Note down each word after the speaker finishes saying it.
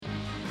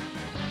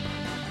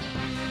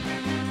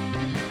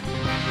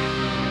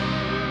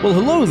Well,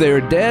 hello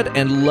there, dead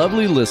and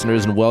lovely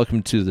listeners, and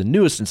welcome to the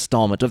newest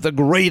installment of the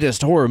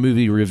greatest horror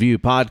movie review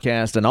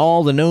podcast in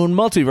all the known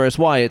multiverse.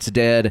 Why, it's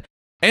dead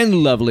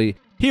and lovely,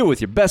 here with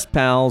your best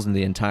pals in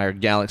the entire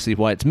galaxy.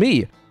 Why, it's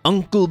me,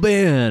 Uncle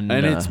Ben.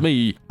 And it's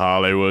me,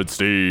 Hollywood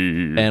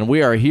Steve. And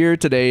we are here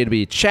today to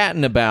be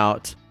chatting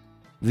about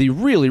the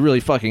really, really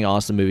fucking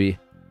awesome movie,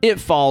 It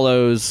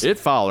Follows. It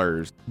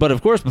follers. But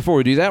of course, before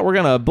we do that, we're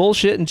going to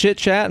bullshit and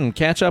chit-chat and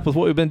catch up with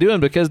what we've been doing,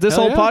 because this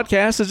whole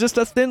podcast is just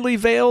a thinly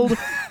veiled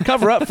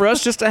cover-up for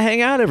us just to hang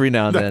out every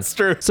now and then. That's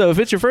true. So if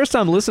it's your first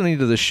time listening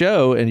to the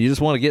show and you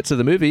just want to get to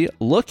the movie,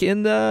 look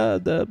in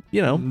the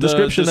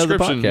description of the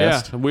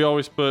podcast. Yeah, we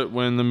always put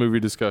when the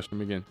movie discussion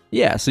begins.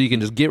 Yeah, so you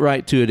can just get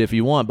right to it if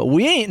you want. But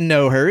we ain't in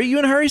no hurry. You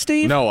in a hurry,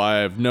 Steve? No, I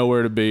have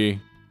nowhere to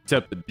be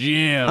except the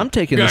gym. I'm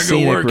taking the Gotta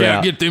scenic go work route.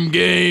 out, get them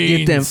gains.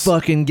 Get them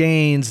fucking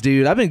gains,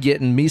 dude. I've been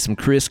getting me some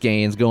Chris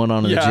gains going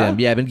on in the gym.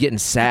 Yeah, I've been getting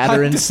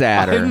sadder and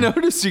sadder. I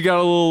noticed you got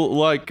a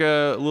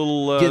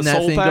little getting that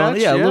soul thing patch.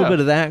 going. Yeah, a little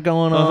bit of that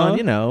going on. Uh-huh.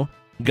 You know,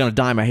 I'm gonna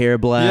dye my hair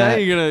black. Yeah,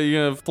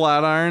 you're gonna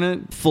flat iron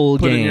it. Full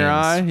put gains. it in your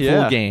eye.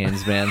 Yeah. Full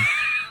gains, man.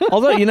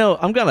 Although,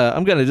 I'm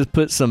gonna just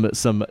put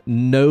some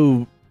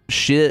no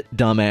shit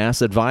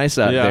dumbass advice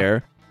out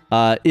there.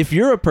 If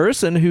you're a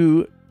person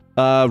who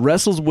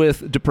wrestles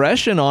with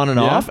depression on and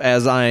off,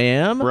 as I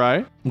am,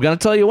 Right. I'm gonna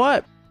tell you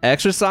what,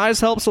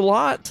 exercise helps a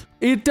lot.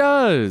 It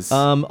does.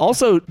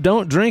 Also,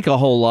 don't drink a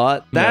whole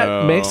lot.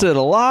 That makes it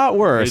a lot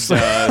worse. It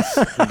does.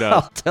 It does.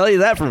 I'll tell you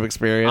that from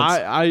experience.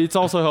 It's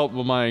also helped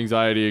with my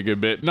anxiety a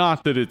good bit.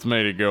 Not that it's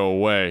made it go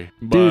away,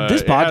 but Dude,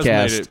 this podcast,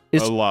 it has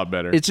made it a lot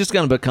better. It's just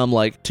going to become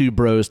like two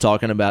bros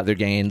talking about their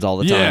gains all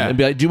the time. Yeah. And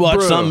be like, did you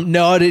watch something?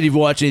 No, I didn't even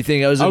watch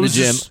anything. I was in the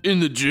gym. Just in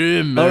the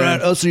gym, man. All right,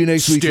 I'll see you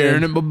next week.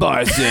 Staring at my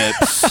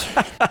biceps.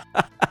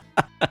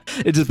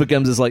 It just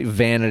becomes this like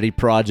vanity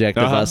project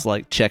of us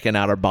like checking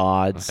out our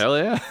bods. Hell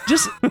yeah.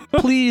 Just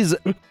please,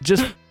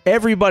 just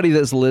everybody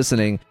that's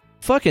listening,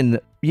 fucking,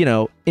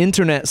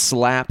 internet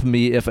slap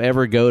me if I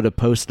ever go to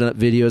posting up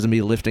videos of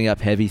me lifting up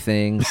heavy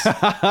things.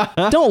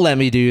 Don't let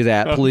me do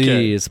that,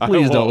 please. Okay.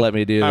 Please don't let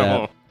me do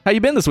that. How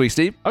you been this week,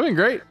 Steve? I've been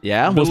great.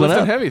 Yeah? Been What's been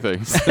lifting up? heavy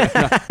things.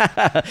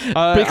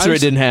 Picture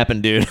it didn't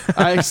happen, dude.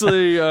 I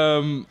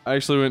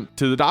actually went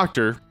to the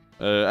doctor.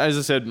 As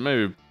I said,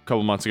 maybe a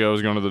couple months ago, I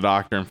was going to the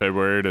doctor in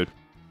February to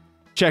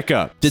check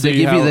up. Did they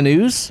give you the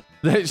news?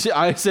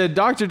 I said,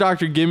 doctor,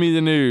 give me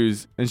the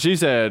news. And she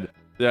said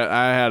that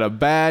I had a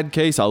bad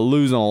case of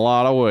losing a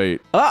lot of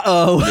weight.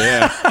 Uh-oh.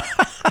 Yeah.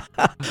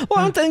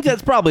 Well, I think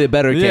that's probably a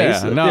better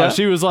case. No,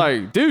 she was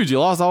like, dude, you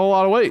lost a whole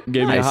lot of weight. And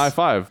gave me a high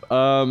five.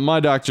 My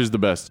doctor's the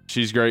best.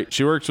 She's great.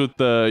 She works with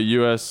the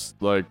U.S.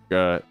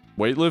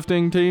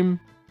 Weightlifting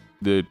team,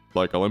 the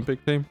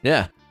Olympic team.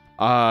 Yeah.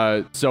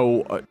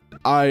 So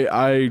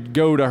I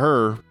go to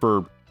her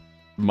for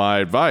my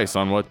advice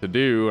on what to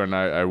do, and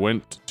I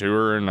went to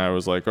her and I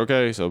was like,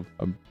 okay, so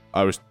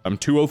I'm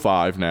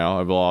 205 now.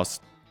 I've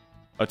lost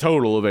a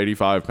total of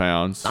 85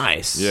 pounds.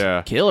 Nice.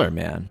 Yeah. Killer,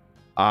 man.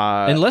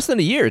 In less than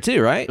a year,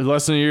 too, right?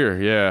 Less than a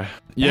year, yeah.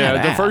 Yeah,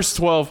 Badass. the first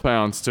 12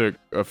 pounds took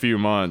a few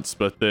months,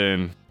 but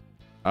then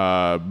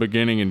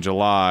beginning in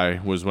July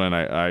was when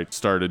I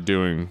started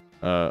doing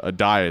a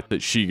diet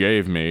that she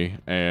gave me,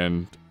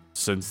 and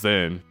since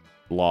then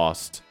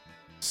lost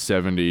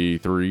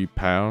 73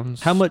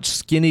 pounds. How much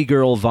skinny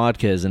girl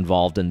vodka is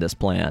involved in this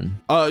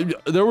plan?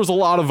 There was a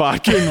lot of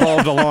vodka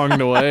involved along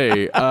the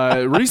way.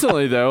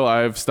 Recently, though,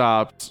 I've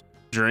stopped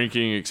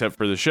drinking except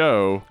for the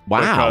show.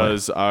 Wow.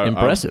 Because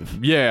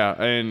impressive. Yeah,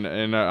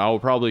 and I'll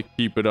probably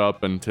keep it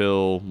up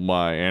until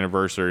my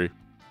anniversary.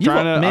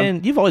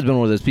 You've always been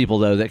one of those people,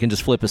 though, that can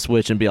just flip a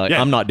switch and be like,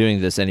 I'm not doing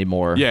this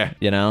anymore. Yeah.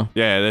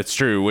 Yeah, that's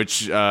true,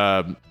 which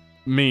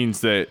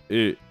means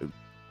that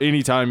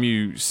anytime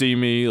you see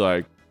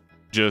me,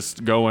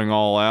 just going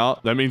all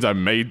out, that means I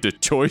made the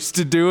choice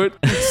to do it.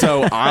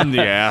 So I'm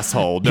the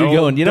asshole. You're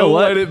going, you know don't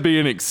what? Let it be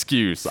an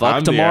excuse. Fuck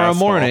I'm tomorrow the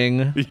asshole.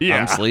 morning. Yeah.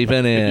 I'm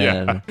sleeping in.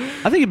 Yeah.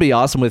 I think it'd be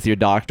awesome with your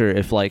doctor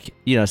if,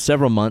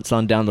 several months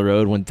on down the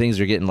road when things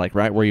are getting,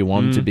 right where you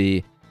want them to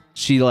be,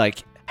 she,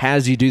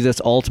 has you do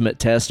this ultimate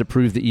test to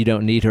prove that you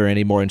don't need her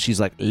anymore, and she's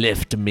like,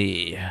 lift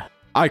me.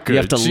 I could. You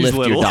have to She's lift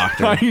little. your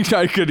doctor.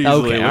 I could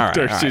easily lift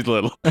her. all right. She's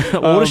little.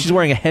 Well, what if she's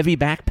wearing a heavy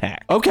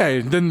backpack?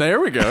 Okay, then there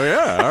we go.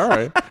 Yeah, all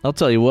right. I'll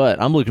tell you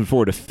what, I'm looking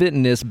forward to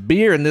fitting this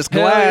beer in this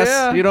glass.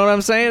 yeah. You know what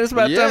I'm saying? It's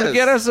about time to Yes.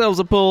 get ourselves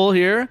a pull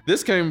here.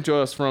 This came to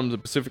us from the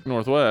Pacific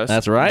Northwest.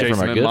 That's right, Jason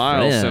from our and good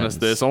Miles sent friends. us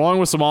this, along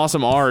with some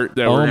awesome art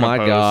that we're Oh gonna my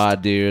post.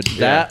 God, dude.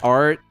 That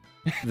art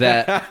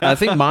that I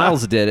think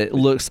Miles did it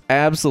looks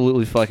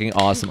absolutely fucking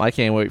awesome. I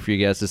can't wait for you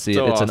guys to see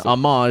So it. It's awesome. an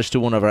homage to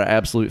one of our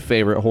absolute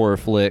favorite horror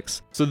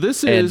flicks. So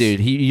this And is... dude,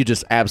 you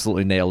just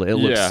absolutely nailed it. It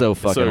looks so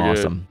fucking good.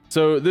 awesome.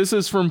 So this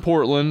is from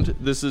Portland.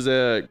 This is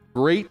a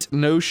Great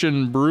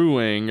Notion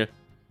Brewing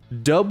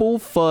double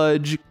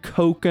fudge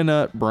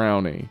coconut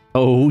brownie.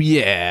 Oh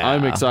yeah,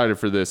 I'm excited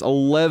for this.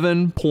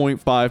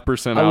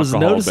 11.5% alcohol. I was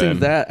noticing Ben.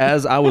 that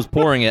as I was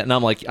pouring it, and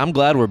I'm like, I'm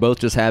glad we're both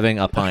just having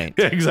a pint.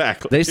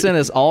 Exactly. They sent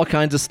us all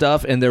kinds of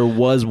stuff, and there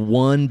was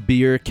one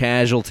beer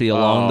casualty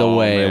along the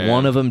way. Man.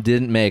 One of them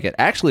didn't make it.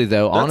 Actually,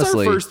 though,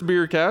 honestly, that's our first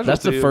beer casualty.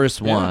 that's the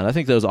first one. I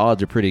think those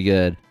odds are pretty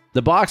good.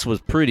 The box was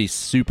pretty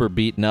super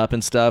beaten up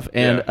and stuff.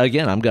 And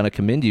again, I'm going to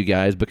commend you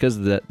guys because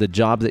of the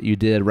job that you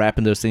did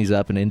wrapping those things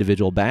up in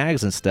individual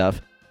bags and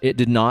stuff. It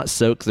did not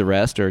soak the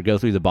rest or go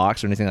through the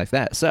box or anything like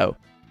that. So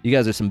you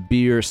guys are some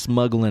beer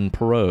smuggling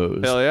pros.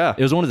 Hell yeah.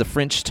 It was one of the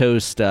French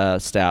toast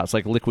stouts,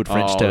 like liquid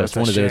French toast. That's a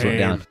One of those went shame.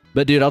 down.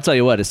 But dude, I'll tell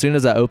you what, as soon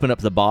as I opened up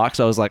the box,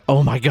 I was like,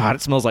 oh my God,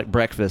 it smells like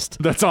breakfast.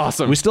 That's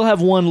awesome. We still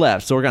have one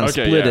left, so we're going to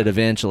split yeah. it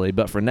eventually.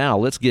 But for now,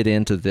 let's get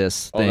into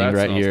this thing that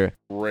right smells here.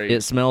 great.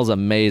 It smells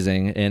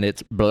amazing, and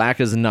it's black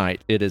as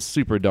night. It is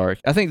super dark.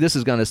 I think this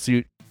is going to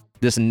suit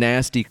this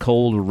nasty,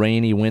 cold,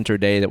 rainy winter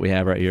day that we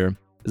have right here.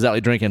 Is that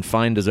like drinking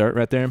fine dessert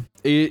right there?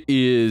 It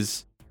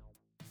is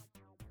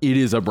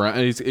a brown.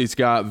 It's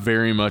got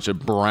very much a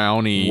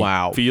brownie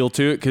feel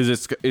to it because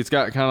it's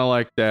got kind of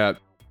like that.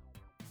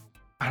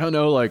 I don't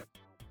know, like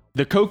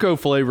the cocoa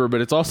flavor,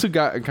 but it's also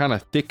got kind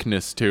of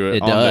thickness to it.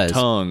 It on does. the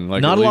tongue.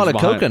 Like Not it a lot leaves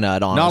of behind.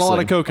 coconut, honestly. Not a lot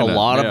of coconut. A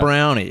lot of yeah.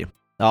 brownie.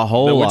 A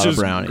whole Which lot of is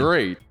brownie.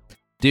 Great.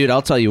 Dude,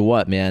 I'll tell you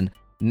what, man.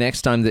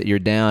 Next time that you're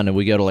down and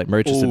we go to like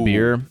Merchants of Ooh,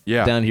 Beer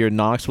yeah. down here in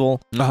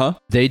Knoxville,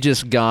 They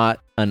just got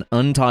an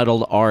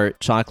Untitled Art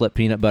chocolate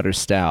peanut butter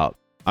stout.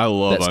 I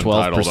love That's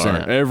Untitled 12%.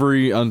 Art.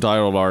 Every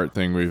Untitled Art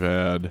thing we've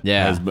had.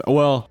 Yeah. has been,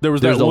 well, there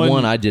was There's that the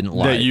one I didn't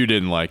like. that you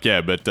didn't like.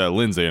 Yeah, but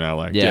Lindsay and I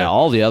liked. Yeah,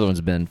 all the other ones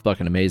have been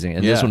fucking amazing.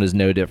 And this Yeah. one is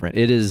no different.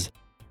 It is,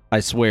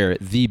 I swear,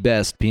 the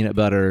best peanut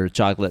butter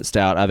chocolate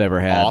stout I've ever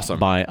had Awesome.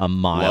 by a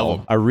mile. Love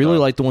 'em. I really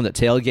like the one that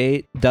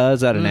Tailgate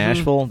does out of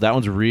Nashville. That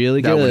one's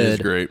really That good. one is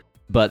great.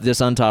 But this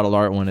Untitled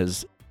Art one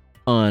is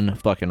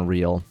unfucking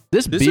real.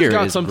 This This beer has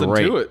got is something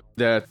great. to it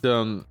that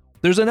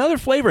There's another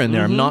flavor in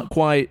there I'm Mhm. not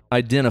quite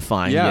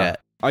identifying yeah. yet.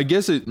 I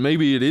guess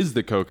maybe it is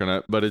the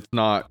coconut, but it's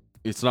not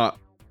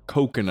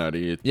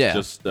coconutty. It's Yeah,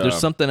 just there's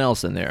something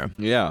else in there.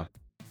 yeah.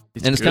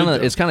 And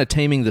it's kind of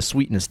taming the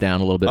sweetness down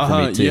a little bit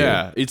for me too.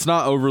 Yeah, it's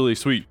not overly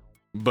sweet,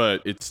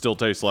 but it still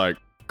tastes like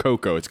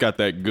cocoa. It's got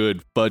that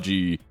good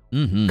fudgy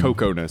Mm-hmm.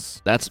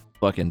 cocoa-ness. That's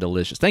fucking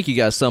delicious. Thank you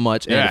guys so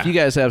much. And Yeah. if you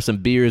guys have some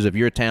beers of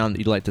your town that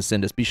you'd like to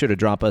send us, be sure to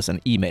drop us an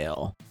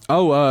email.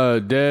 Oh,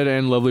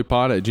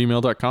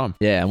 deadandlovelypod@gmail.com.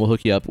 Yeah, and we'll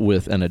hook you up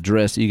with an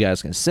address you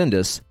guys can send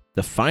us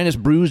the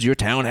finest brews your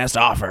town has to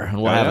offer,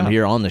 and we'll have them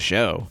here on the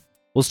show.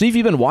 Well, Steve,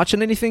 you been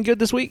watching anything good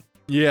this week?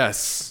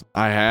 Yes,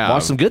 I have.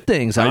 Watched some good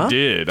things, huh? I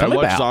did. Tell I me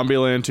watched about.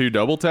 Zombieland 2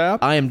 Double Tap.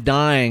 I am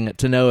dying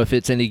to know if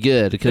it's any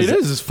good because It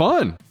is. It's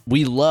fun.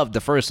 we loved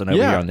the first one over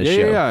here on this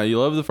show. Yeah. You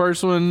love the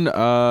first one.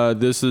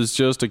 This is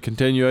just a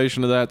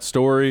continuation of that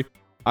story.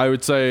 I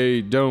would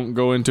say don't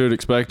go into it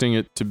expecting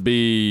it to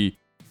be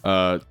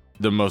the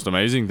most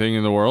amazing thing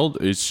in the world.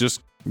 It's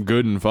just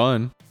good and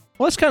fun.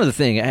 Well, that's kind of the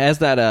thing. It has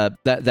that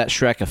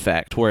Shrek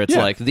effect where it's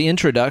Yeah. like the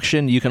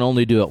introduction you can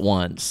only do it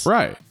once,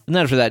 Right. and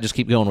then after that, just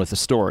keep going with the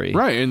story.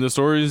 Right. And the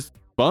story's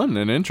fun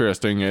and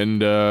interesting.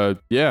 And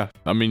yeah,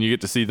 I mean, you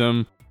get to see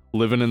them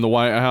living in the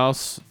White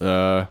House,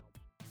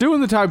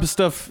 doing the type of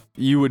stuff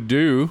you would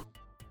do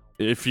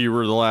if you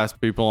were the last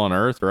people on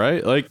Earth,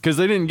 right? Like, because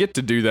they didn't get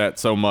to do that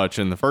so much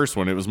in the first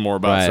one. It was more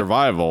about Right.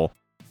 survival.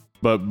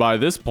 But by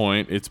this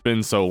point, it's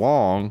been so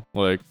long,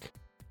 like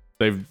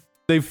they've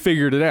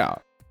figured it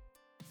out.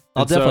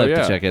 I'll And so, definitely have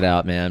yeah. to check it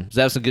out, man. Does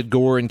that have some good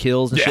gore and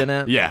kills and shit in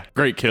it? Yeah,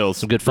 great kills.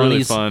 Some good Really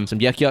funnies, fun. some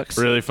yucks.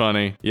 Really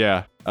funny.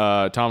 Yeah.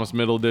 Thomas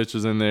Middleditch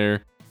is in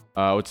there.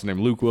 What's his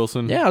name? Luke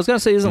Wilson. Yeah, I was gonna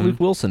say, isn't Mhm. Luke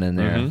Wilson in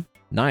there? Mhm.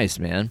 Nice,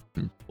 man.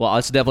 Well,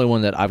 that's definitely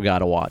one that I've got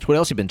to watch. What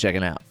else you been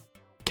checking out?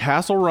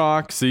 Castle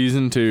Rock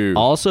season 2.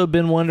 Also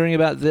been wondering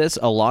about this.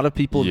 A lot of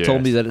people have told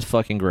Yes. me that it's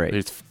fucking great.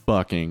 It's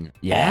fucking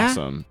Yeah?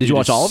 awesome. Did you It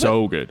watch is all of it?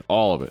 So good.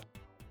 All of it.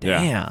 Yeah.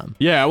 Damn.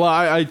 Yeah, well,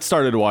 I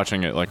started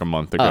watching it like a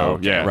month ago. Oh,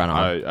 okay. Yeah, Right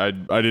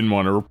on. I didn't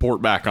want to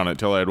report back on it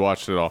till I had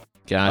watched it all.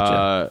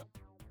 Gotcha.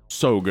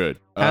 So good.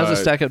 How does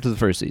it stack up to the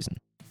first season?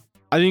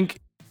 I think.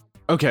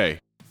 Okay.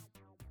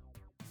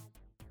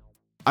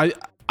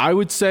 I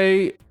would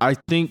say I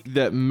think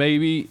that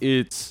maybe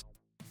it's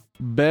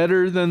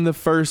better than the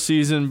first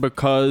season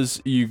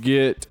because you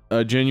get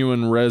a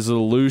genuine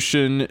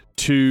resolution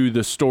to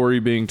the story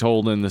being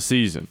told in the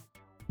season.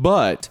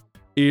 But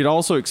it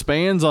also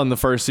expands on the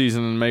first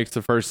season and makes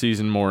the first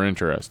season more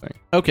interesting.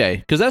 Okay,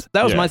 because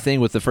that was Yeah. my thing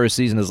with the first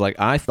season. Is like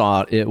I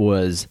thought it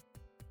was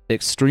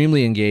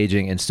extremely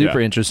engaging and super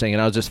Yeah. interesting,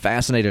 and I was just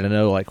fascinated to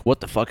know like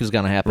what the fuck is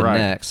going to happen Right.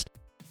 next.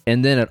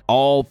 And then it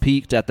all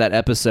peaked at that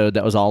episode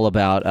that was all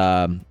about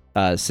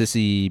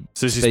Sissy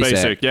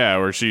Spacek, yeah,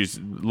 where she's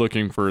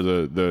looking for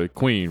the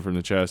queen from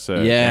the chess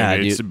set. Yeah,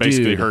 and it's dude.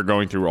 basically her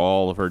going through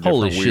all of her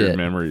Holy different weird shit.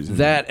 memories. and-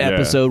 That yeah.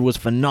 episode was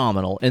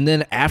phenomenal. And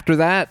then after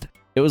that,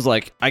 it was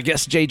like, I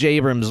guess J.J.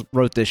 Abrams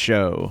wrote this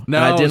show. No,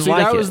 and I didn't see,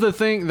 like that it. was the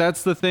thing.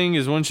 That's the thing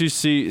is once you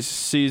see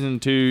season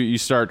 2, you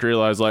start to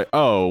realize like,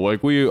 oh,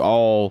 like we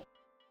all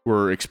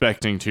were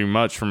expecting too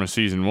much from a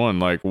season 1.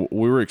 Like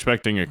we were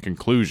expecting a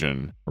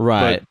conclusion,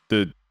 right?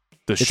 But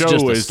the It's show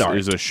just a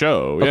is a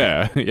show.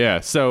 Okay. Yeah.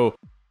 So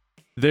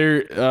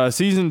there,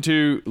 season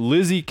 2,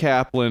 Lizzie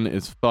Kaplan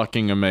is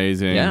fucking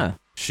amazing. Yeah.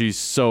 She's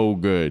so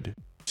good.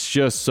 It's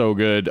just so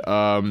good.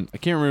 I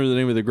can't remember the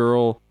name of the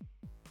girl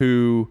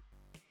who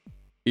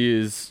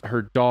is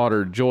her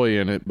daughter Joy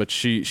in it, but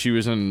she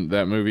was in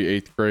that movie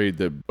 8th Grade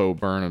that Bo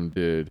Burnham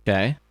did.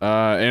 Okay.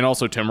 And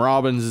also Tim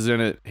Robbins is in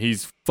it.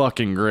 He's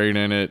fucking great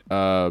in it.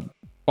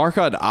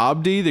 Farhad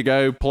Abdi, the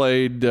guy who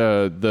played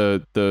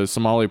the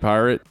Somali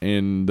pirate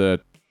in the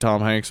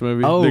Tom Hanks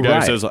movie. Oh, the guy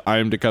right. who says, "I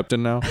am the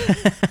captain now."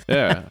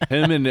 Yeah,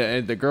 him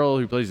and the girl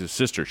who plays his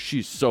sister.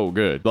 She's so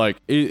good. Like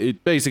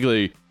it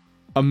basically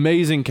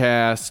amazing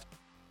cast.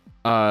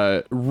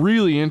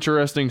 Really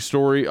interesting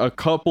story. A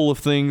couple of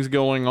things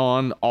going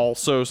on.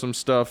 Also, some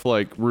stuff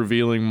like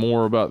revealing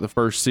more about the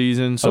first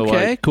season. So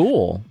Okay, like,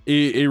 cool.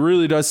 it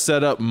really does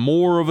set up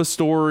more of a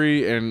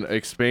story and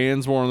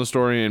expands more on the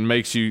story and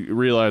makes you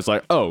realize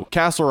like, oh,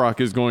 Castle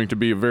Rock is going to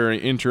be a very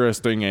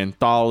interesting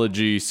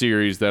anthology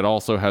series that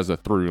also has a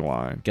through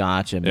line.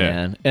 Gotcha,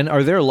 man. And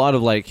are there a lot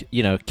of like,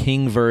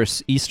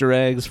 Kingverse Easter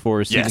eggs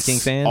for Stephen King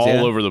fans?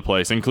 All over the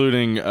place,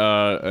 including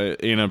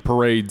in a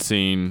parade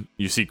scene,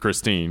 you see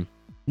Christine.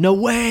 No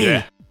way.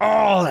 Yeah.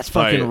 Oh, that's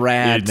fucking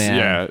rad, man.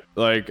 Yeah,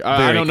 like I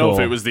Very don't know if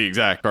cool. it was the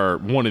exact car,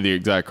 one of the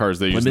exact cars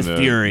they used in Plymouth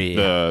Fury.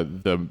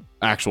 the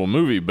actual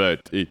movie, but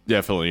it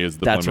definitely is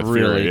the That's Plymouth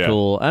really Fury, yeah.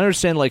 cool. I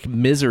understand like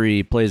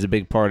Misery plays a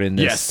big part in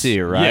this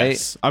too, right?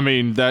 Yes. I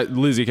mean that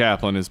Lizzie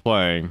Kaplan is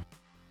playing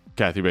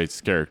Kathy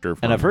Bates' character,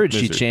 And I've heard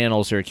she Misery.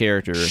 channels her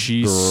character.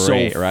 She's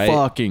great, so right?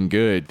 fucking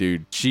good,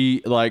 dude.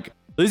 She like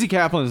Lizzie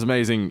Kaplan is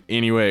amazing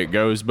any way it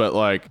goes, but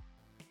like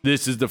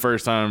this is the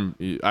first time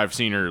I've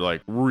seen her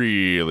like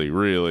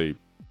really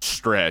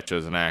stretch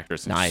as an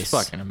actress. And Nice. She's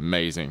fucking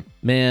amazing.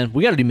 Man,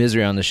 we got to do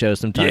Misery on the show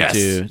sometime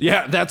too.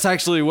 Yeah, that's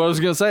actually what I was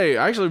gonna say.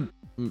 Actually,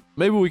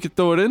 maybe we could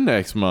throw it in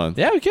next month.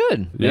 Yeah, we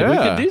could. Yeah, we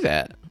Yeah. could do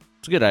that.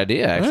 It's a good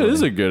idea, actually. That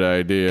is a good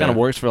idea. Kind of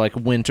works for like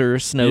winter,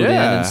 snowed in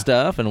Yeah. and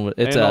stuff, and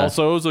it's And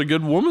also, it's a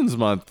good Women's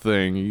Month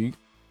thing.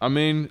 I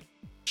mean,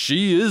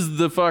 she is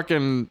the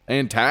fucking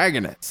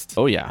antagonist.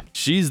 oh yeah,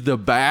 She's the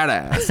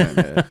badass in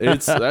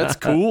it. That's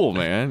cool,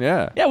 man.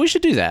 Yeah. yeah. We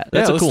should do that.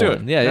 That's Yeah, a let's cool do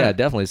one. it. Yeah, Yeah.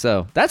 definitely.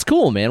 So that's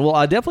cool, man. Well,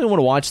 I definitely want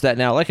to watch that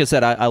now. Like I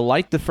said, I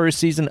like the first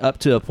season up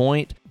to a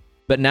point,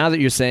 but now that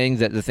you're saying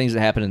that the things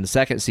that happen in the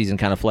second season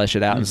kind of flesh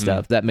it out and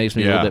stuff, that makes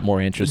me a little bit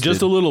more interested.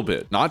 Just a little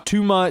bit, not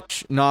too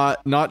much, not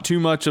too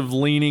much of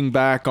leaning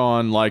back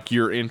on like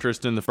your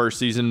interest in the first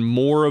season.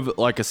 More of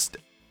like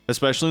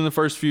especially in the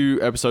first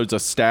few episodes,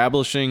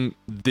 establishing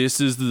this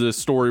is the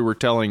story we're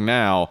telling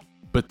now.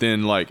 But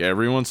then, like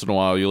every once in a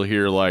while, you'll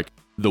hear like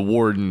the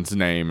warden's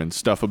name and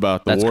stuff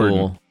about the That's warden,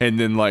 cool. and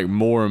then like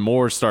more and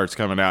more starts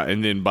coming out,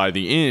 and then by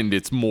the end,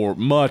 it's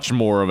much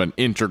more of an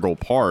integral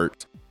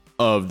part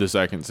of the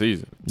second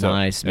season. So,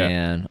 Nice, yeah.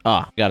 man.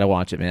 Gotta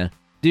watch it, man.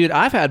 Dude,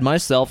 I've had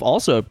myself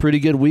also a pretty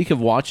good week of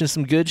watching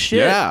some good shit.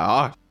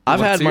 Yeah, I've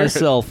let's had hear it.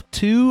 myself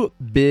 2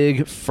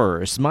 big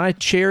firsts. My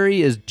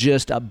cherry is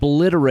just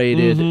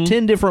obliterated Mm-hmm.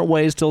 10 different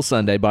ways till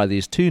Sunday by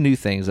these 2 new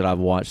things that I've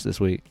watched this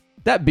week.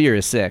 That beer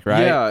is sick,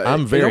 right? Yeah,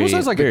 I'm very, it almost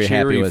has like very a happy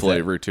cherry with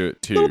flavor to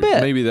it too. Little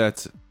bit. Maybe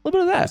that's it. A little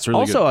bit of that. That's really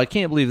also, good. I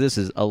can't believe this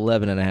is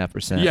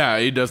 11.5%. yeah.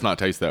 It does not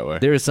taste that way.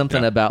 There is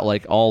something Yeah. about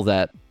like all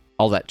that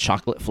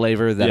chocolate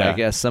flavor that I Yeah.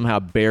 guess somehow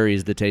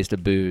buries the taste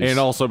of booze. And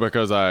also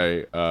because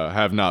I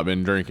have not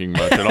been drinking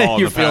much at all. in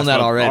You're the feeling past that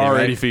month. already,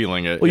 Already right?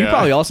 feeling it. well, you yeah.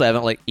 probably also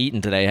haven't like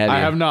eaten today, have you? I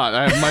have not.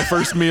 I have my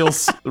first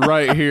meals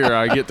right here.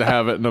 I get to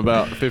have it in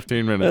about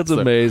 15 minutes. That's So-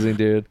 amazing,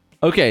 dude.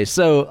 Okay,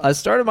 so I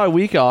started my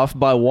week off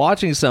by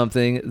watching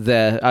something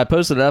that I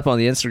posted up on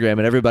the Instagram,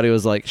 and everybody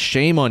was like,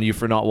 shame on you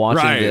for not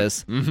watching Right.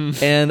 this.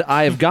 And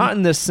I have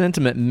gotten this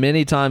sentiment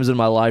many times in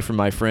my life from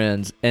my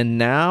friends, and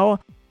now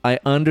I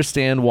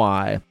understand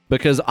why.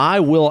 Because I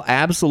will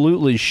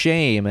absolutely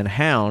shame and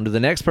hound the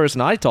next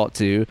person I talk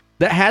to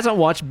that hasn't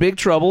watched Big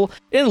Trouble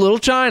in Little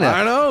China.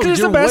 I know. 'Cause it's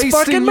You're the best wasting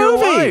fucking your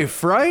movie.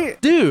 life,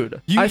 right?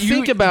 Dude, I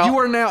think about... you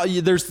are now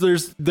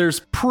there's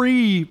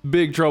pre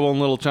Big Trouble in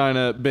Little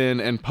China Ben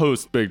and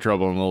post Big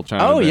Trouble in Little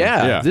China. Oh, Ben.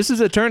 yeah. This is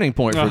a turning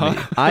point for me.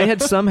 I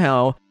had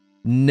somehow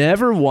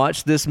never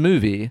watched this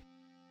movie,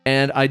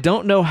 and I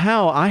don't know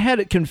how. I had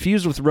it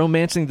confused with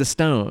Romancing the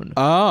Stone.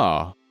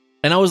 Ah.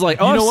 And I was like,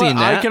 oh, You know I've what? seen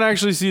that. I can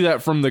actually see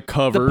that from the the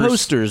covers.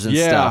 posters and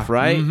Yeah. stuff,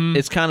 right? Mhm.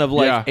 It's kind of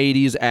like Yeah.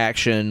 80s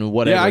action,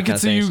 whatever. Yeah, I kind could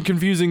of see you things.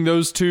 confusing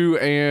those two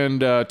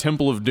and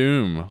Temple of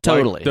Doom.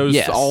 Totally, Like those,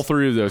 yes. all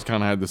three of those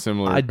kind of had the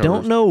similar. I don't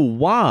covers. know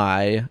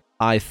why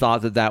I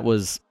thought that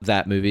was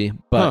that movie,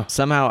 but Huh.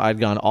 somehow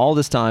I'd gone all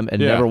this time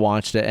and Yeah. never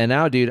watched it. And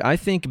now, dude, I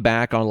think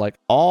back on like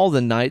all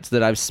the nights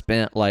that I've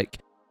spent like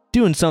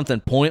doing something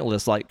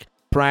pointless, like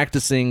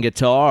practicing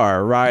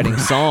guitar, writing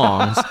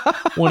songs,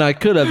 when I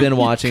could have been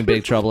watching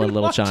Big Trouble in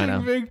Little China.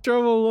 Big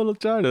Trouble in Little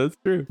China, that's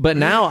true. But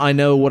now I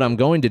know what I'm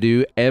going to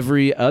do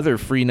every other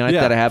free night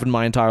that I have in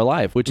my entire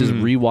life, which is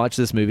rewatch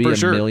this movie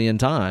a million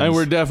times. And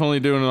we're definitely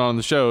doing it on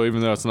the show,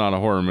 even though it's not a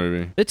horror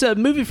movie. It's a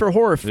movie for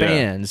horror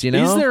fans, you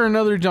know? Is there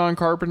another John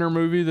Carpenter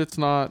movie that's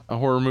not a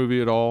horror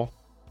movie at all?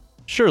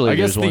 Surely I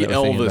guess the there's one that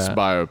we're Elvis thinking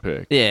about.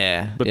 biopic.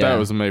 Yeah. But that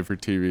was a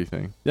made-for-TV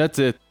thing. That's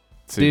it,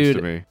 seems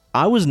to me.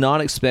 I was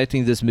not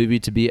expecting this movie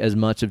to be as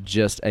much of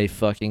just a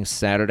fucking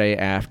Saturday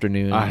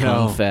afternoon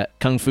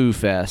kung fu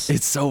fest.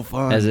 It's so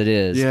fun. As it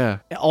is. Yeah.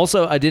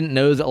 Also, I didn't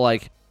know that,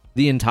 like,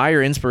 the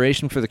entire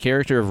inspiration for the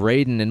character of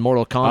Raiden in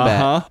Mortal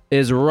Kombat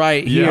is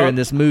right here in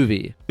this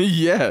movie.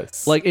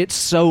 Yes. Like, it's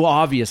so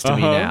obvious to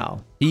me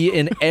now. He,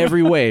 in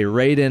every way,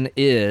 Raiden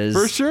is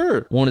for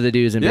sure one of the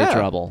dudes in Big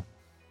Trouble.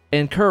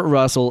 And Kurt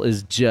Russell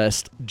is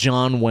just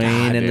John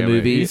Wayne in the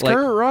movie. He's like,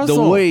 Kurt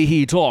Russell. The way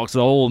he talks,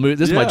 the whole movie.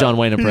 This is my John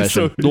Wayne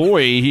impression. The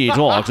way he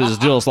talks is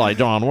just like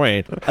John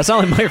Wayne. I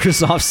sound like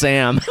Microsoft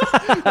Sam.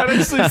 That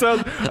actually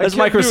sounds... That's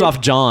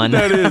Microsoft John.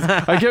 That is.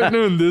 I kept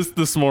doing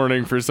this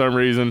morning for some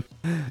reason.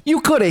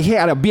 You could have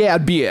had a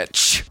bad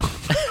bitch.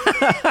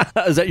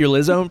 Is that your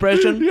Lizzo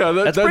impression? Yeah,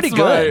 that's pretty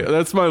good.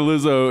 That's my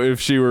Lizzo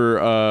if she were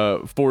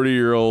a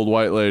 40-year-old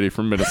white lady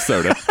from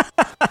Minnesota.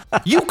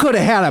 You could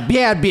have had a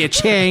bad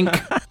bitch, Hank.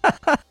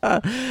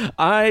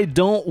 I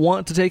don't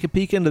want to take a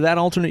peek into that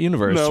alternate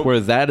universe where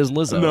that is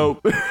Lizzo.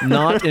 Nope.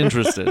 Not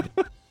interested.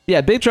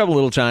 Yeah, Big Trouble in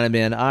Little China,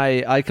 man.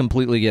 I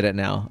completely get it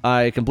now.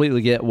 I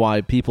completely get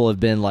why people have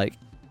been like,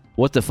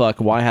 what the fuck?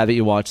 Why haven't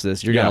you watched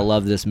this? You're going to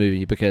love this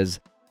movie because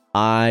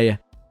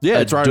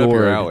it's right up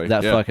your alley.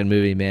 That fucking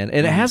movie, man.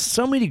 And it has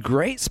so many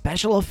great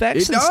special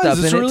effects and stuff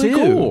it's in really it, too.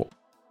 Cool.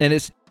 And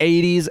it's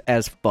 80s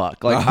as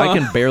fuck. Like, I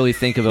can barely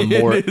think of a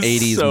more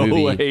 80s so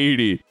movie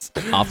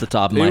 80s. off the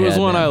top of my head. It was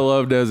one man. I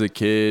loved as a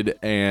kid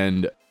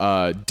and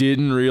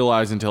didn't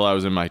realize until I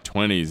was in my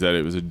 20s that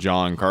it was a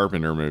John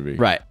Carpenter movie.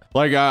 Right.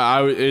 Like,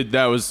 it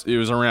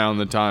was around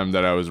the time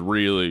that I was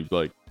really,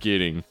 like,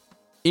 getting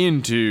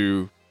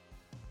into,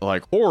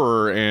 like,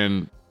 horror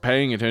and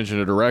paying attention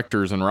to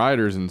directors and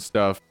writers and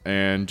stuff,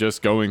 and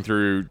just going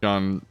through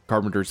John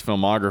Carpenter's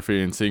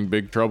filmography and seeing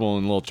Big Trouble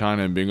in Little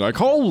China and being like,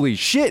 holy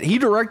shit, he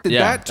directed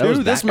that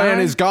too? This man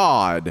is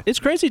God. It's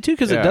crazy too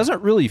because it doesn't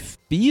really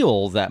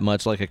feel that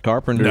much like a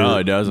Carpenter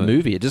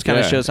movie. It just kind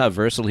of shows how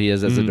versatile he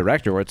is as a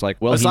director, where it's like,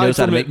 well, aside he knows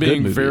how to from make it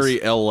being good movies. very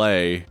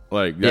LA,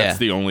 like that's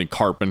the only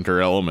Carpenter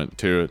element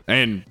to it.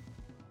 And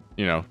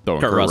you know,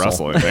 throwing Kurt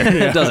Russell in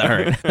there. It doesn't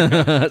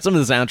hurt. Some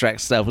of the soundtrack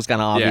stuff was kind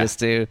of obvious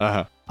too.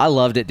 I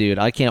loved it, dude.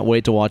 I can't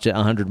wait to watch it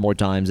 100 more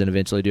times and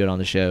eventually do it on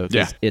the show.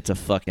 It's a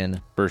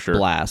fucking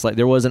blast. Like,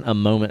 there wasn't a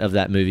moment of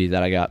that movie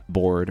that I got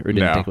bored or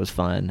didn't think was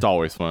fun. It's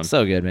always fun.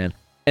 So good, man.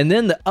 And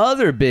then the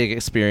other big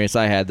experience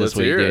I had this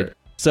week, dude.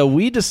 So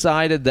we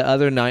decided the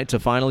other night to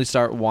finally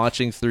start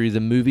watching through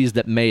the movies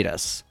that made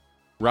us.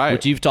 Right.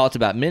 Which you've talked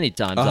about many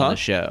times on the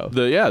show.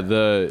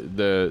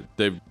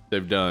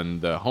 They've done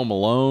the Home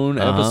Alone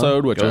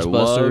episode, which I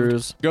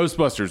loved.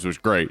 Ghostbusters was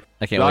great.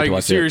 I can't wait to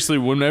watch seriously,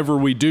 whenever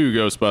we do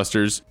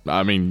Ghostbusters,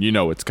 I mean, you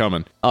know it's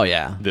coming. Oh,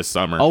 yeah. This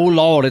summer. Oh,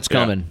 Lord, it's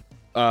coming.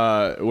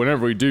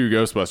 Whenever we do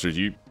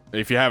Ghostbusters,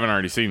 if you haven't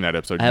already seen that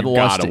episode, I haven't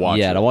watched it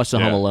yet. I watched the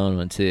Home Alone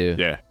one, too.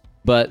 Yeah.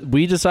 But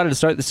we decided to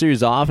start the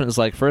series off, and it was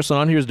like, first one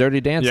on here is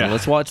Dirty Dancing.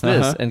 Let's watch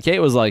this. And Kate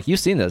was like, you've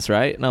seen this,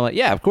 right? And I'm like,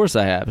 yeah, of course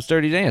I have. It's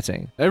Dirty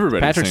Dancing.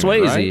 Everybody's Patrick seen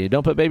Swayze, it, right?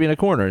 Don't Put Baby in a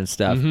Corner and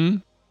stuff.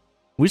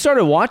 We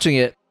started watching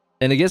it,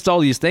 and against all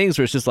these things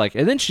where it's just like,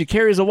 and then she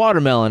carries a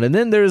watermelon, and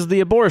then there's the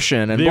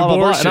abortion, and blah, blah,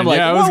 blah. And I'm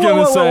like, I was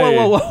going to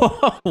say,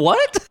 whoa,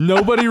 what?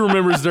 Nobody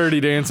remembers Dirty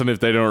Dancing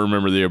if they don't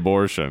remember the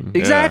abortion.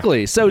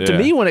 Exactly. So to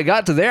me, when it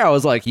got to there, I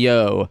was like,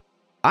 yo,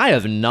 I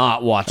have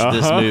not watched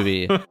this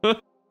movie.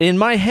 In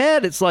my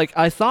head, it's like,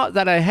 I thought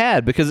that I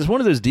had, because it's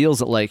one of those deals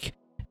that, like,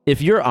 if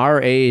you're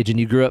our age and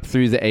you grew up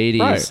through the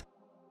 80s,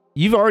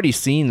 you've already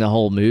seen the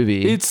whole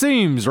movie. It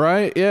seems,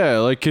 right? Yeah,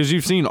 like, because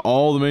you've seen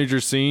all the major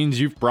scenes.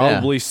 You've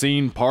probably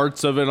seen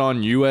parts of it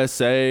on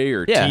USA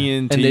or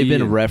TNT. And they've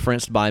been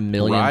referenced by a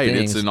million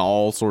things. It's in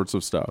all sorts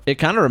of stuff. It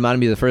kind of reminded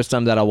me of the first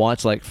time that I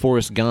watched, like,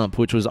 Forrest Gump,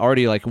 which was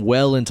already, like,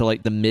 well into,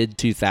 like, the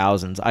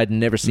mid-2000s. I'd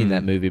never seen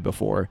that movie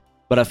before.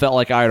 But I felt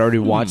like I had already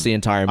watched the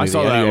entire movie. I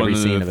saw that one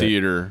in the of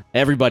theater.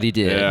 Everybody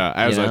did. Yeah,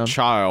 as a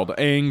child,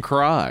 and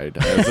cried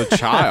as a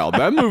child.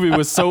 That movie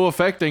was so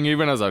affecting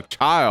even as a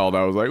child.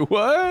 I was like,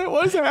 what?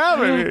 What's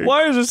happening?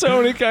 Why is there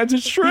so many kinds of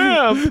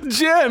shrimp?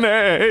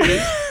 Jenny!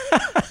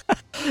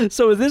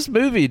 So with this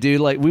movie, dude,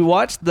 like, we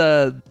watched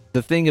the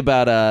thing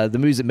about the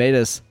movies that made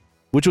us,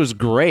 which was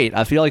great.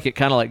 I feel like it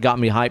kind of like got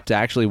me hyped to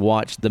actually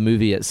watch the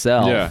movie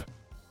itself. Yeah.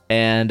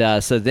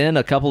 And so then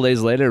a couple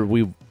days later,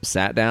 we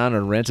sat down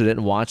and rented it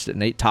and watched it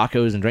and ate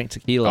tacos and drank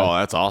tequila. Oh,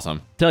 that's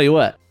awesome. Tell you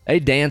what,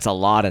 they dance a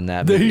lot in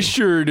that movie. They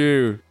sure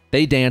do.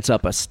 They dance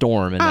up a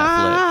storm in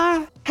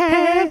that flick. I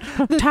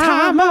had the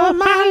time of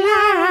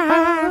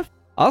my life.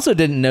 I also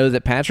didn't know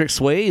that Patrick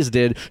Swayze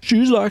did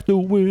She's Like the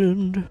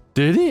Wind.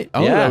 Did he?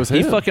 Oh, yeah, that was him.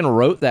 he fucking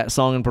wrote that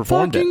song and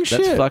performed fucking it.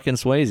 That's shit. fucking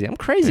Swayze. I'm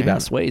crazy about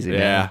Swayze, man.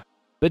 Yeah.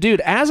 But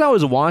dude, as I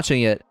was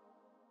watching it,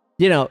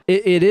 you know,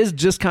 it is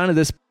just kind of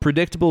this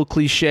predictable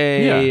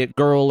cliche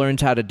girl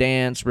learns how to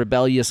dance,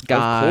 rebellious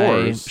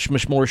guy,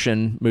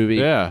 Schmishmortian movie.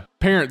 Yeah.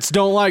 Parents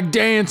don't like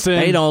dancing.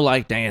 They don't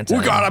like dancing.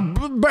 We got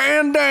a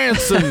band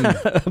dancing.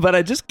 But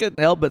I just couldn't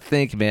help but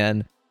think,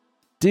 man,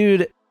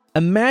 dude,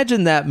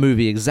 imagine that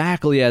movie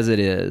exactly as it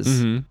is.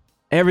 Mm-hmm.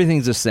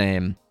 Everything's the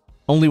same.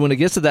 Only when it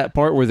gets to that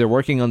part where they're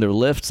working on their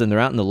lifts and they're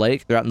out in the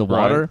lake, they're out in the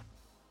water,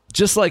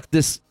 just like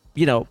this,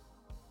 you know,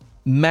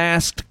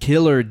 masked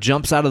killer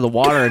jumps out of the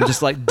water and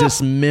just like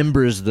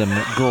dismembers them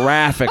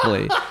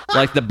graphically,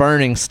 like the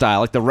Burning style,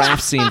 like the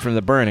raft scene from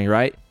The Burning,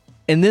 right?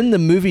 And then the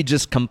movie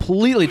just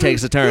completely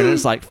takes a turn and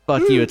it's like,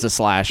 fuck you, it's a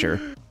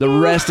slasher. The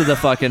rest of the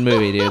fucking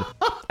movie, dude.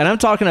 And I'm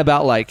talking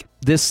about like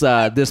this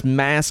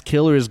masked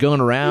killer is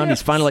going around.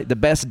 He's finding like the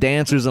best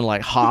dancers and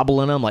like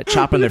hobbling them, like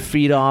chopping their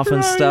feet off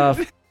and stuff.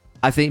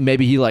 I think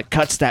maybe he like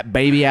cuts that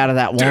baby out of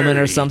that woman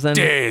or something.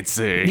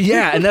 Dancing.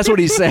 Yeah, and that's what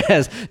he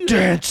says.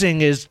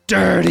 Dancing is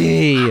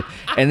dirty.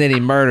 And then he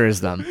murders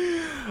them.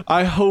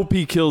 I hope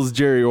he kills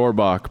Jerry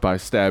Orbach by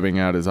stabbing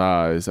out his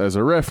eyes as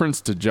a reference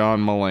to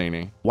John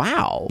Mulaney.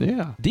 Wow.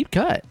 Yeah. Deep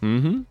cut.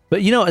 Mm-hmm.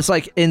 But you know, it's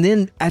like, and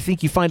then I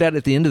think you find out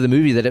at the end of the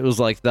movie that it was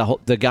like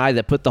the guy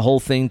that put the whole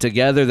thing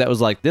together that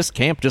was like, this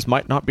camp just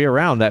might not be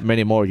around that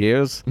many more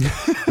years.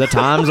 The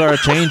times are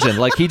changing.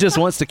 Like he just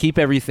wants to keep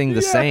everything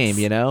the same,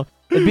 you know?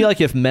 It'd be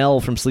like if Mel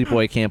from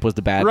Sleepaway Camp was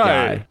the bad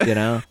guy, you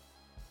know?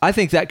 I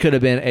think that could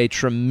have been a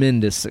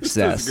tremendous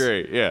success. That's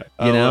great, yeah.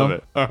 You know? Love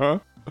it. Uh-huh.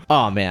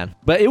 Oh, man.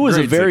 But it was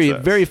Great a very,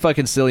 success. very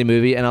fucking silly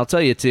movie. And I'll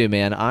tell you, too,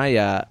 man,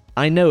 I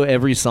know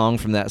every song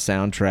from that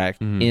soundtrack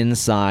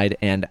inside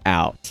and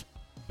out.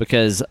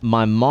 Because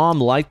my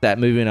mom liked that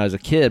movie when I was a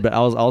kid, but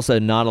I was also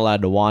not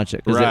allowed to watch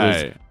it.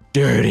 Because it was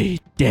dirty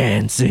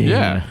dancing.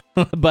 Yeah.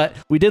 But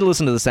we did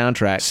listen to the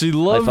soundtrack. She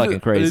loved like fucking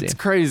crazy. It's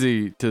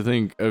crazy to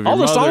think of All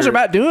your the songs mother- are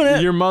about doing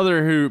it. Your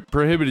mother, who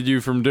prohibited you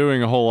from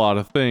doing a whole lot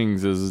of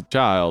things as a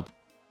child,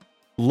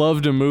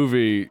 loved a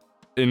movie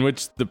in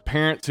which the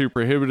parents who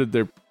prohibited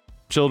their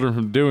children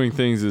from doing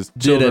things as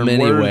Did 'em children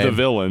were anyway. the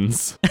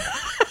villains.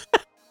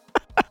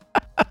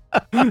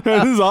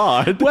 That is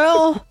odd.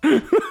 Well,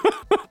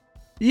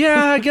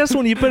 yeah, I guess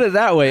when you put it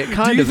that way, it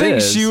kind Do you of think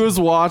is. she was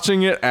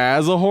watching it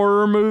as a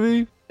horror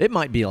movie? It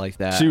might be like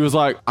that. She was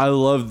like, I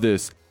love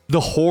this. The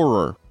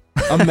horror.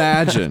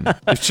 Imagine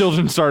if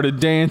children started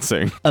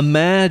dancing.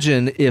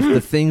 Imagine if the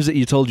things that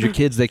you told your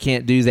kids they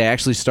can't do, they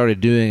actually started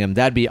doing them.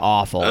 That'd be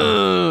awful.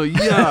 Oh,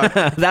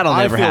 yeah. That'll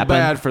never I feel happen.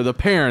 bad for the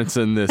parents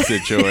in this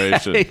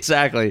situation.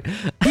 Exactly.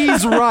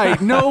 He's right.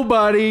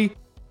 Nobody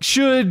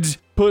should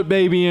put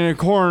baby in a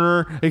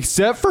corner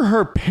except for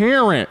her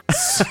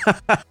parents.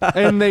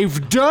 And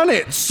they've done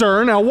it,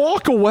 sir. Now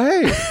walk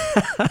away.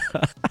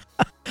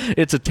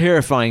 It's a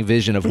terrifying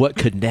vision of what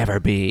could never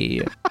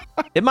be.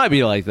 It might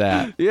be like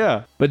that.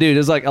 Yeah. But dude,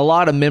 there's like a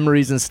lot of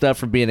memories and stuff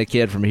from being a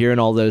kid, from hearing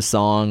all those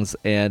songs,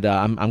 and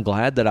I'm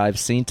glad that I've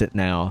seen it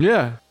now.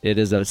 Yeah. It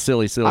is a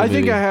silly I movie.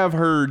 think I have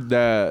heard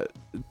the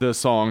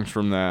songs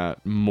from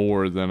that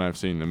more than I've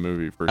seen the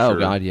movie for sure. Oh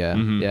god, yeah.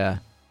 Mhm. Yeah.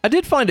 I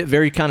did find it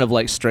very kind of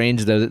like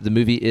strange though that the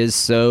movie is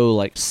so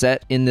like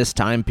set in this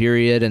time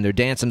period and they're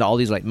dancing to all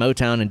these like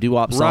Motown and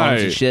doo-wop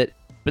songs and Right. shit.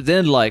 But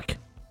then like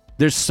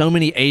there's so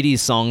many 80s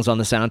songs on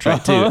the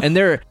soundtrack too, and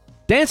they're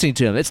dancing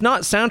to them. It's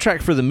not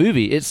soundtrack for the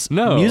movie. It's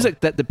No. music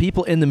that the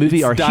people in the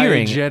movie are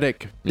hearing.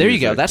 Diegetic. There you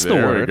go. music. That's the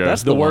There we word. go.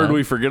 That's the the word one.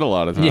 we forget a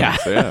lot of times. Yeah.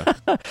 Yeah.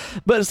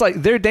 But it's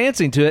like they're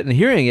dancing to it and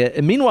hearing it.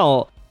 And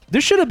meanwhile,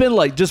 there should have been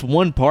like just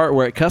one part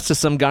where it cuts to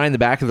some guy in the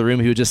back of the room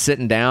who was just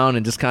sitting down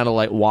and just kind of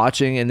like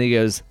watching, and he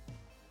goes,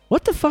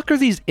 what the fuck are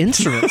these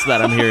instruments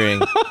that I'm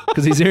hearing?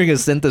 Because he's hearing a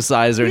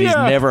synthesizer and he's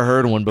Yeah. never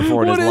heard one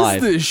before in What his is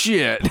life. this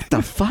shit? What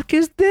the fuck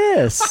is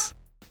this?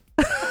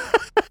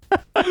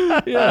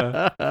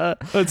 Yeah.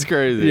 That's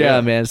crazy.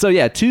 Yeah, man. So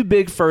yeah, two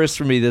big firsts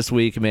for me this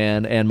week,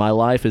 man, and my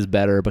life is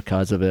better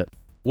because of it.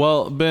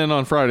 Well, Ben,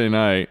 on Friday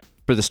night,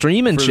 For the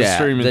stream and For the chat,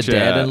 stream and the chat.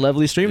 Dad and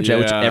Lovely stream and chat,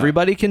 which Yeah.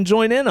 everybody can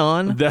join in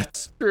on.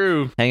 that's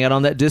true. Hang out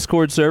on that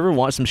Discord server,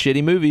 watch some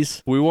shitty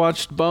movies. We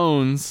watched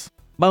Bones.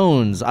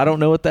 Bones. I don't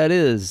know what that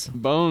is.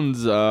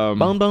 Bones, Bone.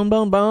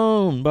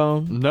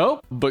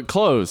 Nope, but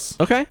close.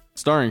 Okay.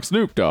 Starring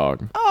Snoop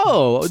Dogg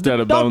Oh, instead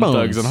of Dog Bone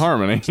Thugs and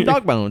Harmony.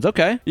 Dog Bones.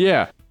 Okay.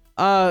 Yeah.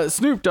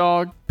 Snoop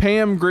Dogg,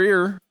 Pam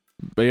Grier,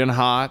 being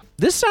hot.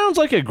 This sounds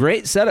like a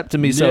great setup to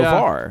me so Yeah.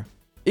 far.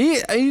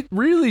 It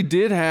really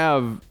did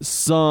have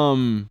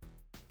some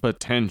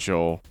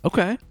potential.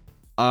 Okay.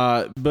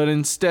 But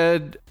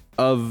instead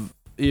of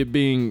it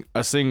being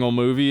a single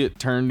movie, it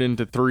turned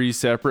into 3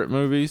 separate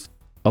movies.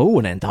 Oh,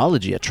 an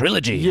anthology, a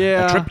trilogy,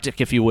 Yeah. a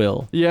triptych, if you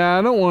will. Yeah,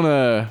 I don't want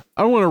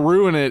to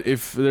ruin it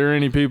if there are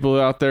any people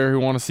out there who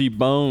want to see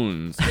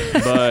Bones,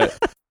 but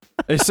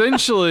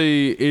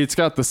essentially it's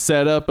got the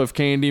setup of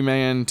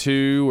Candyman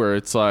 2 where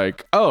it's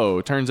like,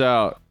 oh, turns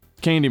out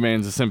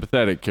Candyman's a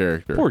sympathetic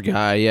character. Poor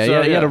guy. Yeah,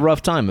 So, he had yeah. a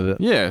rough time of it.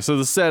 Yeah, so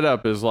the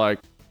setup is like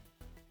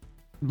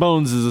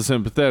Bones is a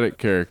sympathetic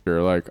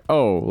character, like,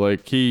 oh,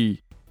 like he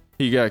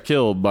got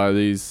killed by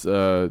these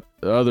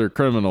other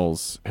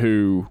criminals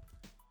who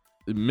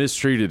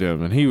mistreated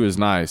him, and he was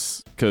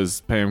nice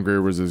because Pam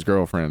Grier was his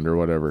girlfriend or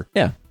whatever.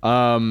 Yeah.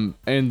 And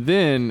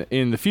then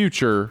in the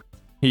future,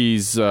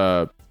 he's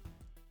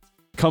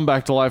come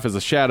back to life as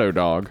a shadow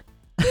dog.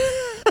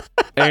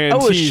 And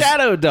a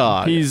shadow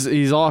dog.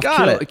 He's off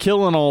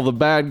killing all the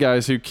bad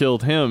guys who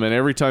killed him, and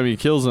every time he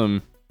kills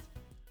them,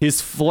 his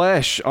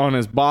flesh on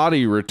his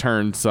body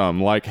returns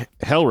some, like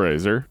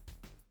Hellraiser.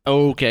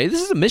 Okay,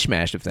 this is a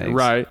mishmash of things.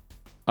 Right.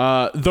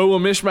 Though a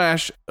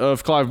mishmash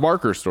of Clive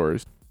Barker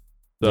stories.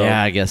 So,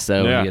 yeah, I guess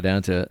so when you get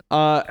down to it.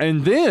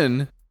 And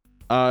then,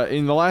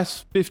 in the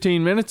last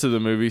 15 minutes of the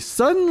movie,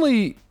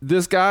 suddenly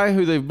this guy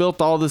who they've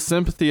built all this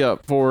sympathy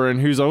up for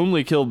and who's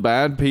only killed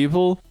bad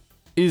people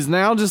is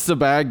now just a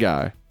bad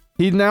guy.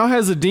 He now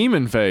has a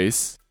demon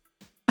face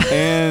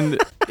and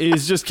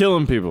is just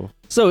killing people.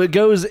 So it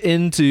goes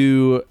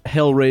into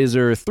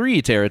Hellraiser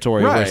 3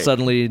 territory where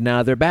suddenly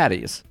now they're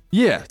baddies.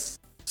 Yes.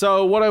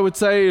 So what I would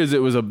say is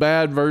it was a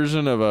bad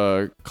version of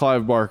a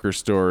Clive Barker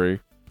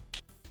story.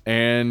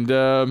 And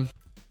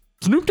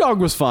Snoop Dogg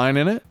was fine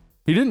in it.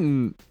 He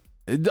didn't...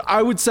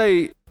 I would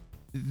say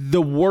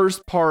the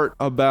worst part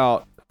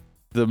about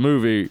the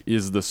movie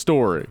is the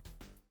story.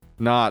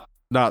 Not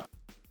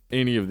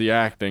any of the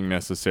acting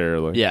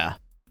necessarily. Yeah.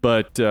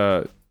 But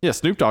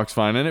Snoop Dogg's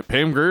fine in it.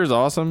 Pam Grier's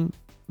awesome,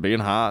 being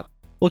hot.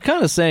 Well,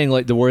 kind of saying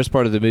like the worst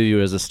part of the movie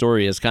as a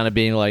story is kind of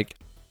being like,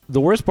 the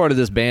worst part of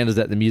this band is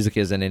that the music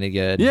isn't any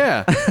good.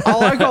 Yeah. I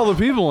like all the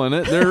people in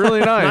it. They're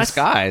really nice. Nice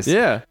guys.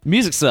 Yeah.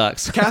 Music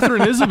sucks.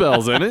 Catherine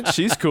Isabel's in it.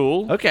 She's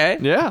cool. Okay.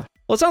 Yeah.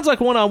 Well, it sounds like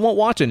one I won't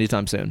watch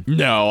anytime soon.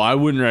 No, I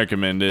wouldn't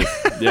recommend it.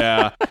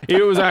 Yeah.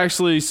 It was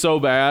actually so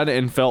bad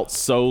and felt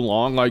so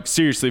long. Like,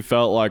 seriously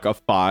felt like a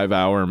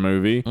 5-hour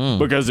movie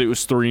because it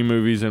was 3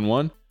 movies in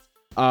one.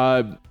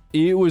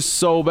 It was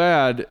so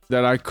bad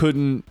that I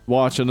couldn't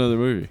watch another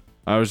movie.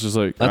 I was just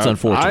like, that's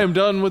unfortunate. I am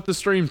done with the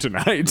stream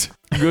tonight.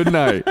 Good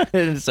night.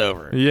 It's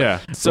over. Yeah.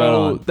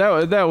 So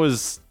that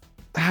was,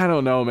 I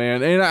don't know,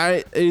 man.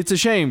 And it's a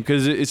shame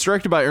because it's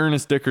directed by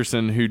Ernest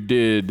Dickerson, who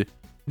did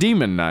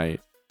Demon Knight.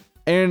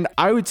 And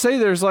I would say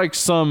there's like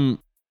some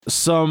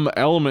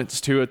elements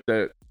to it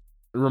that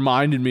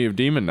reminded me of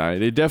Demon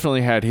Knight. It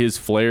definitely had his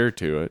flair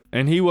to it.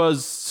 And he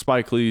was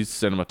Spike Lee's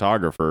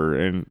cinematographer.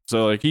 And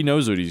so like he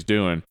knows what he's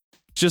doing.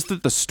 Just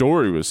that the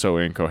story was so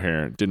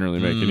incoherent. Didn't really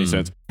make any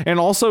sense. And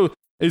also,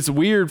 it's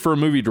weird for a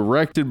movie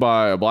directed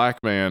by a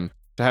black man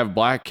to have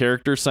black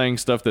characters saying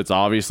stuff that's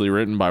obviously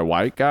written by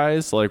white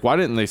guys. Like, why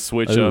didn't they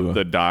switch up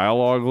the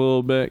dialogue a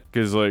little bit?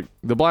 Because, like,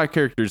 the black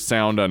characters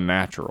sound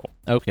unnatural.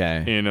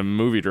 Okay. In a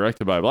movie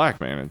directed by a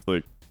black man. It's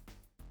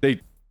like,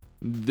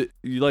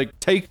 you like,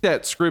 take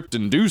that script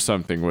and do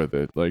something with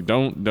it. Like,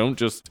 don't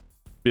just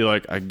be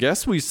like, I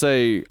guess we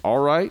say, all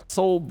right,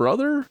 soul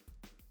brother?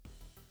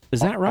 Is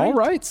that right? All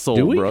right,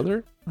 soul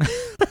brother.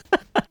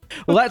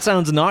 Well, that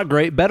sounds not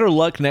great. Better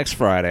luck next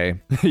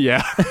Friday.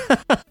 Yeah.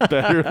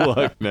 Better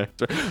luck next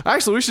Friday.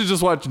 Actually, we should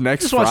just watch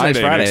next Friday. Watch next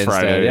Friday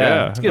instead.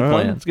 Yeah. It's a good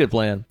plan. It's a good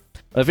plan.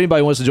 If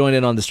anybody wants to join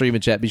in on the stream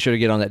and chat, be sure to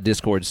get on that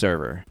Discord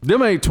server.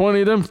 Them ain't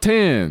 20, them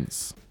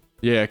 10s.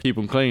 Yeah, keep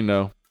them clean,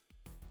 though.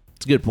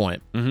 It's a good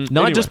point.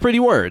 Not just pretty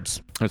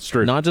words. That's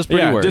true. Not just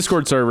pretty words.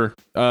 Discord server.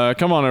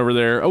 Come on over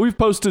there. We've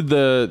posted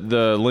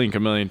the link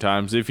a million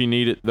times. If you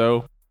need it,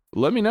 though,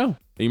 let me know.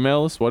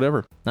 Email us,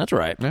 whatever. That's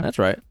right. Yeah. That's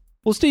right.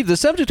 Well, Steve, the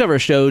subject of our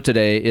show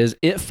today is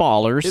It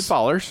Follers. It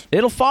follers.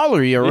 It'll follow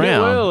you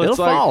around. It'll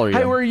follow you.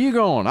 Hey, where are you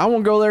going? I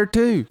want to go there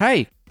too.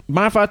 Hey,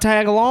 mind if I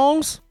tag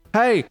alongs?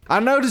 Hey,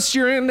 I noticed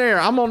you're in there.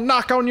 I'm going to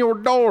knock on your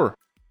door.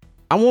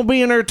 I want to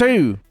be in there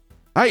too.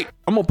 Hey,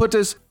 I'm going to put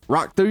this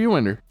rock through your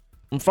window.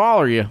 And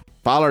follow you.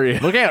 Follow you.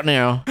 Look out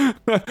now.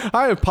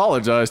 I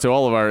apologize to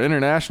all of our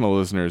international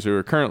listeners who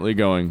are currently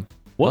going,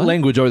 What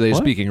language are they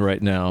speaking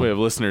right now? We have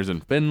listeners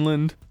in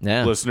Finland.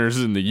 Yeah. Listeners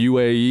in the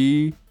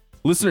UAE.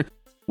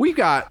 We've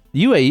got...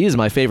 UAE is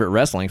my favorite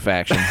wrestling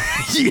faction.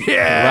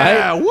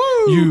 Yeah! Right?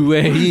 Woo!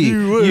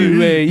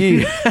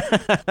 UAE.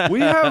 We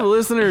have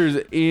listeners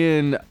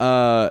in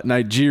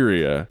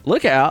Nigeria.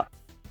 Look out.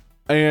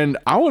 And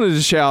I wanted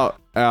to shout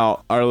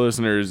out our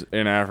listeners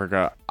in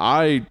Africa.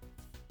 I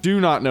do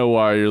not know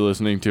why you're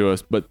listening to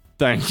us, but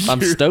thank you.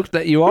 I'm stoked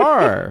that you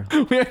are.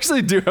 We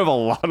actually do have a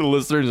lot of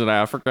listeners in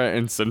Africa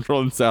and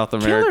Central and South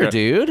America.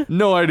 Killer, dude.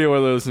 No idea why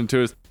they listen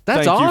to us.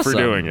 That's thank awesome. you for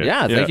doing it.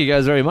 Yeah, thank you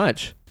guys very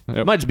much.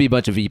 Yep. Might just be a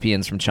bunch of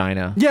VPNs from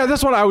China. Yeah,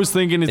 that's what I was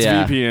thinking. It's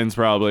VPNs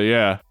probably,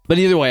 yeah. But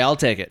either way, I'll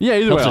take it. Yeah,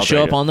 either way, Helps to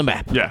show up on the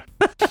map. Yeah.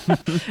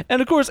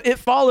 And of course, It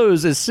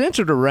Follows is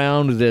centered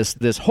around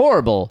this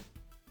horrible,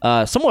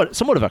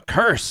 somewhat of a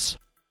curse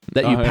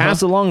that you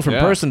pass along from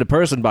person to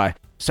person by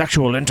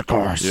sexual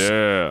intercourse.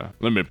 Yeah.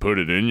 Let me put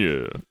it in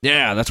you.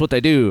 Yeah, that's what they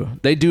do.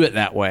 They do it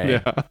that way.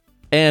 Yeah.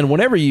 And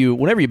whenever you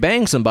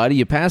bang somebody,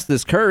 you pass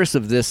this curse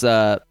of this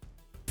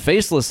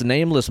faceless,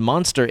 nameless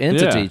monster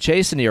entity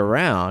chasing you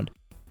around.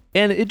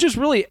 And it just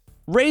really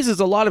raises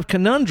a lot of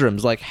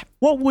conundrums. Like,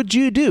 what would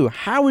you do?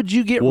 How would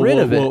you get rid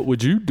of it? What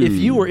would you do? If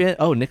you were in...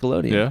 Oh,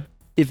 Nickelodeon. Yeah.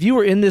 If you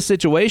were in this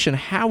situation,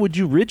 how would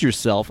you rid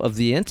yourself of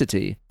the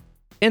entity?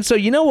 And so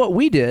you know what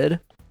we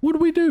did? What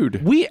did we do?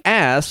 We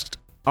asked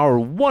our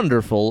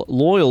wonderful,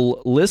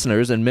 loyal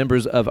listeners and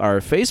members of our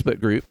Facebook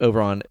group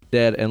over on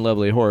Dead and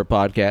Lovely Horror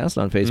Podcast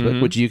on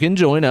Facebook, which you can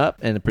join up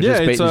and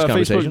participate in these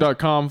conversations.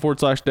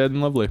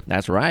 Facebook.com/deadandlovely.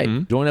 That's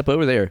right. Join up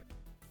over there.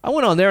 I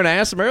went on there and I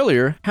asked them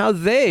earlier how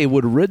they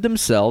would rid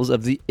themselves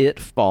of the It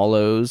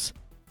Follows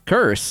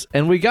curse.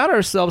 And we got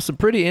ourselves some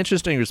pretty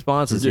interesting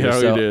responses here. Yeah,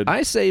 So we did.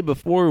 I say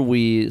before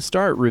we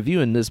start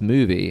reviewing this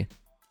movie,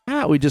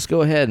 we just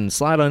go ahead and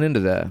slide on into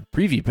the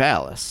Preview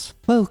Palace.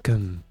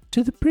 Welcome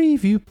to the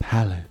Preview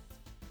Palace.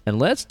 And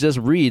let's just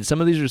read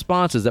some of these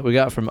responses that we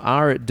got from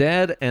our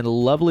dead and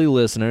lovely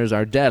listeners,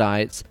 our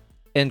Deadites,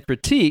 and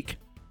critique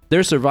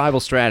their survival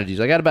strategies.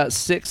 I got about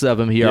 6 of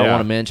them here I Yeah.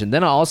 want to mention.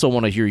 Then I also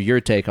want to hear your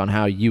take on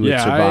how you would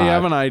Yeah, survive. I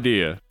have an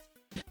idea.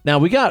 Now,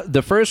 we got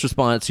the first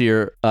response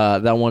here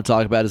that I want to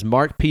talk about is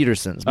Mark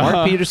Peterson's.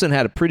 Mark Peterson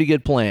had a pretty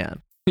good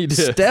plan. He did.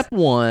 Step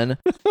 1,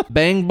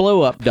 bang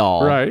blow-up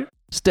doll. Right.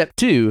 Step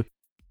 2,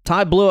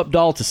 tie blow-up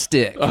doll to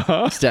stick.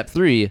 Uh-huh. Step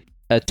 3,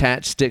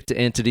 attach stick to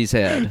entity's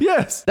head.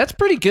 Yes. That's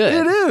pretty good.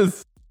 It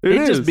is.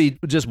 He'd just be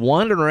just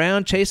wandering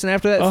around chasing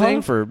after that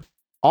thing for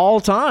all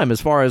time,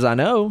 as far as I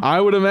know. I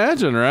would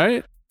imagine,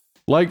 right?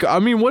 Like, I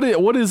mean, what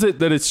is it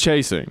that it's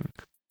chasing?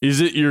 Is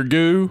it your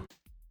goo?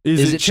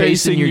 Is it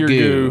chasing your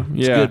goo?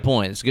 It's Yeah. a good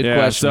point. It's a good Yeah,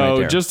 question so right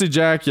there. just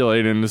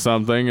ejaculate into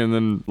something and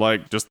then,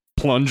 like, just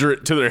plunger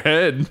it to their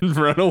head and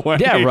run away.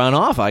 Yeah, run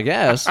off, I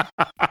guess.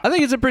 I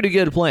think it's a pretty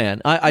good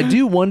plan. I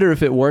do wonder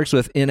if it works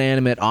with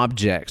inanimate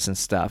objects and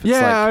stuff. It's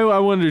Yeah, like, I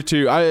wonder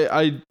too.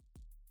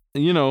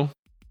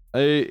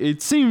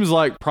 It seems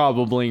like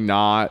probably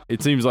not.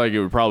 It seems like it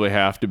would probably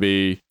have to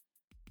be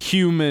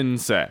human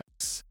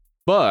sex,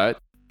 but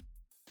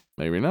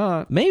maybe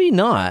not. maybe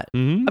not.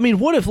 Mm-hmm. I mean,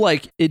 what if,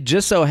 like, it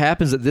just so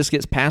happens that this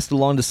gets passed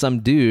along to some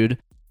dude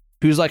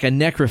who's like a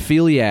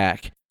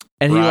necrophiliac,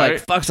 and he Right.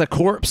 like fucks a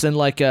corpse in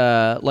like an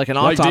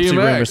autopsy room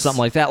or DMX. something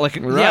like that. Like,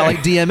 yeah, Right.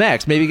 like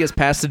DMX. Maybe he gets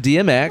passed to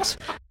DMX.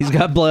 He's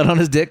got blood on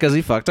his dick because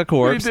he fucked a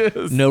corpse. He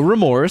does. No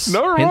remorse.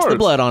 No Hence the remorse.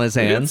 blood on his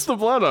It's hands. the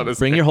blood on his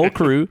Bring your whole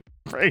crew.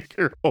 Bring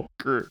your whole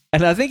crew.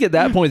 And I think at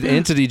that point, the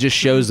entity just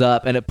shows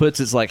up and it puts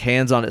its like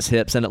hands on its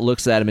hips and it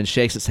looks at him and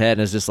shakes its head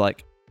and is just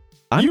like,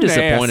 I'm You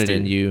disappointed nasty.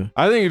 in you.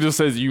 I think it just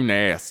says you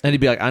nasty. And he'd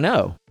be like, I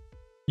know.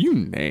 You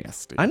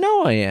nasty. I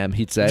know I am,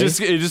 he'd say.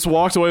 It just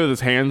walks away with his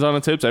hands on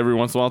its hips every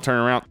once in a while, turn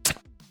around.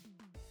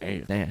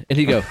 Damn. Man. And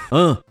he'd go,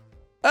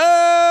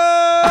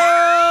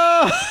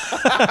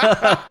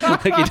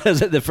 like he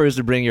does at the first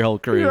to Bring Your Whole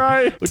Crew,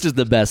 Right. which is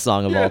the best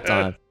song of all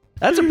time.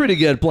 That's a pretty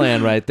good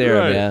plan right there,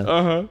 Right. man.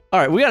 Uh-huh. All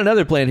right, we got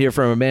another plan here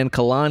from a man,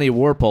 Kalani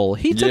Warpole.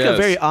 He took a Yes.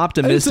 very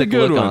optimistic It's a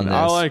good look one. on this.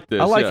 I like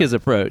this, I like yeah. his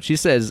approach. He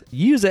says,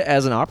 use it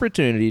as an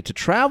opportunity to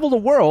travel the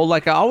world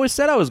like I always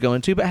said I was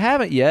going to, but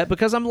haven't yet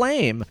because I'm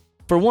lame.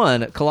 For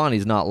one,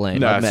 Kalani's not lame. I've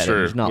met That's him.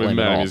 true. He's not We lame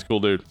met at him. all. He's a cool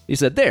dude. He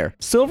said, there,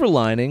 silver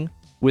lining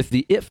with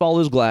the It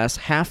Follows Glass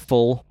half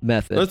full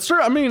method. That's true.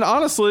 I mean,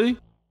 honestly,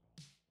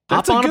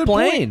 Hop that's on a good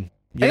plane. point.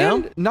 You know?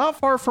 And not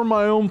far from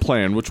my own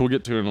plan, which we'll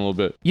get to in a little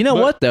bit. You know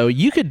But- what though?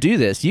 You could do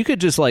this. You could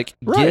just like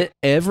Right.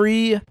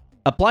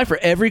 apply for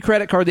every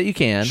credit card that you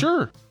can.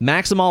 Sure.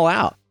 Max them all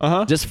out.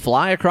 Uh-huh. Just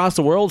fly across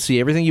the world, see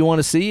everything you want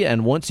to see,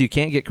 and once you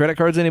can't get credit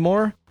cards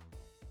anymore,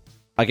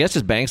 I guess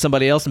just bang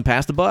somebody else and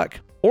pass the buck.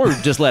 Or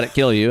just let it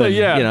kill you and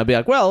Yeah. be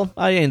like, well,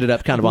 I ended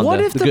up kind of on What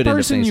the if the good end of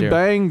person things you here.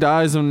 bang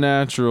dies of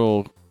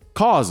natural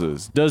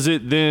causes? Does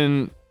it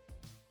then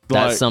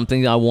That's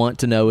something I want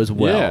to know as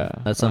well. Yeah.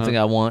 That's something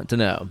I want to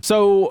know.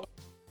 So,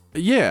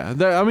 yeah,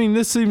 I mean,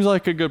 this seems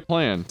like a good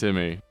plan to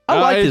me. I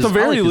like at his- the I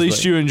very like his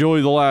least, way. you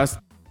enjoy the last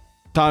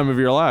time of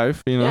your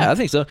life. You know, Yeah, I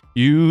think so.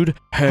 You'd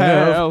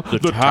have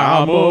the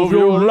time of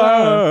your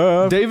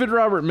life. David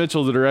Robert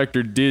Mitchell, the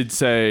director, did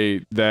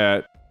say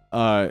that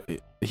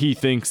he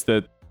thinks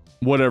that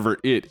whatever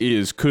it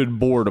is could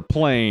board a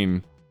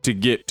plane to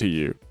get to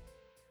you.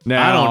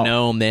 Now, I don't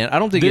know, man. I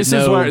don't think This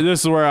it's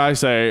is where I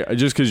say,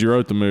 just because you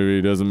wrote the movie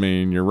doesn't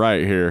mean you're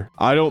right here.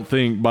 I don't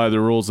think by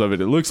the rules of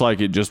it, it looks like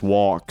it just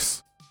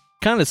walks.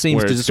 kind of seems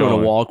where to it's just sort of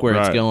going. walk where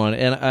it's Right. going.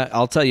 And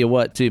I'll tell you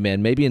what, too,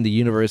 man. Maybe in the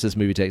universe this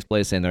movie takes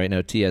place in, there ain't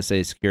no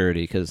TSA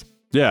security because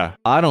Yeah.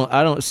 I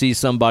don't see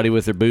somebody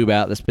with their boob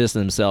out that's pissing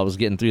themselves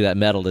getting through that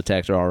metal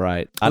detector all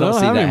right. I don't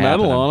see have that any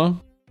metal happening. on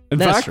them. In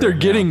That's fact, true, they're yeah.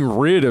 getting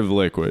rid of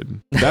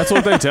liquid. That's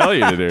what they tell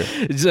you to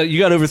do. So you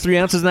got over 3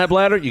 ounces in that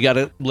bladder? You got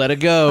to let it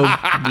go.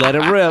 Let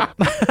it rip.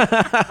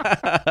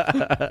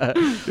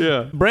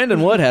 Yeah.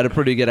 Brandon Wood had a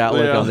pretty good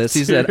outlook Yeah, on this.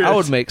 He said, I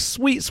would serious. make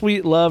sweet,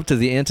 sweet love to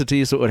the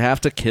entity so it would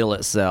have to kill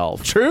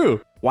itself.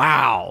 True.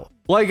 Wow.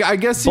 Like, I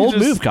guess you Bold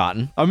just, move,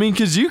 Cotton. I mean,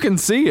 because you can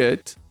see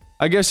it.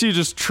 I guess you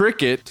just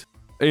trick it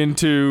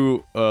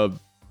into,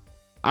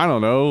 I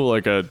don't know,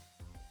 like a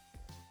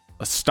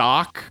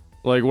stock.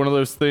 Like one of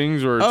those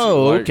things where it's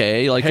Oh, like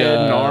okay. Like head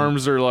and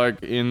arms are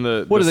like in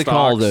the What do they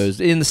call stocks. those?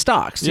 In the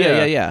stocks.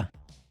 Yeah. Yeah.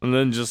 And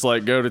then just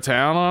like go to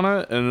town on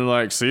it and then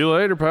like, see you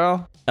later,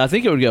 pal. I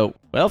think it would go,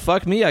 well,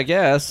 fuck me, I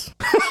guess.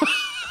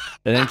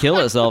 And then kill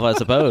itself, I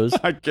suppose.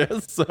 I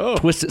guess so.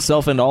 Twist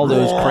itself into all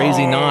those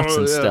crazy knots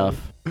and Yeah.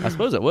 stuff. I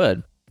suppose it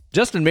would.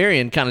 Justin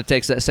Marion kind of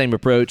takes that same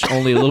approach,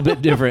 only a little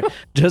bit different.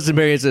 Justin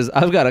Marion says,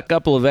 I've got a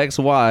couple of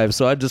ex-wives,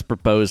 so I just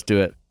proposed to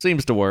it.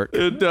 Seems to work.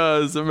 It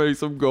does. It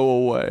makes them go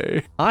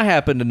away. I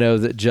happen to know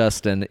that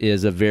Justin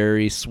is a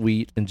very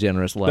sweet and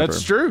generous lover.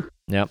 That's true.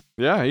 Yep.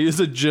 Yeah, he is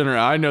a generous.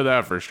 I know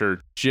that for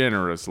sure.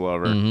 Generous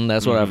lover.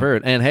 That's what I've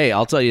heard. And hey,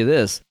 I'll tell you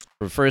this.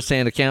 From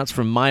firsthand accounts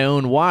from my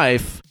own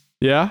wife,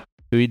 Yeah,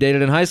 who he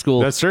dated in high school.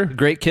 that's true.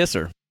 Great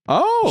kisser,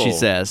 Oh, she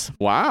says.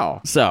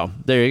 Wow. So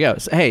there you go.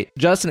 So, hey,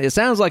 Justin, it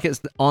sounds like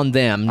it's on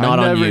them, not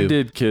I on you. never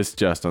did kiss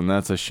Justin.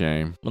 That's a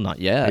shame. Well, not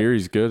yet. Here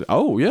he's good.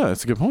 Oh, yeah,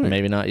 that's a good point.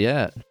 Maybe not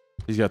yet.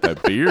 He's got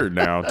that beard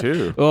now,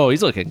 too. Oh,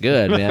 he's looking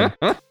good, man.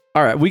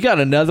 All right, we got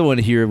another one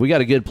here. We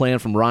got a good plan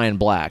from Ryan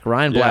Black.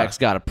 Ryan Black's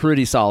got a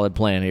pretty solid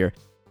plan here.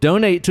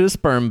 Donate to a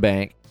sperm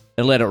bank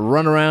and let it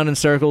run around in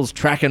circles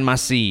tracking my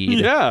seed.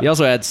 Yeah. He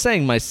also had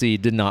saying my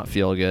seed did not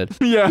feel good.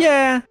 Yeah.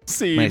 Yeah.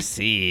 Seed. My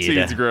seed.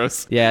 Seed's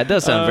gross. Yeah, it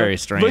does sound very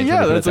strange. But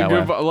yeah, when you put that's it a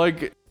that good, way.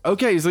 like,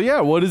 okay, so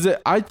yeah, what is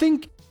it? I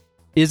think,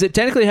 Is it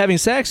technically having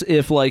sex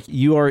if, like,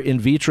 you are in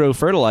vitro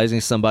fertilizing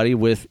somebody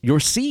with your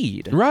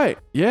seed? right,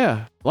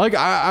 yeah. Like,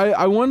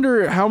 I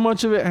wonder how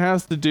much of it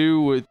has to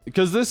do with,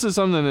 because this is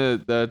something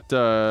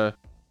that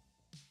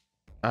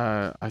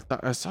I thought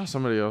I saw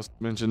somebody else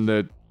mention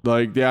that,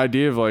 like, the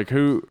idea of, like,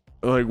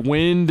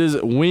 when,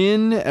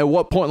 at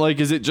what point, like,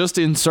 is it just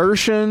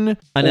insertion?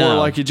 I know. Or,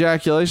 like,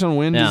 ejaculation?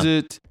 When does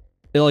it?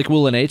 Like,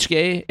 will an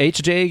HJ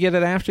get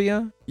it after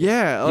you?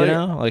 Yeah. You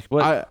know? Like,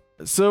 what?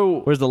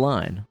 Where's the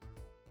line?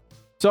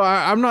 So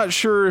I'm not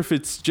sure if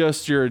it's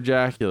just your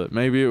ejaculate.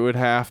 Maybe it would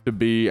have to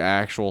be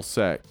actual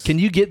sex. Can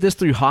you get this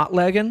through hot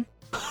legging?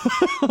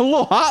 a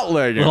little hot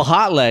legging? Little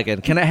hot legging.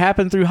 Can it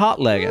happen through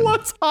hot legging?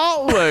 What's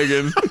hot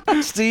legging?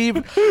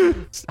 Steve,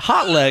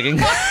 hot legging.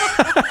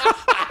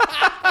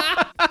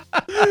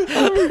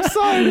 I'm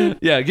excited.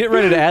 Yeah, get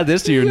ready to add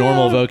this to your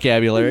normal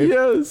vocabulary.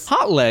 Yes.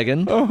 Hot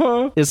legging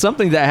is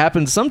something that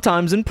happens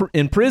sometimes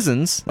in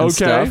prisons and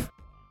stuff.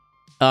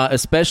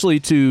 Especially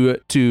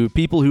to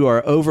people who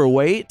are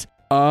overweight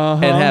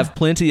and have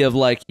plenty of,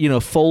 like, you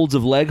know, folds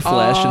of leg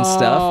flesh and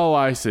stuff. Oh,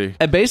 I see.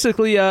 And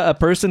basically, a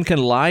person can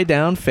lie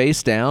down,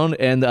 face down,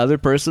 and the other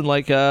person,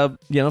 like,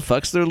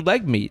 fucks their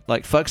leg meat,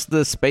 like, fucks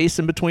the space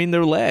in between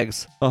their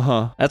legs.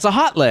 That's a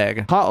hot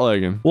leg. Hot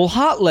legging. Well,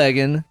 hot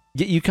legging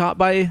get you caught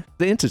by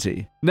the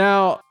entity.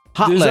 Now,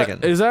 Hot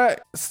legging. Is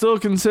that still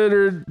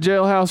considered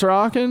jailhouse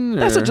rocking?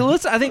 I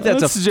think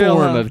that's a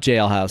form of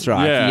jailhouse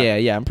rock.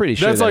 Yeah, I'm pretty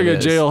sure that's like a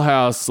is.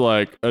 jailhouse,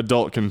 like,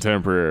 adult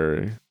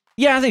contemporary.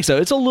 Yeah, I think so.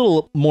 It's a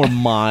little more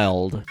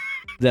mild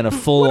than a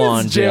full-on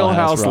What is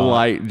jailhouse rock.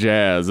 light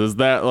jazz? Is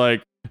that,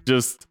 like,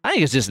 just... I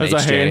think it's just an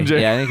That's a HJ. hand job.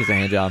 Yeah, I think it's a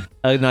hand job.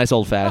 A nice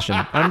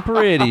old-fashioned. I'm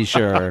pretty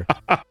sure.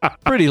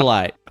 Pretty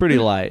light.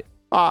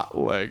 hot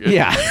legging?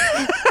 Yeah.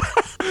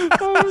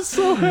 I'm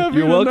so happy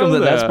You're to welcome know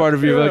that's part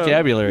of your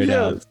vocabulary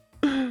yes.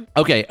 now.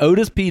 Okay,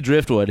 Otis P.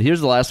 Driftwood.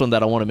 Here's the last one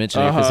that I want to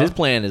mention because Uh-huh. his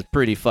plan is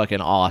pretty fucking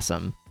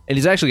awesome. And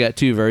he's actually got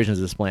two versions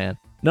of this plan.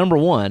 Number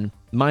one,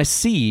 my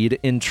seed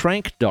in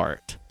Trank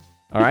Dart.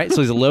 All right,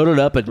 so he's loaded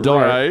up a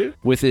dart Right.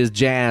 with his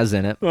jazz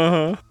in it.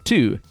 Uh-huh.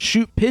 2,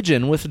 shoot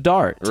pigeon with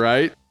dart.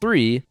 Right?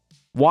 3,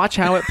 watch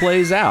how it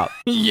plays out.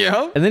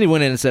 Yeah. And then he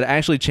went in and said,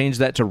 actually change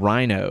that to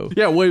rhino.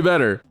 Yeah, way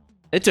better.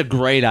 It's a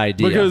great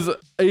idea. Because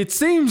it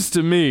seems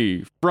to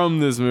me from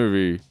this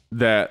movie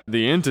that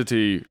the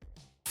entity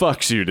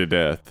fucks you to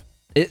death.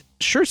 it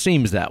sure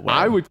seems that way.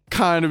 I would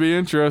kind of be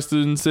interested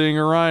in seeing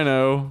a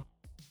rhino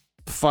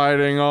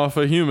fighting off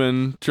a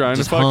human trying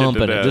just to fuck it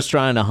humping to death. just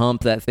trying to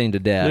hump that thing to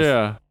death.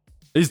 Yeah.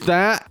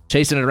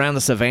 Chasing it around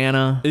the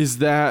savannah. Is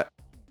that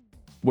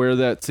where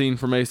that scene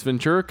from Ace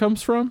Ventura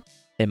comes from?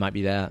 It might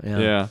be that. Yeah.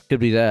 Yeah. Could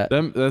be that.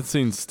 That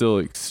scene's still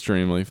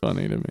extremely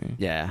funny to me.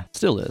 Yeah.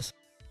 Still is.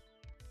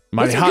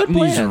 My Those are hot good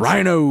knees plans.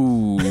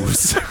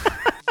 rhinos.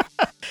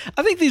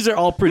 I think these are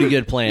all pretty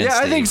good plans. Yeah,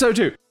 I Steve. think so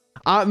too.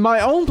 My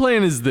own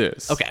plan is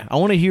this. Okay. I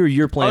want to hear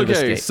your plan of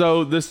Okay, escape.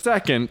 so the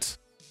second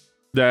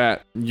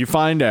that you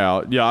find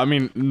out, I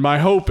mean, my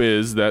hope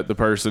is that the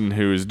person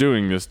who is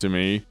doing this to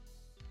me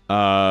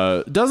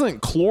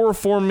doesn't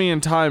chloroform me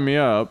and tie me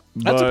up.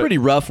 That's a pretty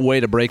rough way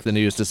to break the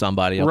news to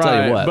somebody. I'll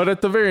tell you what. But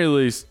at the very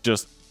least,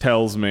 just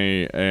tells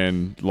me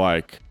and,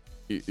 like,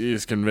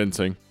 is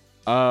convincing.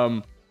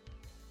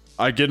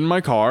 I get in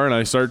my car and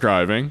I start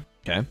driving.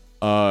 Okay.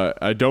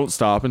 I don't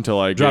stop until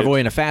I Drive get... away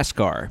in a fast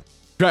car.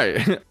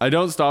 Right. I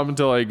don't stop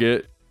until I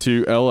get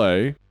to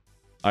LA.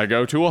 I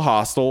go to a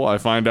hostel. I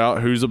find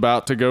out who's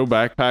about to go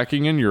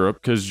backpacking in Europe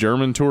because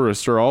German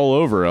tourists are all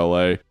over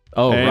LA.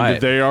 Oh, and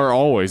right. they are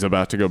always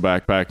about to go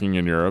backpacking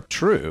in Europe.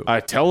 True. I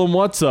tell them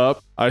what's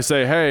up. I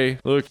say, hey,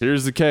 look,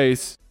 here's the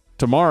case.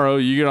 Tomorrow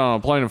you get on a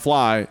plane and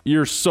fly.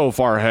 You're so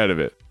far ahead of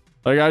it.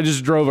 Like, I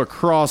just drove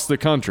across the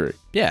country.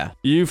 Yeah.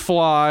 You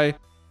fly.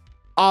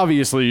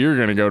 Obviously, you're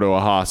going to go to a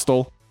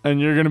hostel. And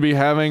you're going to be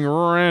having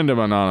random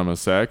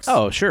anonymous sex.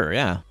 Oh, sure.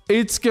 Yeah.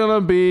 It's going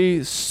to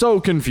be so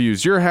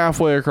confused. You're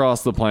halfway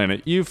across the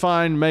planet. You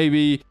find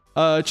maybe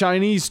a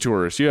Chinese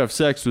tourist. You have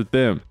sex with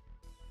them.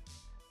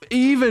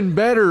 Even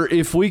better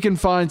if we can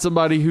find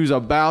somebody who's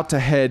about to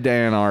head to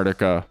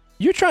Antarctica.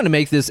 You're trying to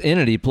make this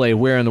entity play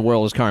Where in the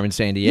World is Carmen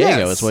Sandiego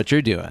Yes. is what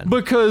you're doing.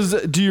 Because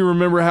do you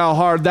remember how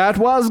hard that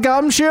was,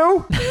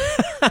 Gumshoe?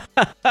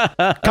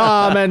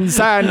 Carmen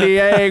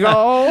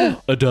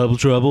Sandiego. A double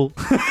trouble.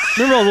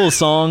 Remember all the little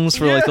songs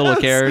for like the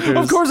little characters?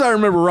 Of course I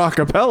remember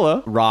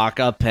Rockapella.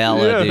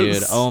 Rockapella, Yes.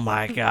 dude. Oh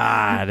my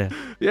God.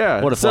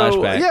 Yeah. What a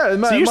flashback.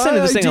 Yeah, So you're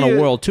sending this thing on a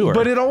world tour.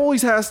 But it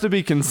always has to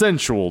be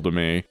consensual to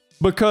me.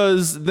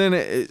 Because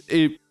then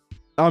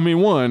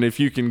one, if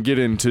you can get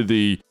into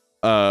the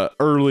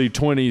early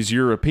 20s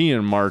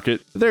European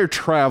market, they're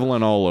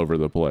traveling all over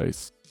the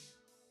place.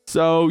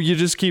 So you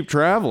just keep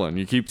traveling.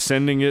 You keep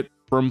sending it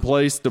from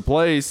place to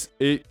place.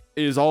 It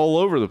is all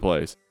over the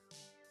place.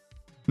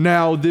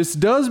 Now, this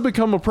does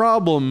become a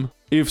problem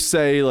if,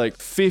 say, like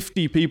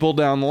 50 people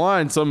down the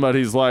line,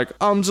 somebody's like,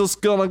 I'm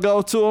just gonna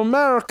go to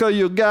America,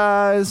 you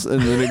guys.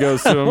 And then it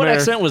goes to America. What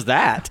accent was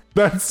that?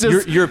 That's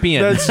just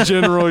European. That's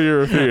general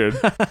European.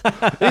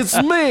 It's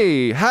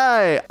me.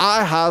 Hey,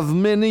 I have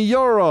many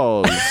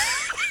euros.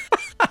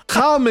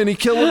 How many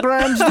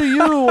kilograms do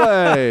you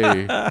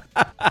weigh?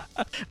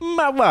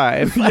 My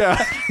wife. Yeah.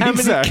 How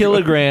many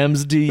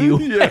kilograms do you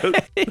Yeah,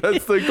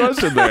 that's the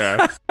question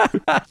there.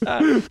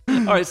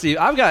 All right, Steve,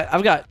 I've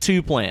got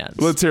two plans.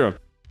 Let's hear them.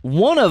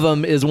 One of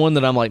them is one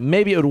that I'm like,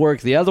 maybe it would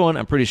work. The other one,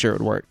 I'm pretty sure it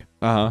would work.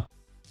 Uh-huh.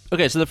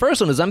 Okay, so the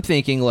first one is I'm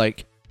thinking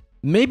like,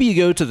 maybe you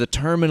go to the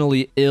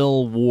terminally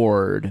ill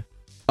ward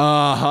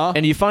Uh-huh.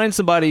 and you find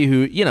somebody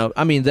who,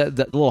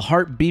 that little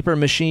heart beeper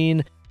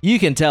machine, you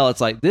can tell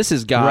it's like, this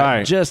has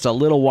got just a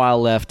little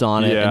while left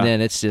on it, and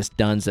then it's just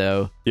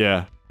donezo.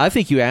 Yeah. I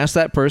think you ask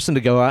that person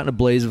to go out in a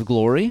blaze of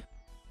glory,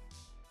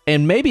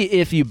 and maybe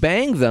if you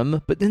bang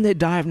them, but then they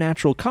die of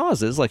natural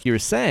causes, like you were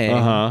saying,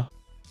 Uh-huh.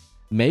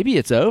 maybe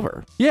it's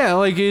over. Yeah,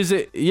 like, is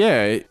it,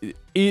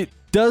 it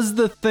does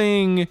the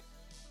thing,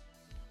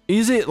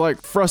 is it,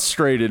 like,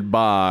 frustrated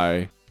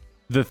by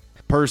the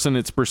person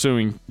it's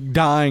pursuing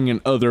dying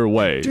in other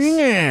ways? Dang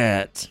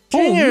it.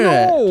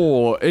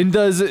 No! And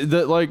does it,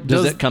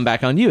 Does it come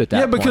back on you at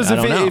that point? because I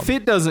don't know. if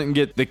it doesn't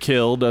get the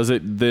kill, does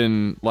it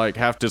then, like,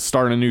 have to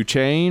start a new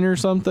chain or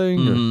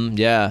something? Or-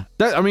 Yeah.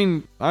 I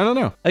don't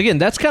know. Again,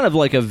 that's kind of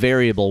like a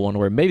variable one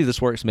where maybe this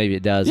works, maybe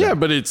it doesn't. Yeah,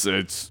 but it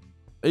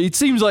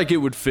seems like it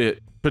would fit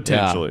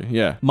potentially.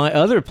 Yeah. My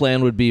other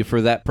plan would be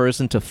for that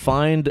person to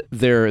find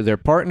their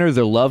partner,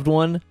 their loved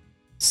one,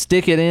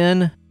 stick it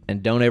in,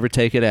 and don't ever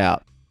take it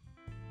out.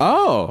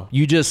 Oh.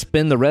 You just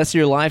spend the rest of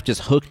your life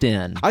just hooked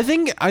in. I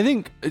think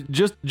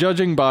just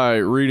judging by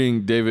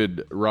reading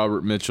David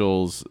Robert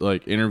Mitchell's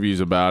like interviews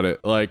about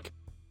it, like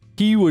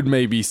he would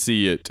maybe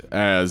see it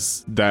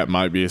as that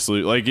might be a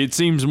solution. Like it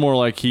seems more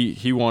like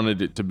he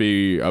wanted it to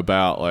be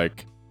about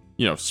like,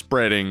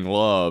 spreading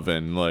love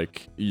and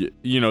like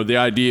the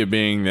idea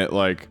being that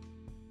like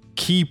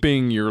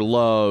keeping your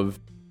love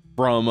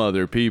from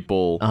other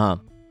people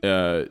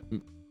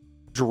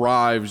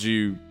drives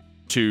you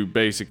to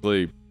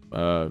basically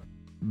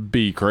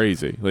be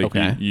crazy. Like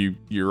Okay.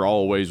 you're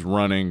always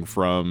running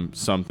from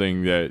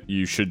something that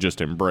you should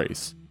just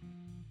embrace.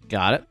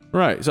 Got it.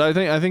 Right. So I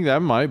think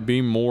that might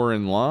be more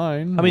in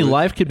line. I mean, with-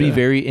 life could be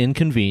very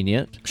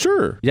inconvenient.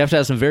 Sure. You have to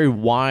have some very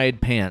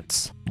wide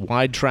pants,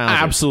 wide trousers,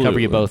 Absolutely. cover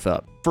you both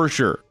up. For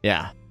sure.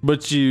 Yeah,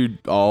 But you'd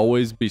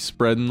always be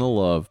spreading the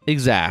love.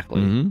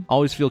 exactly. Mhm.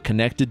 Always feel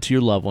connected to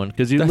your loved one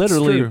because you That's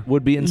literally true.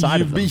 would be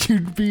inside of them.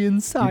 You'd be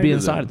inside. You'd be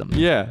inside of them.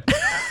 Yeah.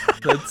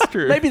 That's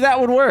true. Maybe that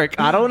would work.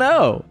 I don't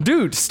know.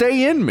 Dude,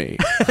 stay in me.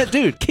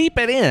 Dude, keep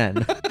it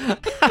in.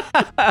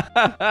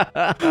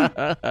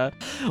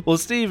 Well,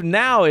 Steve,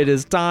 now it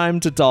is time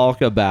to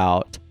talk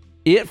about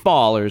It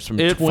Followers from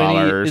It 20...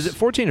 Follers. Is it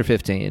 14 or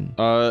 15?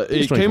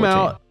 It came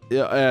out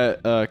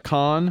at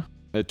Cannes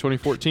at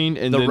 2014,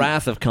 and The then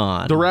Wrath of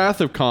Khan. The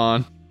Wrath of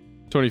Khan,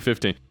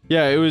 2015.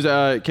 Yeah, it was.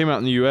 It came out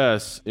in the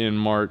U.S. in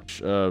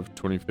March of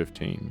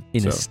 2015.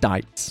 In the So-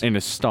 States. In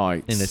the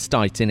States. In the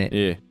States, innit?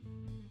 Yeah.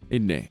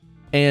 Isn't it?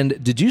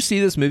 And did you see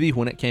this movie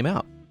when it came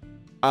out?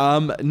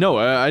 No,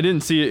 I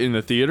didn't see it in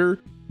the theater,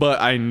 but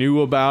I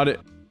knew about it.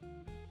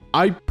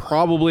 I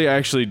probably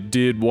actually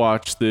did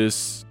watch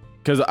this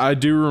because I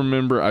do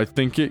remember. I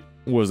think it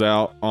was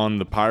out on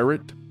the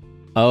pirate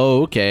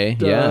Oh, okay.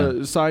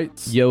 Yeah.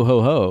 sites. Yo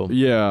ho ho.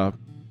 Yeah,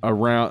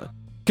 around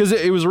because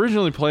it was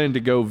originally planned to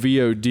go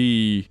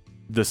VOD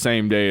the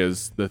same day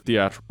as the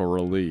theatrical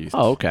release.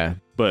 Oh, okay.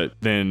 But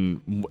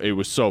then it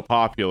was so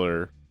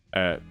popular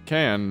at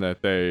Cannes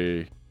that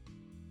they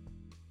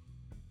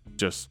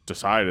just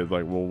decided,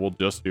 like, well, we'll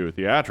just do a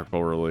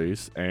theatrical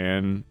release,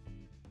 and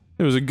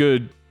it was a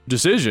good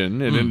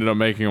decision. It ended up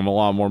making them a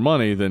lot more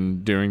money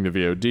than doing the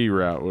VOD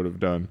route would have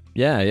done.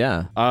 Yeah,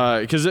 yeah.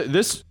 Because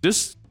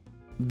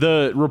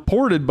the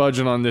reported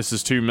budget on this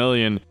is $2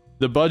 million.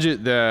 The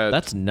budget that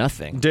That's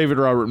nothing. David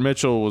Robert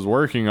Mitchell was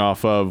working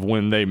off of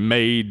when they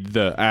made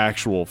the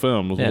actual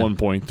film was Yeah.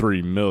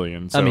 $1.3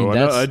 million. So I mean, an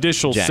that's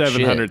additional jack shit.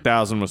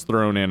 $700,000 was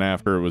thrown in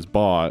after it was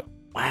bought.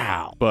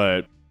 Wow.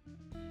 But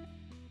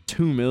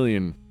 $2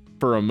 million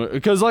for a movie.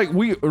 Because like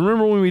we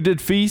remember when we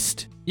did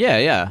Feast,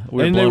 Yeah.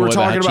 and they were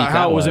talking about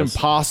how it was impossible.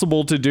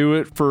 impossible to do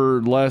it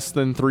for less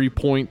than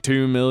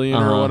 3.2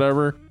 million or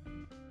whatever.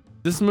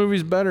 This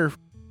movie's better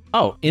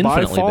Oh,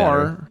 infinitely by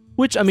far. better.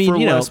 Which, I mean, for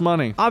you know, less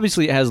money.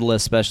 obviously it has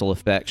less special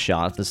effects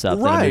shots and stuff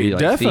than a Right, movie like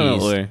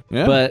definitely. Feast,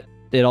 Yeah. but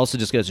it also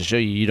just goes to show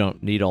you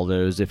don't need all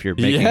those if you're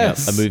making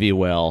Yes. a movie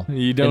well.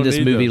 You don't And this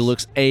need movie those.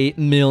 looks 8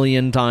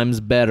 million times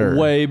better.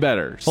 Way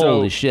better.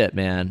 Holy So shit,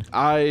 man.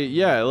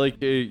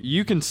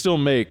 you can still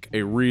make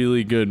a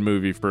really good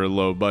movie for a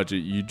low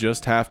budget. You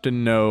just have to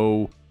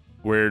know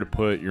where to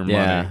put your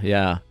money.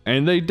 Yeah.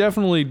 And they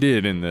definitely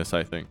did in this,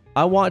 I think.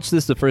 I watched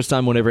this the first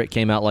time whenever it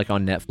came out, like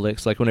on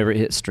Netflix, like whenever it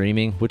hit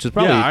streaming, which was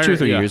probably Yeah, 2 or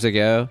 3 yeah. years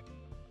ago.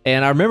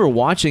 And I remember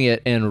watching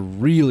it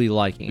and really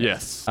liking it.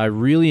 Yes. I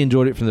really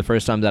enjoyed it from the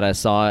first time that I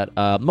saw it.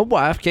 My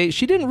wife, Kate,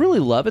 she didn't really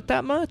love it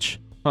that much.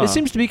 Huh. It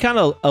seems to be kind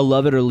of a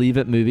love it or leave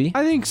it movie.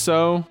 I think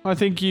so. I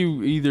think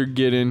you either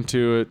get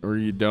into it or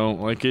you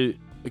don't. Like it,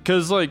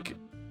 because like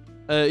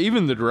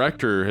even the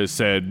director has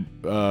said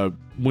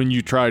when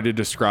you try to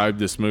describe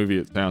this movie,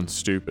 it sounds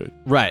stupid.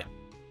 Right.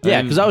 Yeah,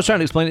 And- because I was trying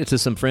to explain it to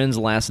some friends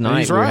last night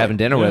he's we were right. having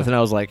dinner Yeah. with, and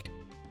I was like,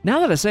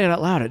 now that I say it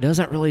out loud, it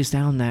doesn't really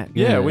sound that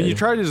good. Yeah, when you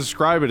try to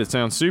describe it, it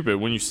sounds stupid.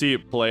 When you see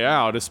it play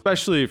out,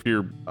 especially if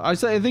you're,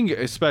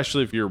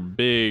 especially if you're a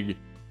big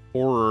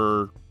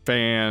horror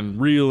fan,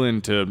 real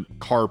into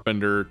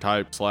Carpenter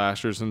type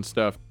slashers and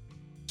stuff.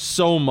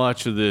 So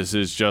much of this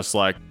is just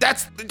like,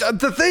 that's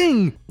the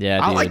thing.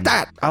 Yeah, I dude. like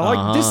that. I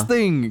like this Uh-huh.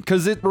 thing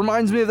because it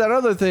reminds me of that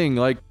other thing.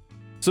 Like,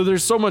 so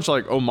there's so much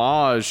like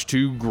homage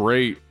to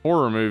great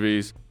horror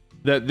movies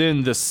that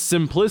then the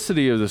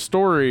simplicity of the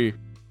story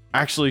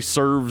actually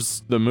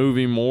serves the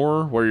movie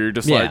more, where you're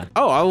just Yeah. like,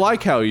 oh, I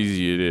like how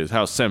easy it is,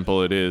 how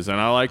simple it is, and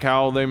I like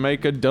how they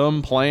make a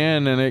dumb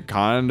plan and it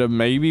kind of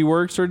maybe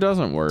works or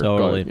doesn't work.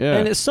 Totally. But, yeah.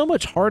 And it's so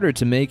much harder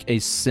to make a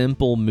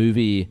simple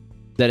movie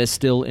that is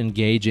still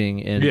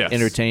engaging and Yes.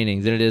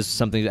 entertaining than it is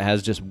something that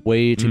has just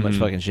way too much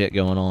fucking shit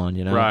going on,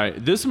 you know? Right.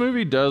 This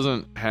movie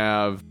doesn't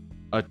have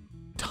a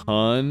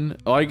ton.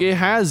 Like, it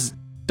has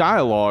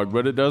dialogue,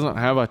 but it doesn't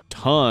have a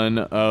ton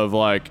of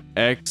like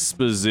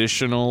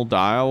expositional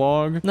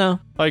dialogue. No.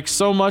 Like,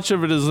 so much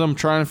of it is them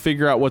trying to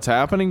figure out what's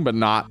happening, but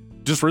not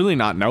really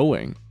not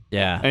knowing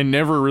Yeah. and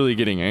never really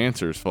getting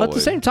answers fully. But at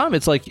the same time,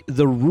 it's like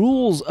the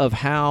rules of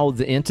how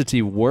the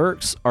entity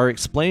works are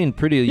explained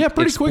pretty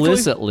quickly.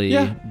 explicitly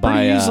Yeah, by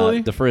pretty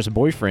easily. the first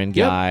boyfriend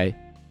Yep. guy.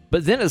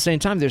 But then at the same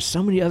time, there's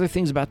so many other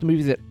things about the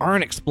movie that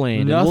aren't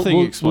explained. And Nothing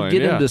we'll explained,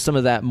 get yeah. into some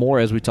of that more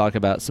as we talk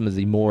about some of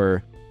the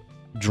more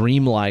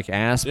dreamlike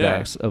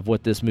aspects of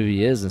what this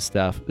movie is and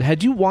stuff.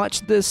 Had you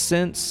watched this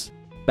since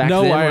back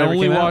no, then? I whenever it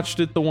only came out? watched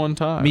it the one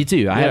time. Me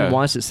too. I haven't Yeah.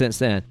 watched it since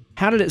then.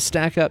 How did it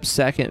stack up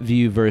second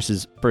view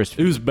versus first It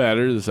view? was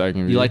better the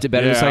second view. liked it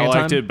better the Yeah, second I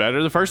liked time? it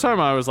better. The first time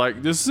I was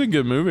like, this is a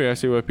good movie. I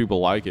see why people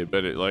like it,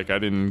 but I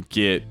didn't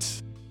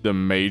get the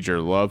major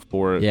love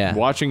for it. Yeah.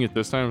 Watching it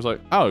this time, I was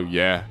like, oh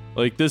yeah.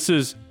 Like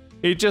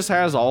it just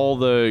has all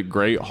the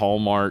great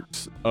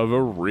hallmarks of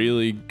a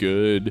really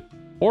good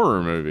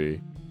horror movie.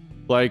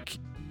 Like,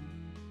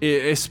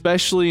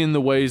 especially in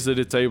the ways that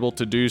it's able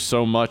to do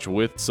so much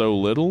with so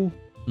little.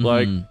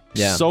 Like,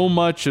 yeah. so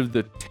much of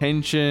the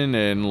tension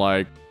and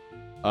like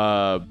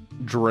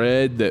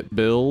dread that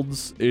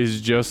builds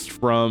is just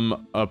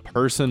from a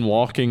person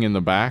walking in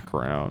the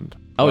background.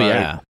 Oh Like,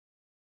 yeah,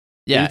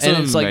 yeah, it's and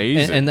it's like,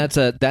 amazing. and that's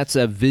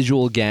a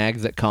visual gag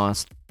that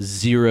costs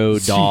 $0.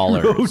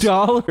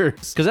 $0.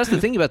 Because that's the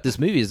thing about this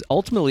movie is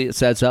ultimately it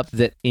sets up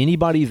that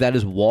anybody that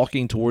is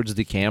walking towards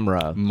the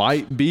camera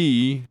Might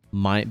be,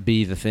 might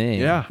be the thing.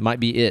 Yeah. might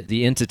be it,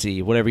 the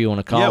entity, whatever you want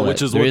to call yeah, it.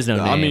 which is there what is no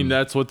name. I mean.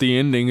 That's what the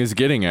ending is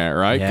getting at,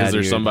 right? Yeah, Because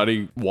there's dude.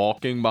 somebody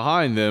walking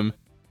behind them.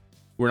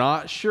 We're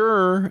not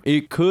sure.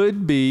 It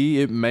could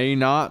be. It may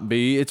not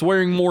be. It's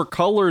wearing more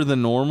color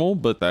than normal,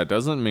 but that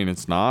doesn't mean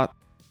it's not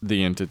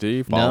the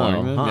entity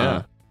following them. huh.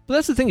 Yeah. But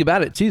that's the thing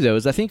about it too, though,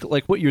 is I think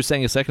like what you were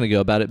saying a second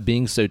ago about it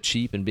being so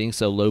cheap and being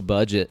so low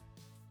budget.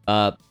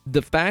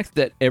 The fact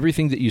that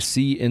everything that you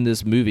see in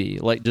this movie,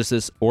 like just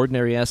this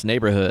ordinary ass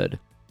neighborhood,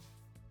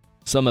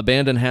 some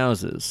abandoned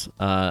houses,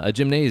 a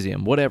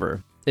gymnasium,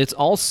 whatever, it's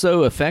all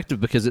so effective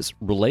because it's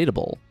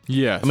relatable.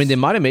 Yes. I mean, they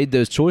might have made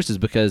those choices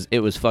because it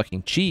was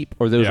fucking cheap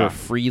or those Yeah. were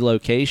free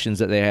locations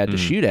that they had to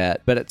shoot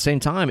at. But at the same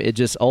time, it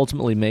just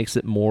ultimately makes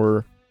it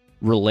more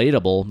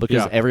relatable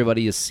because Yeah.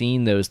 everybody has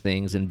seen those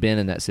things and been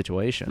in that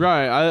situation.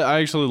 Right. I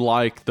actually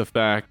like the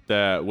fact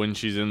that when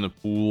she's in the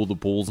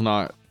pool's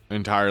not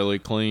entirely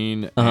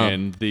clean,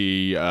 and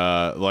the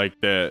like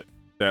that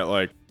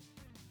like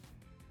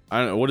I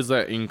don't know, what is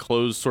that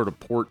enclosed sort of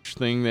porch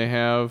thing they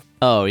have?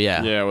 Oh,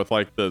 yeah. Yeah, with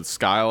like the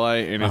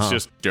skylight, and it's Uh-huh.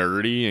 just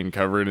dirty and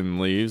covered in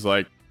leaves.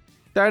 Like,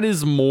 that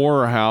is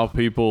more how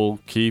people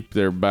keep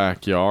their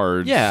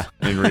backyards. Yeah.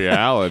 In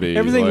reality,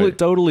 Everything Like, looked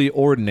totally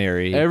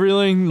ordinary.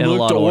 everything in a lot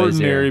looked of ways,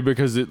 ordinary yeah.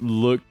 because it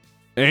looked,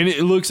 and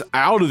it looks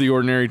out of the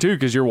ordinary too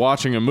because you're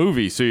watching a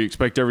movie, so you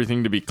expect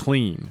everything to be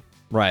clean,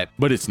 right.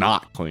 but it's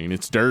not clean.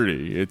 It's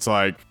dirty. It's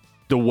like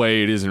the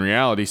way it is in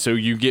reality. So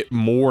you get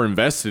more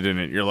invested in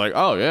it. You're like,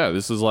 oh yeah,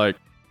 this is like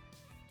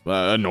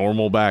a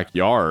normal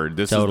backyard.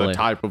 This is the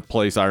type of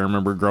place I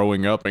remember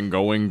growing up and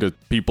going to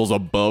people's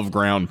above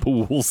ground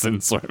pools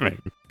and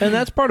swimming. And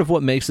that's part of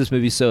what makes this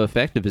movie so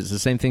effective. It's the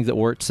same thing that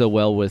worked so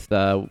well with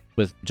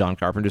John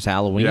Carpenter's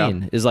Halloween.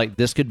 Yeah. Is like,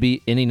 this could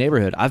be any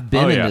neighborhood. I've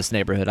been in this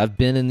neighborhood. I've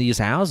been in these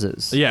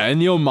houses. Yeah, and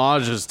the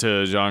homages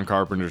to John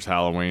Carpenter's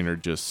Halloween are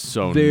just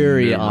so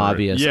very numerous.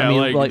 obvious. Yeah, I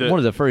mean, like one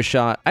of the first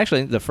shot.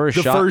 Actually, the first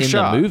shot in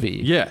the movie.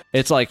 Yeah,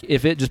 it's like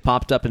if it just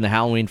popped up in the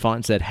Halloween font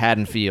and said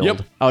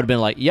Haddonfield, I would have been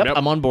like, "Yep,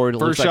 I'm on board." It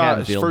first looks shot, like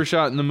Haddonfield. First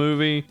shot in the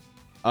movie.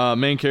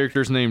 Main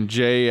character's named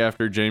Jay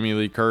after Jamie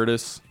Lee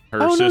Curtis.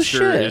 Her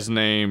sister is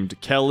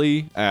named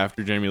Kelly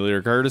after Jamie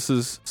Lee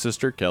Curtis's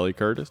sister, Kelly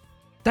Curtis.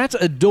 That's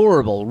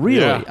adorable.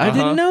 Really, I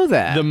didn't know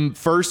that. The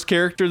first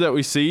character that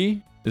we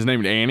see is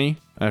named Annie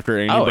after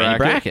Annie Brackett. Annie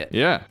Brackett.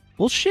 Yeah.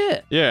 Well,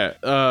 shit. Yeah.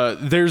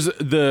 There's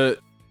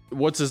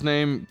what's his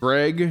name?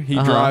 Greg. He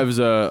drives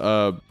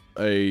a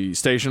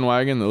station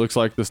wagon that looks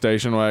like the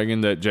station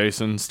wagon that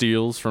Jason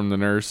steals from the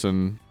nurse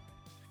and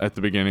at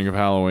the beginning of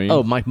Halloween.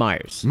 Oh, Mike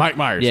Myers.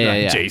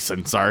 Yeah.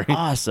 Jason, sorry.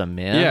 Awesome,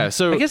 man. Yeah,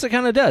 so I guess it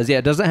kind of does. Yeah,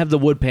 it doesn't have the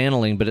wood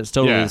paneling, but it's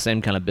totally the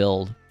same kind of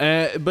build.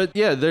 But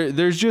yeah,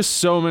 there's just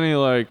so many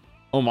like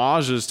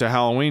homages to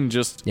Halloween,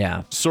 just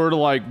sort of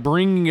like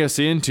bringing us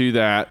into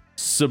that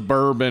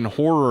suburban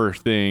horror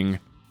thing.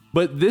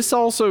 But this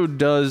also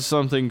does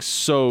something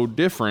so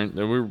different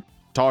that we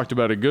talked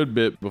about a good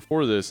bit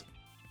before this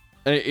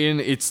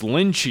in its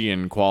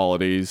Lynchian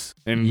qualities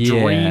and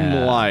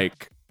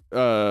dreamlike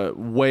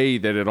way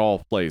that it all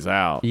plays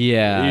out.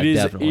 Yeah,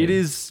 definitely. It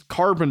is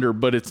Carpenter,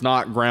 but it's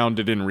not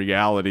grounded in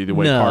reality the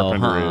way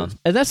Carpenter is.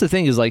 And that's the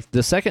thing is like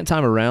the second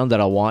time around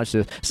that I watched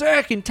it,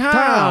 second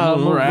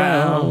time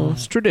around,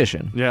 it's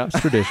tradition. Yeah, it's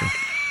tradition.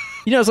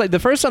 You know, it's like the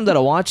first time that I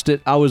watched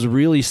it, I was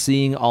really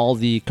seeing all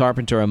the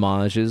Carpenter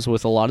homages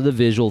with a lot of the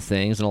visual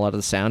things and a lot of the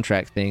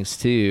soundtrack things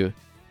too.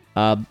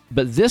 But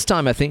this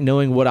time, I think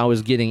knowing what I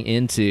was getting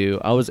into,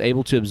 I was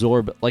able to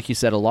absorb, like you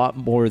said, a lot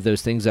more of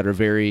those things that are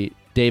very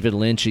David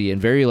Lynchy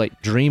and very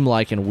like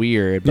dreamlike and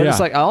weird. But it's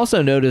like I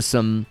also noticed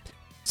some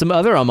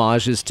other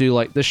homages to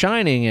like The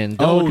Shining and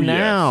Don't Look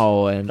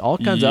Now and all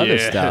kinds of other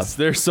stuff.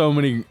 There's so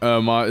many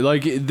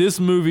like this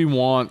movie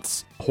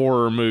wants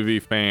horror movie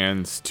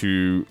fans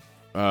to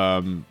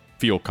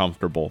feel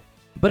comfortable,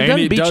 but it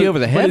doesn't beat you over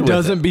the head. But it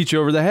doesn't beat you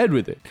over the head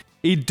with it.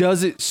 It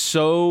does it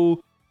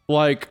so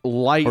like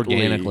lightly,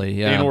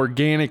 organically, and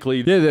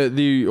organically. Yeah,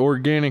 the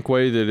organic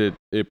way that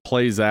it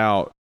plays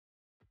out.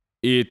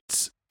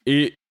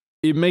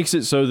 It makes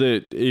it so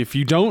that if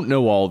you don't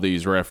know all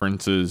these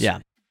references,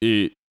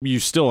 you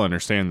still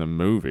understand the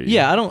movie.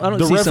 Yeah, I don't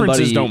the see references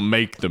somebody, don't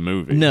make the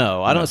movie.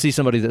 No, I don't see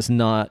somebody that's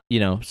not,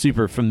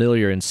 super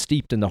familiar and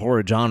steeped in the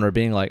horror genre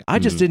being like, I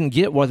just didn't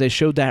get why they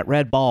showed that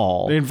red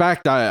ball. In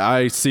fact,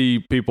 I see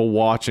people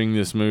watching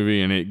this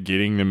movie and it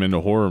getting them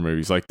into horror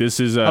movies. Like this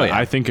is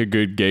I think a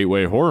good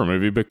gateway horror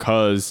movie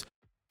because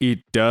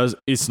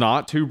it's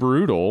not too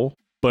brutal,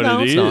 but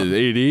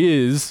it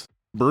is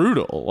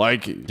brutal.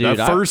 Like the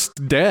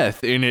first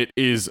death in it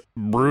is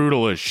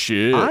brutal as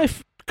shit. I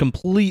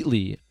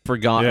completely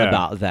forgot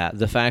about that.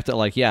 The fact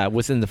that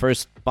within the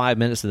first 5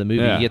 minutes of the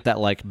movie you get that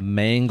like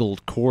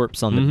mangled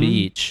corpse on the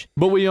beach.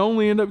 But we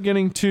only end up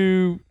getting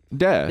 2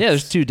 deaths. Yeah,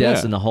 there's 2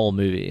 deaths in the whole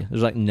movie.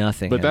 There's like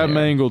nothing. But that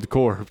mangled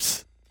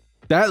corpse,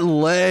 that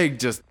leg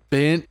just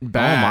bent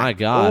back. Oh my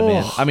god,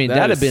 man. I mean,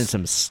 that'd have been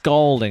some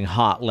scalding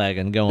hot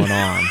legging going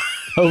on.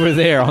 Over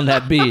there on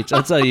that beach.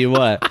 I'll tell you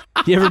what.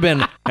 You ever been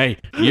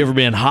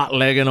hot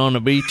legging on the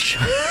beach?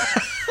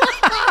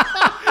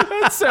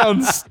 That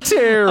sounds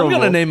terrible. I'm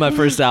going to name my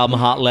first album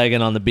Hot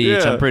Legging on the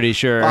Beach, I'm pretty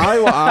sure.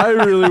 I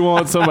really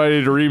want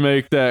somebody to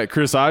remake that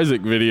Chris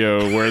Isaac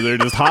video where they're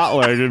just hot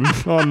legging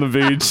on the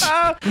beach.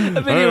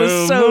 The video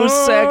was so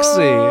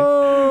sexy.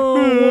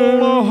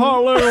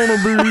 Hot leg on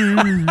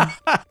the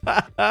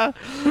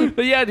beach.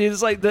 But yeah, dude,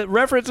 it's like the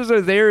references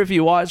are there if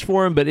you watch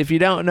for them, but if you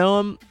don't know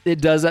them,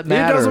 it doesn't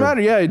matter. It doesn't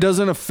matter. Yeah, it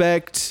doesn't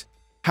affect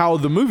how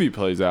the movie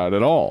plays out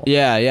at all.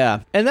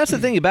 Yeah. And that's the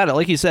thing about it.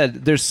 Like you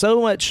said, there's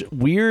so much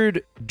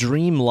weird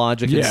dream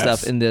logic and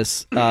stuff in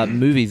this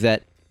movie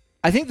that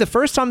I think the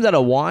first time that I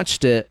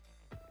watched it,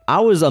 I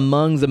was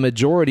among the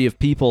majority of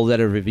people that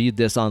have reviewed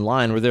this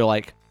online where they're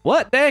like,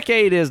 what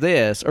decade is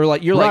this? Or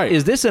like, you're like,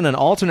 is this in an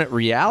alternate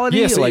reality?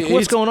 Yes, like,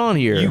 what's going on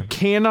here? You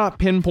cannot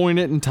pinpoint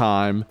it in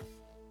time.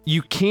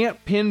 You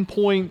can't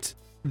pinpoint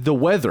the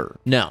weather.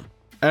 No.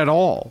 At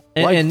all.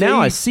 And now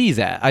I see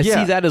that. I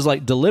see that as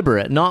like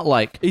deliberate, not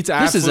like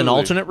this is an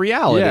alternate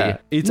reality. Yeah,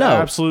 it's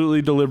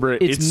absolutely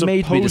deliberate. It's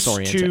made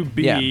supposed to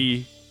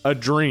be a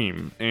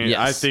dream. And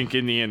I think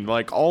in the end,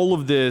 like all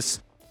of this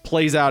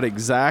plays out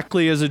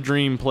exactly as a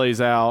dream plays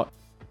out.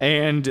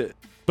 And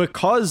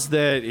because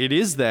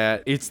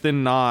it's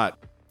then not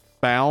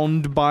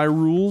bound by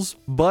rules,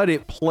 but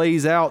it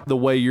plays out the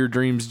way your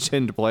dreams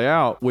tend to play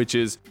out, which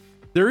is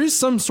there is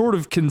some sort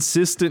of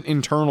consistent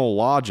internal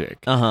logic.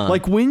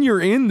 Like when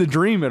you're in the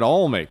dream, it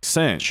all makes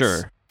sense.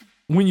 Sure.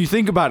 When you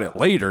think about it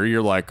later,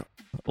 you're like,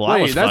 well,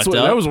 that was fucked up.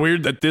 That was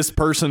weird that this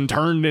person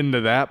turned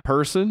into that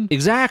person.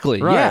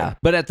 Exactly. Right. Yeah.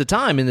 But at the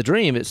time in the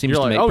dream, it seems You're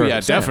to like, make oh perfect yeah,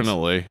 sense.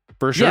 definitely.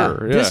 For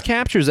sure. Yeah. This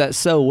captures that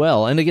so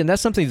well. And again,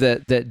 that's something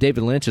that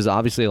David Lynch is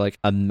obviously like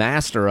a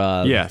master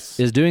of. Yes.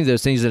 Is doing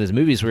those things in his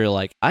movies where you're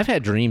like, I've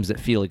had dreams that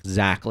feel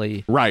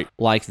exactly Right.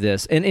 like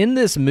this. And in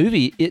this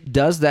movie, it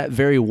does that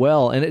very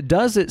well. And it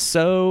does it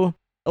so,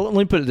 let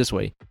me put it this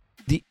way.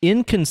 The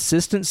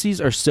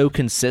inconsistencies are so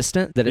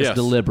consistent that it's Yes.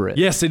 deliberate.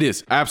 Yes, it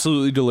is.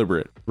 Absolutely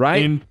deliberate.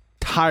 Right?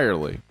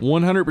 Entirely.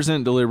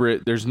 100%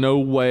 deliberate. There's no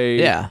way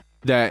Yeah.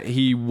 that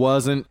he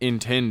wasn't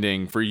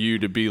intending for you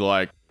to be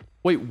like,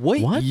 wait,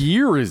 what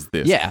year is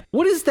this? Yeah.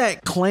 What is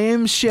that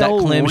clamshell,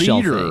 That clamshell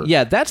reader? thing.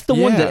 Yeah, that's the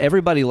one Yeah. that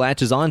everybody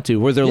latches onto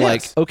where they're Yes.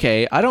 like,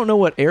 okay, I don't know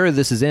what era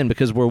this is in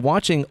because we're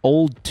watching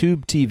old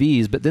tube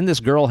TVs, but then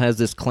this girl has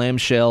this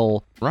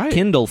clamshell Right.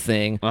 Kindle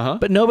thing, Uh-huh.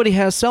 but nobody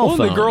has cell Well,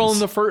 phones. the girl in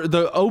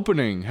the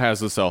opening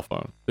has a cell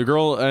phone. The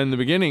girl in the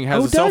beginning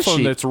has a cell does phone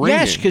she? that's ringing.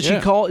 Yeah,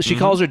 because she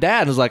calls her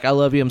dad and is like, I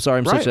love you, I'm sorry,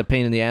 I'm such Right. a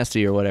pain in the ass to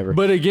you or whatever.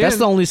 But again- that's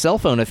the only cell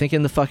phone I think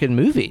in the fucking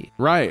movie.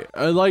 Right.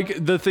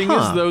 Like, the thing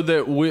is, though,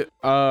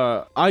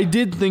 that I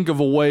did think of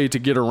a way to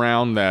get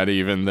around that,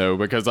 even, though,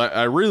 because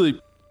I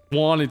really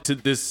wanted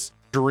this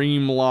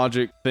dream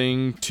logic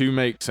thing to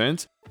make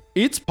sense.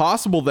 It's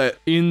possible that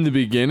in the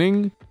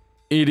beginning,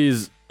 it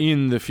is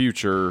in the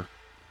future,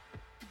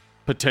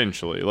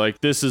 potentially.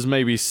 Like, this is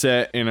maybe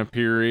set in a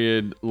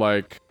period,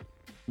 like,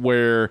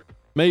 where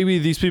maybe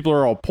these people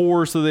are all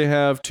poor, so they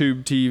have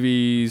tube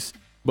TVs.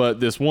 But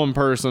this one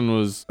person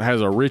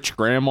has a rich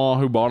grandma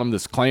who bought him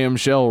this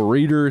clamshell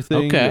reader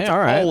thing. Okay, that's all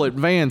right. all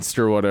advanced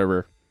or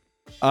whatever.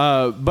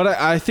 But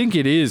I think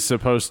it is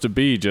supposed to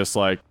be just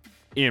like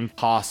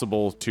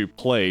impossible to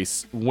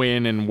place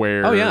when and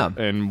where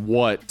and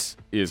what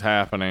is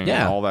happening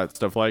and all that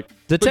stuff. Like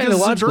The because it's a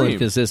technological dream.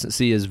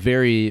 inconsistency is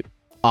very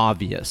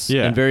obvious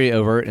Yeah. and very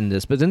overt in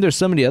this. But then there's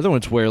so many other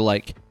ones where,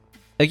 like,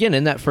 again,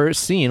 in that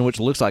first scene, which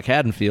looks like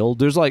Haddonfield,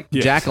 there's like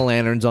Yes.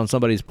 jack-o'-lanterns on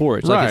somebody's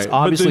porch. Like, it's Right,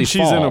 obviously but then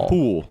she's in a fall.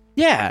 pool.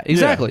 Yeah,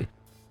 exactly.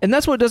 And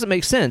that's what doesn't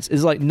make sense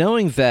is like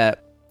knowing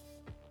that,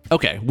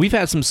 okay, we've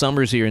had some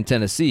summers here in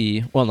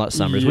Tennessee. Well, not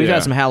summers. We've Yeah.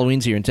 had some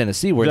Halloweens here in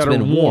Tennessee where That it's are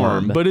been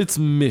warm. but it's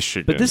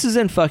Michigan. But this is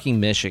in fucking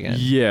Michigan.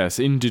 yes,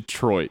 in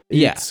Detroit.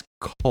 Yeah. It's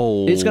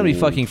cold. It's going to be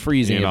fucking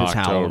freezing in if it's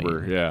October.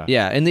 Halloween. Yeah.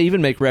 Yeah, and they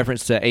even make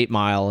reference to 8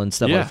 Mile and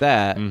stuff Yeah. like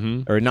that.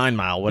 Mhm. Or 9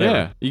 Mile, whatever.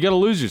 Yeah, you got to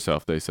lose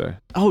yourself, they say.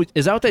 Oh,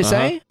 is that what they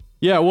say?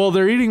 Yeah, well,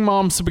 they're eating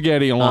mom's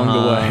spaghetti along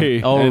the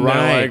way. Oh, and right.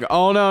 They're like,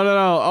 oh,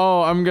 no.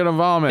 Oh, I'm going to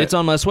vomit. It's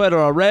on my sweater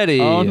already.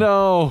 Oh,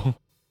 no.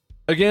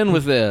 Again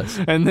with this.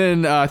 And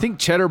then I think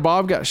Cheddar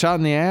Bob got shot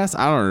in the ass.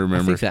 I don't I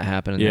remember. think that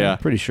happened. Yeah. I'm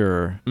pretty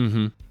sure.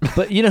 Mm-hmm.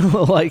 But, you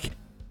know, like,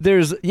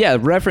 there's,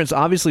 reference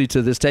obviously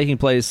to this taking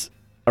place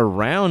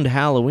around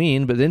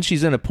Halloween, but then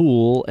she's in a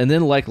pool, and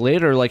then, like,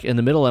 later, like, in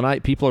the middle of the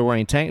night, people are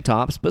wearing tank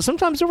tops, but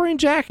sometimes they're wearing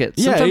jackets.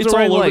 Yeah, Sometimes it's they're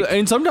wearing, all over. like,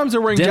 And sometimes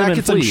they're wearing denim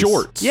jackets and fleece.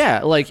 shorts.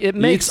 Yeah, like, it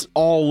makes It's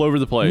all over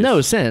the place.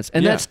 no sense.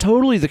 And Yeah. that's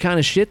totally the kind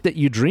of shit that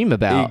you dream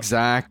about.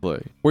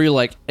 Exactly. Where you're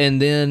like,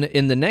 and then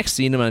in the next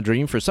scene of my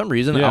dream, for some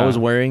reason, Yeah. I was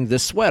wearing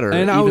this sweater,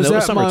 And even I was though it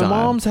was at my summertime.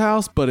 mom's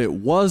house, but it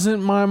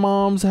wasn't my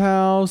mom's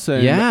house.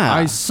 And Yeah.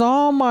 I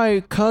saw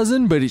my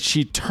cousin, but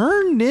she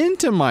turned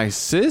into my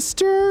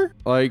sister.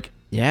 Like,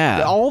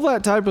 Yeah. all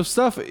that type of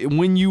stuff.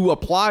 When you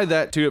apply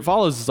that to it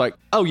follows, it's like,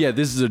 oh yeah,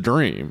 this is a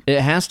dream.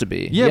 It has to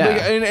be. Yeah,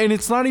 but, and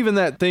it's not even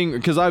that thing,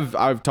 because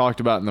I've talked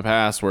about in the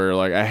past where,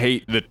 like, I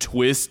hate the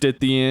twist at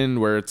the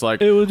end where it's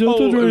like, It was just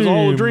a it was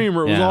all a dream. dream,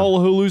 or it was Yeah. all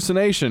a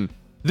hallucination.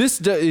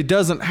 It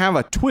doesn't have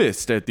a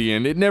twist at the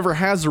end. It never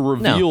has a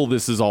reveal.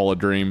 This is all a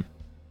dream.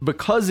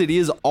 Because it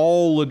is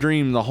all a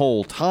dream the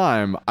whole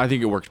time, I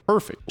think it works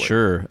perfectly.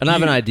 Sure. And I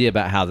have an idea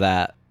about how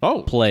that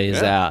plays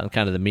yeah. out and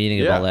kind of the meaning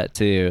of Yeah. all that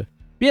too.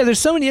 Yeah, there's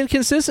so many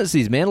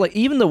inconsistencies, man. Like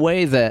even the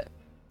way that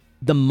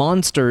the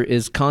monster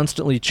is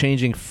constantly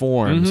changing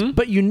forms,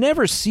 but you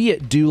never see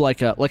it do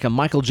like a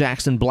Michael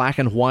Jackson black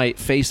and white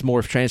face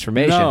morph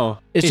transformation. No,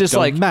 it's just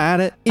don't like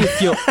matter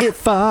if it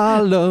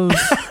follows.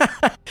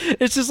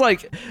 it's just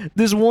like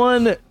this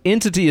one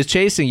entity is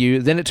chasing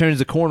you, then it turns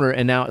the corner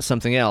and now it's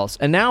something else.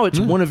 And now it's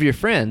one of your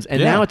friends and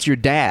Yeah. now it's your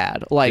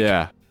dad. Like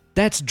Yeah.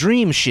 that's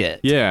dream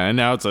shit. Yeah, and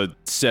now it's a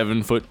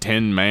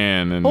 7'10"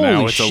 man, and Holy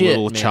now it's shit, a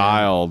little man.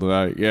 child.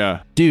 Yeah,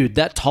 Dude,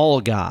 that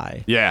tall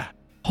guy. yeah.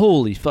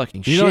 Holy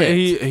fucking You shit. know,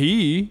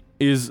 he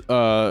is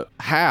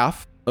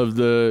half of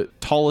the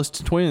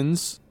tallest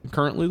twins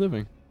currently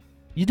living.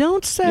 You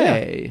don't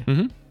say.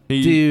 Mm-hmm.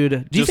 Dude, do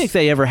you just- think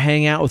they ever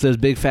hang out with those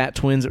big fat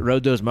twins that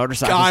rode those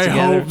motorcycles I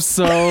together? hope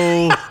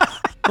so.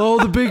 Oh,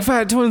 the big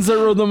fat twins that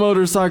rode the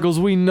motorcycles.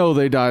 We know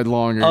they died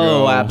long ago.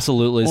 Oh,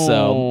 absolutely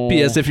so. Oh.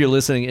 P.S. If you're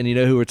listening and you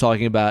know who we're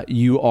talking about,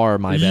 you are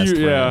my best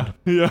friend.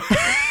 Yeah.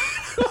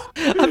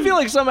 I feel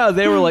like somehow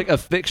they were like a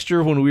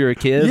fixture when we were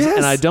kids, Yes.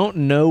 and I don't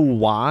know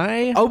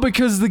why. Oh,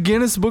 because the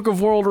Guinness Book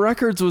of World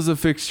Records was a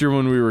fixture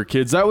when we were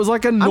kids. That was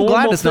like a I'm normal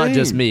glad it's not thing.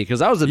 just me,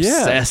 because I was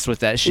obsessed with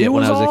that shit It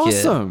when was I was a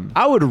awesome. kid.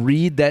 I would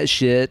read that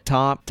shit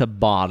top to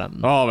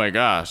bottom, Oh my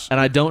gosh. and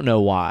I don't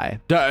know why.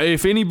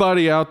 If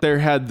anybody out there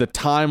had the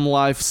Time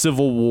Life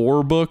Civil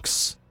War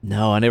books,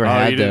 No, I never oh,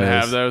 had you those. didn't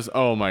have those?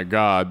 Oh my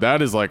god,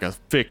 that is like a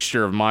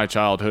fixture of my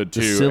childhood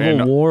too. The Civil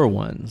And War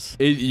ones.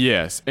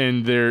 yes,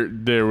 and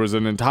there was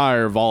an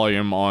entire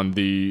volume on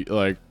the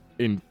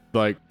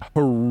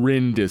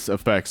horrendous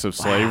effects of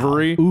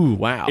slavery. Ooh,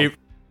 wow. It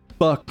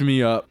fucked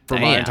me up for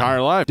my Damn.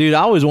 entire life. Dude,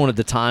 I always wanted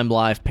the Time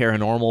Life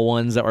paranormal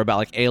ones that were about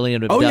like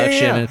alien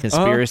abduction yeah. and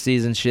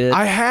conspiracies and shit.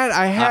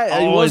 I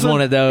always wasn't-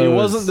 wanted those. It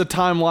wasn't the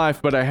Time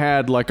Life, but I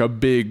had like a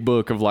big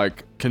book of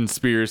like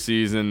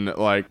conspiracies and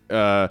like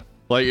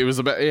it was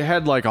about, it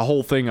had like a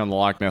whole thing on the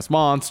Loch Ness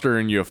Monster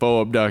and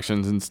UFO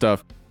abductions and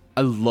stuff.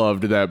 I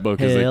loved that book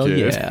as Hell a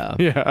kid. yeah.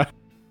 Yeah.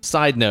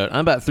 Side note, I'm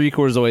about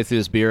 3/4 of the way through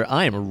this beer.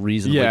 I am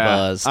reasonably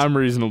buzzed. I'm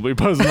reasonably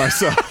buzzed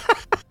myself.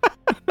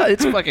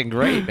 It's fucking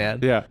great, man.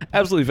 Yeah.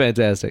 Absolutely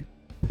fantastic.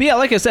 But yeah,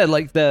 like I said,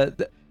 like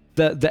the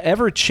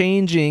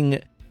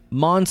ever-changing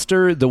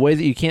monster, the way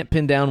that you can't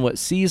pin down what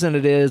season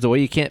it is, the way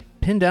you can't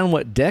pin down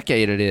what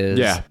decade it is.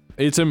 Yeah.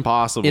 It's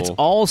impossible. It's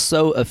all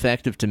so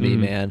effective to me, Mhm.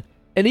 man.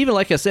 And even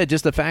like I said,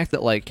 just the fact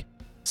that like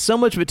so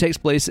much of it takes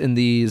place in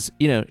these,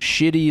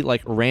 shitty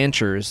like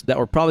ranchers that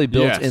were probably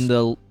built Yes. in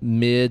the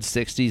mid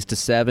 60s to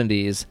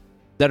 70s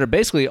that are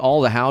basically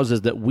all the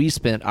houses that we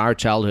spent our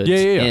childhoods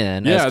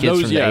in as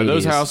kids from the 80s.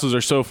 Those houses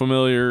are so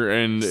familiar,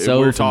 and So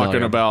we're talking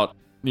familiar. about,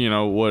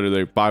 what are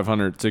they,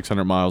 500,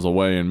 600 miles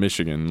away in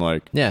Michigan.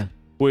 Like, Yeah.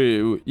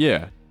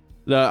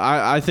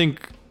 I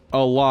think a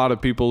lot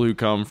of people who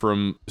come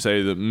from,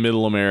 say, the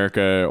middle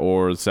America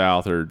or the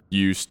South are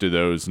used to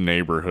those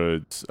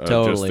neighborhoods of just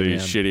Totally,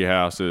 these man. shitty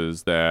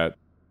houses that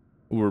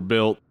were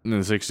built in the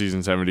 60s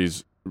and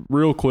 70s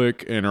real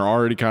quick and are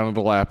already kind of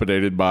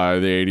dilapidated by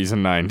the 80s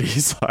and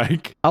 90s.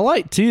 Like, I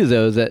like too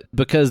though that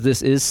because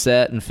this is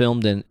set and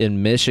filmed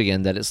in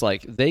Michigan, that it's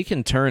like they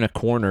can turn a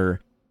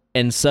corner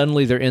and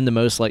suddenly they're in the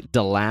most like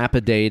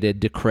dilapidated,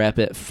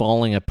 decrepit,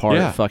 falling apart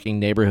Yeah. fucking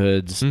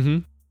neighborhoods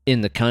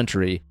in the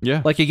country.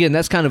 Yeah. Like again,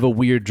 that's kind of a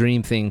weird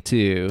dream thing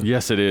too.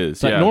 Yes, it is.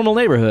 It's like normal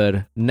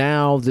neighborhood.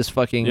 Now this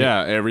fucking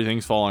Yeah,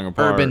 everything's falling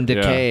apart. urban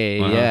decay.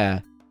 Uh-huh. Yeah.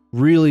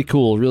 Really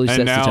cool. Really And sets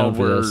the now tone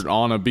for we're this.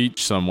 on a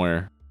beach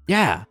somewhere.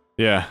 Yeah.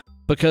 Yeah,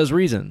 Because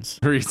reasons.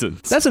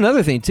 reasons. That's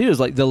another thing too, is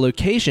like the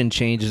location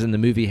changes in the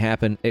movie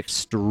happen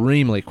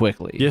extremely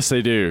quickly. Yes,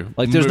 they do.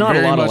 Like, there's not a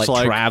Very lot of, much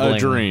like, traveling. a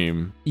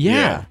dream.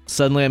 Yeah.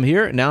 Suddenly I'm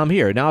here. Now I'm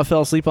here. Now I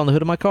fell asleep on the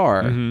hood of my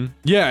car.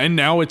 Yeah, and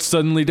now it's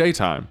suddenly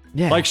daytime.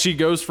 Yeah. Like she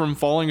goes from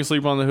falling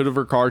asleep on the hood of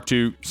her car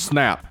to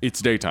snap,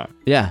 it's daytime,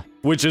 Yeah.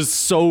 which is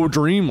so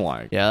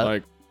dreamlike. Yeah.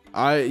 Like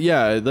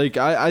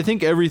I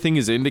think everything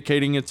is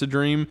indicating it's a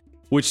dream,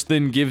 which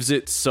then gives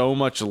it so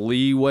much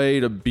leeway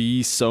to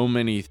be so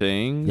many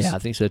things. Yeah, I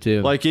think so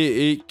too. Like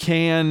it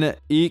can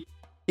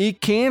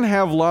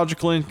have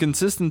logical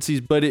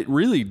inconsistencies, but it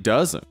really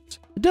doesn't.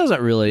 it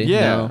doesn't really.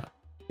 Yeah. No.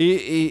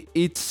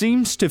 It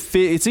seems to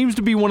fit. It seems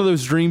to be one of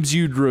those dreams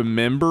you'd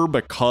remember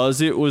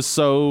because it was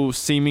so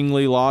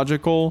seemingly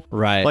logical.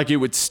 Right. Like it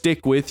would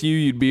stick with you.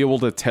 You'd be able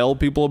to tell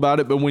people about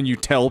it, but when you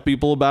tell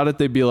people about it,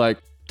 they'd be like,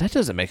 that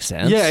doesn't make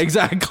sense. "Yeah,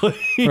 exactly."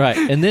 Right.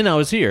 And then I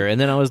was here. And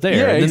then I was there. Yeah,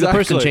 and then exactly. the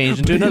person changed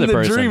into But in another the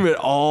person. dream, it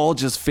all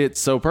just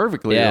fits so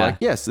perfectly. Yeah. You're like,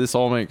 yes, this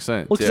all makes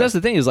sense. Well, because Yeah. that's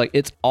the thing is like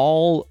it's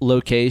all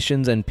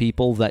locations and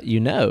people that you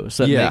know.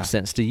 So it Yeah. makes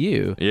sense to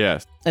you.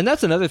 Yes. And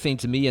that's another thing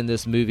to me in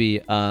this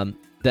movie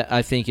that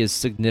I think is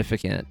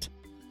significant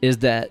is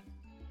that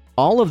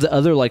all of the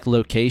other like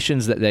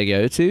locations that they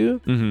go to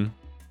Mm-hmm.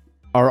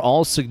 are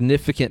all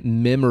significant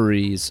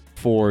memories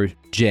for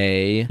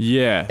Jay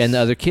Yes. and the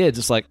other kids.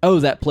 It's like, oh,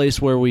 that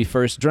place where we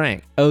first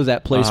drank. Oh,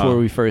 that place Uh-huh. where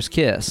we first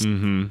kissed.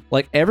 Mm-hmm.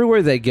 Like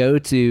everywhere they go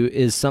to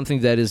is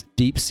something that is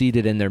deep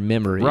seated in their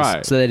memories.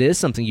 Right. So that is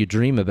something you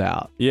dream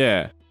about.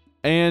 Yeah,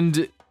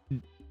 and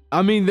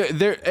I mean,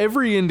 there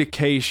every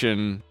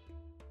indication,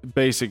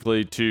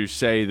 basically, to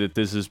say that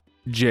this is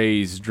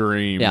Jay's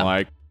dream. Yeah.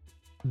 Like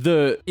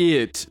the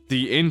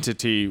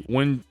entity,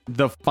 when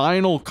the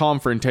final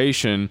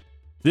confrontation.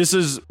 This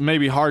is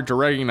maybe hard to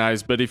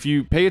recognize, but if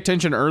you pay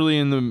attention early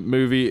in the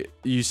movie,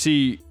 you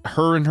see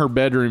her in her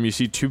bedroom. You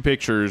see two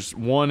pictures.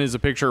 One is a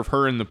picture of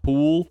her in the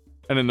pool,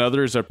 and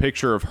another is a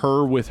picture of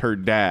her with her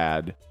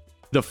dad.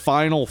 The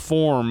final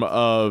form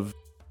of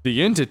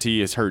the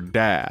entity is her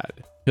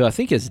dad, Who I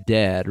think is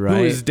dead, right?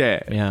 who is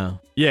dead. Yeah.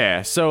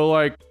 Yeah, so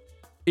like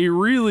it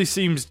really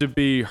seems to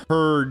be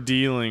her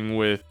dealing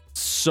with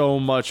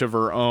so much of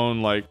her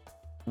own like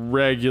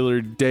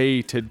regular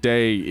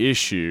day-to-day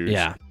issues.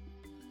 Yeah.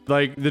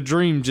 Like the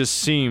dream just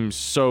seems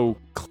so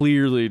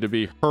clearly to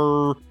be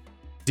her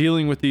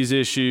dealing with these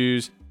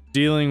issues,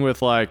 dealing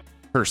with like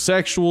her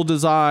sexual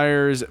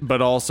desires,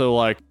 but also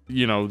like,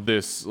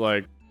 this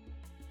like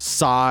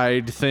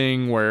side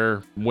thing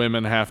where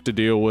women have to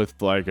deal with,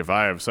 like, if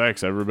I have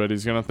sex,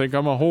 everybody's gonna think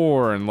I'm a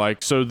whore, and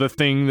like, so the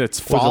thing that's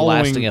For the following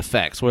lasting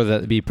effects, whether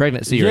it be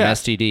pregnancy or an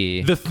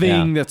STD. the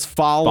thing that's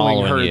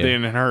following her you.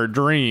 then in her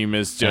dream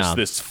is just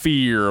this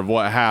fear of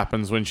what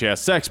happens when she has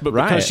sex. But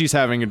because Right. she's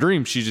having a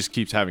dream, she just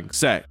keeps having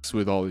sex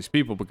with all these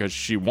people because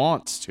she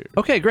wants to.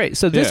 Okay, great.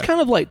 So this Yeah. kind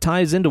of like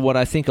ties into what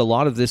I think a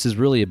lot of this is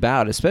really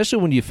about, especially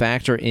when you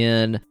factor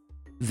in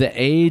the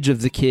age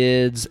of the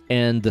kids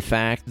and the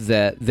fact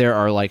that there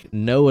are like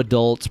no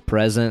adults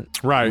present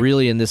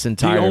really in this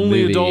entire The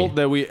only movie. adult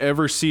that we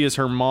ever see is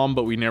her mom,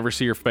 but we never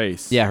see her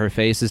face. Yeah, her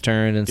face is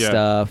turned and Yeah.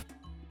 stuff.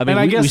 I mean, And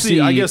I we guess see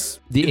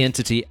the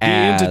entity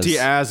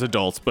as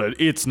adults, but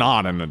it's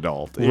not an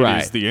adult. It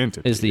Right. is the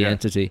entity. is the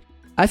entity.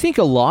 I think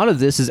a lot of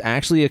this is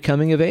actually a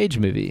coming of age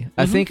movie.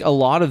 I think a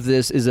lot of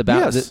this is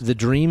about Yes. the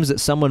dreams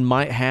that someone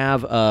might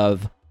have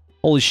of,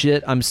 holy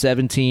shit, I'm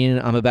 17,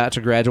 I'm about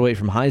to graduate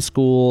from high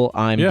school,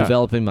 I'm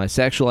developing my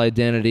sexual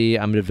identity,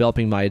 I'm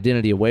developing my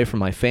identity away from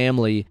my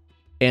family,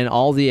 and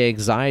all the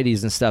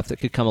anxieties and stuff that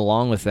could come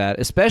along with that,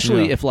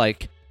 especially if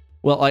like,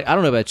 well, like, I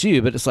don't know about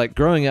you, but it's like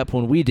growing up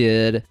when we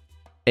did,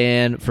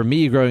 and for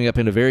me growing up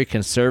in a very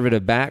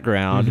conservative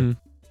background,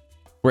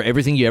 where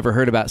everything you ever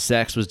heard about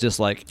sex was just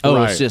like,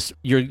 oh, it's just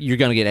you're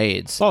gonna get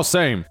AIDS. Oh,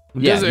 same.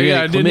 Yeah, Just- you're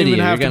gonna it get didn't even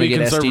chlamydia, have you're to be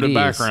gonna get conservative STDs.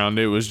 background.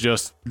 It was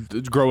just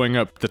growing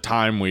up the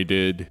time we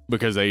did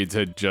because AIDS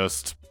had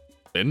just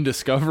been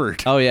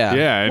discovered. Oh yeah,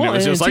 Yeah, and Well, it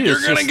was just like, too, you're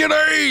it's gonna just- get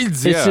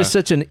AIDS. It's Yeah. just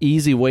such an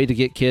easy way to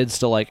get kids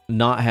to like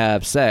not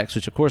have sex,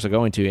 which of course they're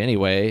going to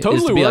anyway. is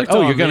Totally to be like, worked oh,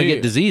 on you're gonna me.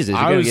 get diseases. You're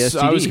I gonna was, get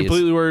STDs. I was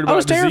completely worried about I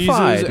was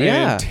terrified. diseases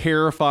Yeah, and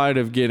terrified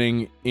of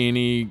getting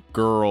any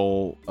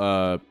girl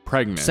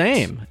pregnant.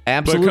 same.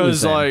 Absolutely.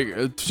 Because same.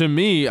 like to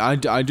me, I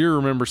do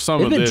remember some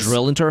they've of been this.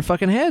 drilled into our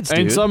fucking heads, dude.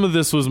 And some of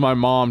this was my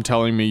mom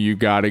telling me, you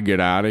got to get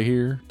out of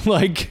here.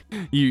 Like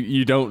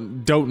you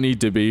don't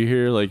need to be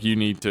here. Like you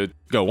need to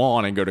go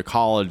on and go to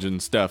college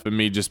and stuff. And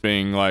me just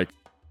being like,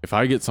 if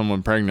I get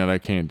someone pregnant, I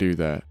can't do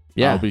that.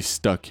 Yeah. I'll be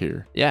stuck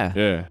here. yeah.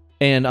 Yeah.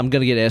 And I'm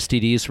gonna get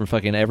STDs from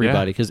fucking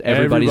everybody because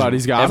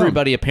everybody's got 'em.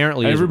 everybody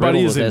apparently Everybody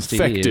is is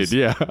riddled with infected. STDs.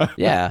 Yeah.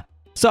 Yeah.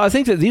 So I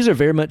think that these are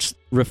very much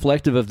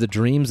reflective of the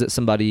dreams that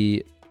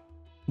somebody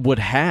would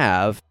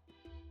have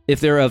if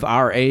they're of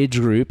our age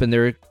group and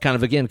they're kind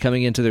of, again,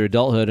 coming into their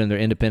adulthood and their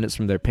independence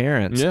from their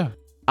parents. Yeah.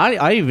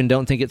 I even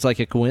don't think it's like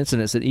a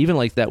coincidence that even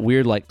like that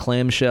weird like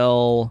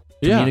clamshell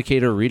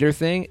communicator reader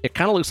thing, it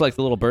kind of looks like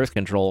the little birth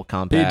control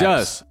compacts. It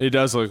does. It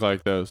does look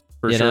like those.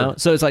 For You sure. know?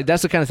 So it's like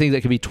that's the kind of thing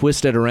that can be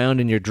twisted around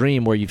in your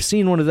dream where you've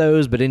seen one of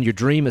those, but in your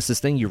dream it's this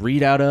thing you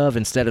read out of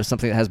instead of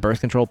something that has birth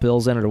control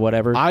pills in it or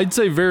whatever. I'd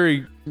say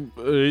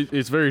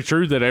it's very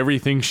true that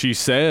everything she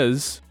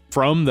says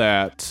from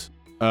that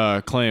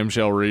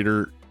clamshell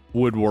reader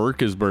would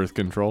work as birth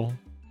control.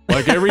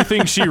 Like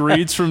everything she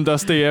reads from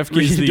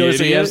Dostoevsky's The Idiot.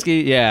 Dostoevsky?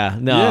 Yeah.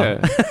 No.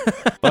 Yeah.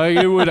 Like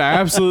it would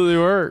absolutely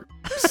work.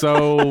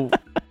 So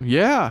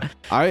yeah,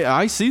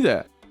 I see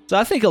that. So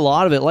I think a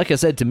lot of it, like I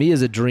said, to me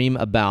is a dream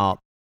about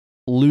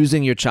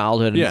losing your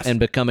childhood Yes. and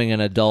becoming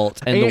an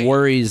adult and the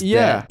worries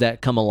that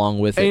come along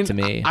with it And to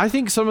me. I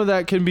think some of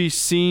that can be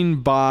seen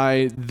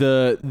by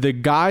the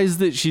guys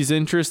that she's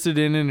interested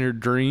in her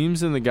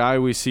dreams and the guy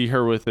we see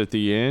her with at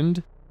the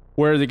end,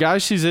 where the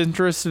guys she's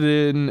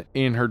interested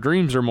in her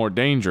dreams are more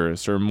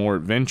dangerous or more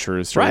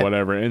adventurous or Right.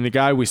 whatever, and the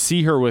guy we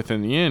see her with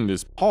in the end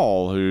is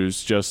Paul,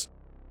 who's just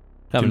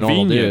Kind of a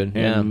normal convenient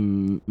dude. Yeah.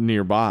 and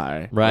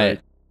nearby. Right.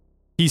 Like,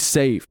 he's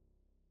safe.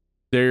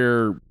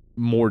 They're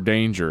more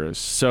dangerous.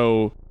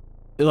 So,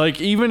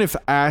 like, even if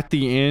at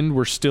the end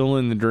we're still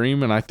in the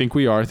dream, and I think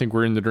we are, I think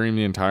we're in the dream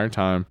the entire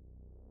time.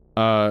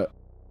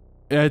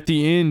 At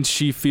the end,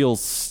 she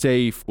feels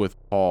safe with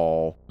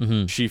Paul.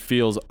 Mhm. She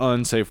feels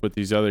unsafe with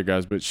these other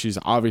guys, but she's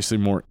obviously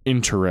more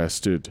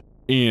interested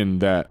in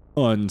that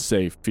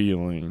unsafe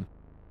feeling.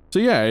 So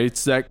yeah,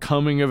 it's that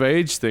coming of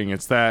age thing.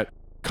 It's that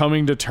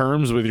coming to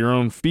terms with your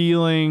own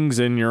feelings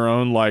and your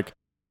own like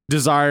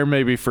desire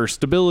maybe for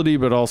stability,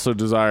 but also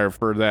desire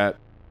for that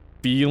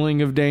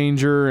feeling of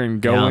danger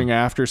and going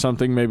after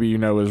something maybe you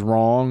know is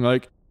wrong.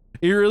 Like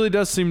it really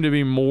does seem to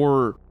be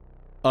more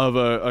of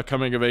a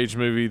coming of age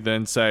movie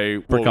than say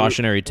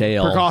Precautionary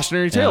tale.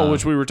 Precautionary tale, Yeah.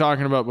 which we were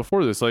talking about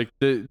before this. Like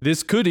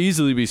this could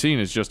easily be seen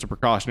as just a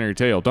precautionary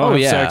tale. Don't Oh, have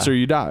yeah. sex or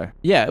you die.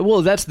 Yeah,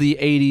 well, that's the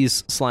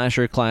 80s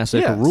slasher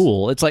classic Yes.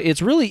 rule. It's like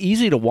it's really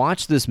easy to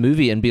watch this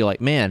movie and be like,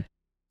 man,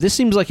 this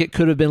seems like it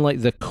could have been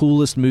like the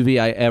coolest movie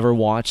I ever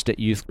watched at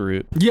youth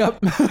group. Yep.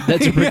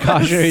 That's a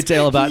precautionary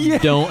tale about Yeah.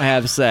 don't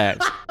have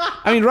sex.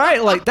 I mean,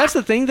 right? Like that's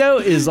the thing though,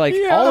 is like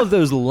all of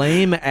those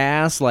lame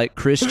ass like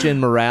Christian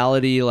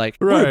morality, like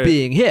we're Right.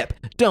 being hip,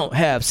 don't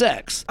have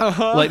sex.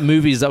 Uh-huh. Like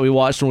movies that we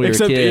watched when we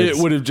Except were kids.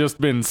 it would have just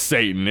been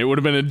Satan. It would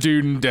have been a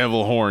dude in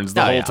devil horns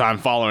the Oh, whole yeah. time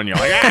following you.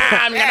 Like,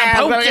 I'm gonna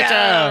poke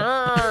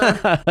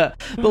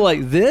you. But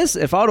like this,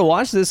 if I would have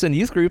watched this in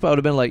youth group, I would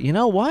have been like, you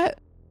know what?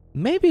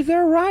 Maybe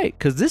they're right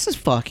because this is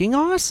fucking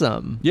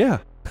awesome. Yeah.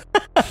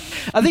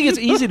 I think it's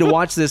easy to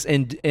watch this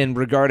and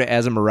regard it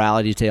as a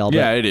morality tale. But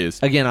Yeah, it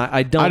is. again,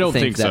 I don't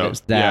think that so. it's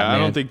that. Yeah, I man.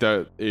 don't think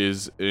that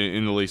is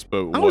in the least.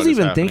 But I was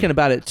even thinking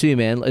about it too,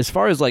 man. As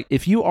far as like,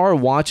 if you are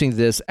watching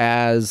this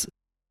as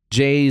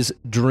Jay's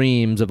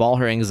dreams of all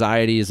her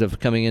anxieties of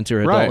coming into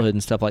her Right. adulthood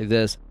and stuff like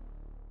this,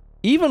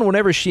 even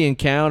whenever she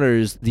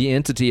encounters the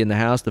entity in the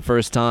house the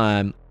first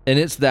time, and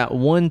it's that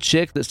one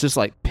chick that's just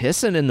like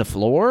pissing in the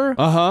floor.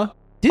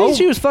 Didn't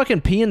she was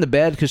fucking peeing the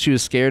bed because she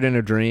was scared in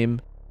her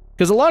dream?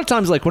 Because a lot of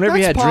times, like whenever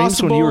you had That's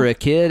dreams when you possible. were a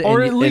kid,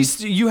 or and, at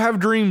least you have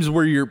dreams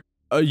where you're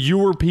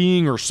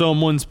peeing or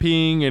someone's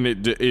peeing, and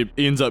it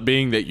ends up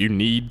being that you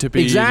need to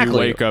pee. Exactly. You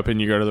wake up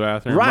and you go to the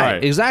bathroom.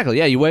 right, exactly,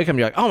 yeah, you wake up and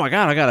you're like, oh my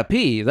god, I gotta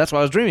pee. That's why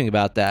I was dreaming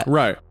about that.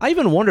 Right. I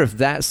even wonder if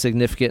that's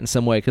significant in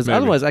some way, because Maybe.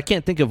 otherwise, I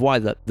can't think of why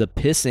the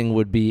pissing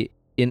would be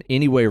in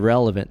any way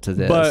relevant to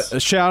this. But a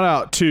shout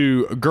out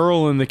to a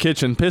girl in the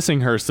kitchen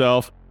pissing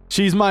herself.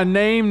 She's my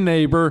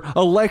neighbor,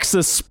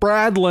 Alexis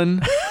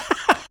Spradlin.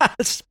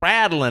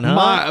 Spradlin,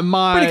 huh?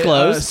 My Pretty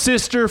close.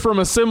 sister from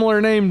a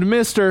similar named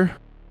Mister.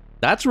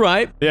 That's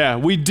right. Yeah,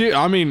 we do.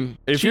 I mean,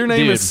 if your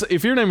name is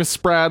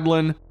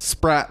Spradlin,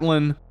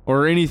 Spratlin,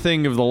 or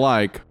anything of the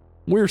like,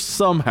 we're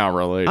somehow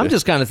related. I'm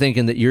just kind of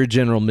thinking that you're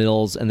General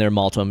Mills and they're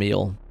Malto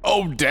Meal.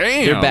 Oh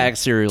damn! They're bag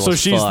cereal. So as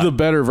she's fuck. the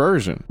better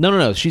version.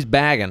 No. She's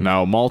bagging.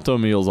 No, Malto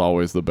Meal's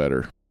always the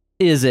better.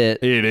 Is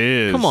it? It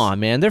is. Come on,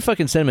 man. Their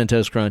fucking Cinnamon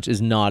Toast Crunch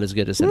is not as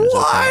good as Cinnamon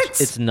Toast Crunch.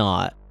 What? It's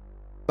not.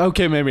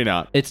 Okay, maybe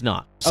not. It's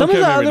not. Some Okay,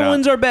 of the maybe other not.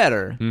 ones are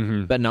better,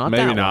 Mm-hmm. but not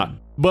Maybe that not. one.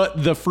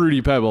 But the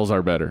Fruity Pebbles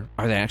are better.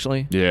 Are they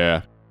actually?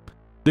 Yeah.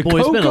 The Boy,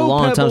 it's been a Cocoa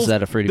long time Pebbles- since I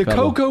had a Fruity The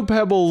Pebble. Cocoa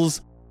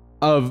Pebbles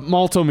of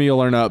Malto Meal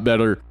are not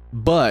better,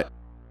 but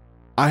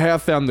I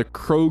have found the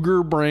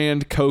Kroger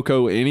brand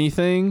Cocoa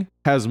Anything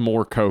has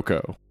more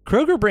cocoa.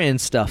 Kroger brand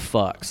stuff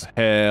fucks.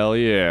 Hell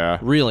yeah.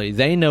 Really,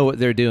 they know what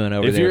they're doing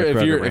over If there. you're at if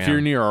Kroger you're brand. if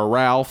you're near a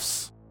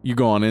Ralph's, you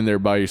go on in there,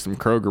 buy you some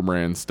Kroger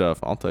brand stuff.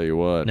 I'll tell you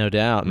what. no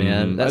doubt,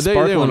 man. Mhm. That They own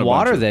a sparkling bunch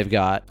water of- they've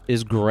got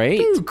is great.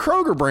 Dude,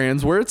 Kroger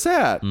brand's where it's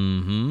at.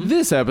 Mm-hmm.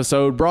 This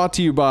episode brought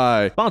to you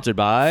by Sponsored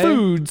by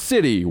Food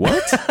City.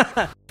 What?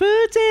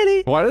 Food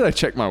City. Why did I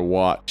check my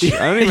watch? I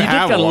don't You even did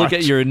have kind a of watch. look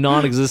at your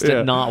non-existent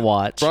Yeah. not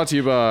watch. Brought to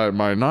you by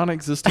my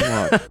non-existent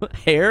watch.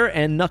 Hair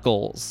and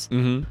knuckles.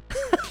 Mm-hmm.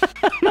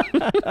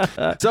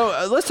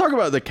 So let's talk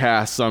about the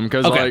cast some,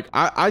 because Okay. like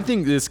I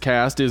think this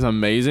cast is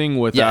amazing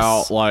without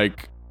Yes.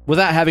 like,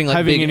 Without having like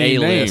Having big any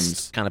A-list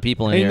names. kind of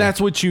people in and here.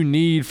 that's what you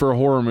need for a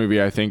horror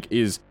movie. I think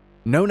is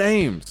no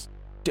names.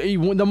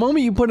 The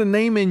moment you put a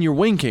name in, you're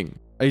winking.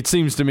 It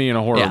seems to me in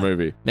a horror Yeah.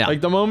 movie. Yeah.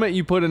 Like the moment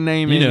you put a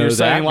name You in, know you're that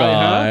saying like,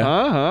 guy.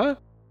 huh?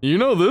 You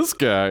know this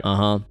guy.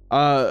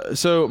 Uh-huh.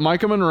 So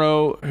Micah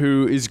Monroe,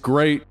 who is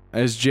great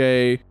as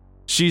Jay,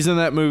 she's in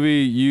that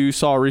movie you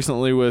saw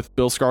recently with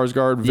Bill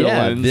Skarsgård,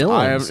 Villains. Yeah,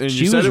 Villains. And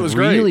She you said was it was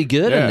really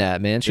great. good Yeah. in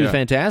that, man. She was Yeah.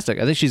 fantastic.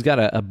 I think she's got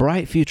a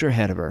bright future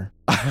ahead of her.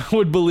 I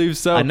would believe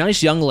so. A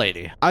nice young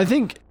lady. I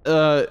think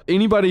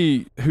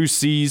anybody who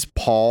sees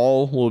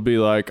Paul will be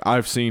like,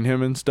 I've seen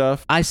him and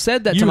stuff. I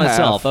said that You to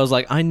myself. have. I was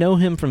like, I know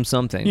him from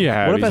something.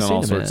 Yeah, what have I he's seen on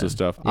all him sorts in? of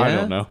stuff. I Yeah?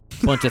 don't know.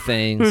 Bunch of A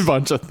things.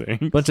 bunch of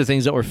things. Bunch of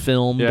things that were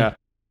filmed. Yeah.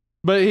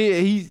 But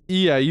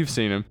yeah, you've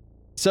seen him.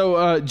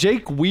 So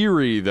Jake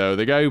Weary, though,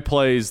 the guy who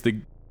plays the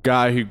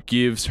guy who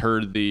gives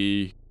her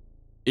the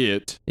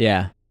it,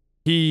 Yeah.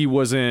 he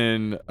was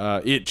in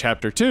It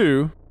Chapter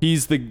 2.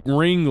 He's the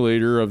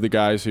ringleader of the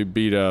guys who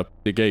beat up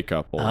the gay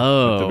couple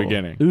Oh. at the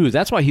beginning. Ooh,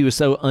 that's why he was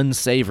so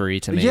unsavory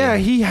to me. Yeah,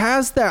 he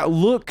has that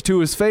look to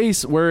his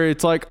face where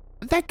it's like,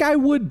 that guy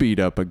would beat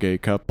up a gay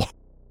couple.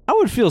 I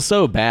would feel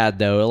so bad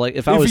though. Like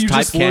if I If was you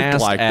just looked typecast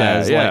like that,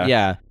 as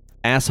yeah.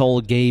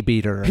 asshole gay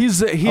beater.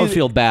 He's I would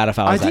feel bad if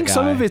I was I think that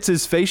some guy. of it's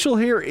his facial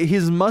hair.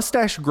 His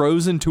mustache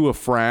grows into a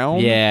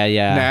frown. Yeah.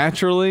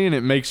 Naturally, and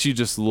it makes you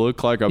just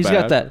look like a He's bad.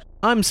 got that.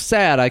 I'm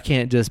sad I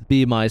can't just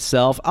be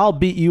myself. I'll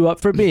beat you up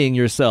for being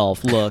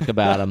yourself. Look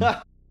about him.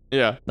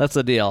 Yeah. That's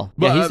the deal.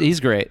 But, Yeah, he's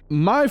great.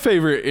 My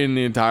favorite in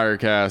the entire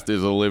cast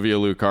is Olivia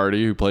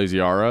Lucardi, who plays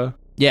Yara.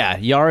 Yeah,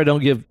 Yara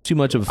don't give too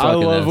much of a fuck. I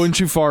in love this. when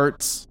she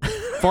farts.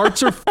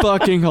 Farts are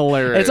fucking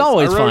hilarious. It's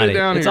always I wrote funny. It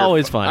down It's here.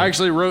 always funny. I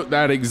actually wrote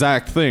that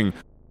exact thing.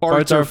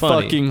 Farts are are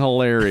funny. fucking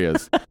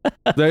hilarious.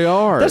 They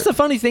are. That's the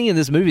funny thing in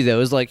this movie, though,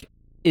 is like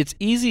it's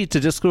easy to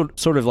just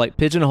sort of like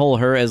pigeonhole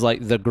her as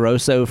like the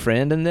grosso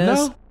friend in this.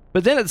 No.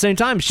 But then at the same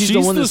time, she's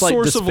the one the that's like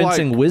source of,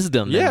 dispensing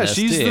wisdom. in Yeah, this,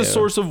 she's too. the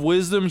source of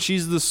wisdom.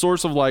 She's the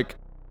source of like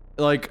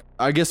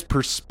I guess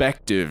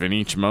perspective in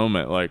each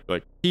moment. Like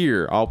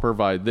here, I'll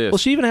provide this. Well,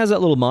 she even has that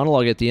little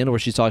monologue at the end where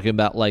she's talking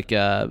about like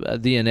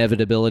the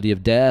inevitability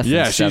of death.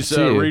 yeah, and stuff, she's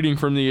too. reading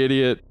from the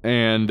idiot,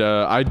 and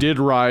I did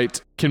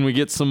write. Can we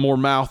get some more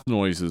mouth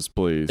noises,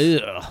 please?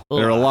 Ugh.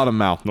 There are a lot of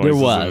mouth noises.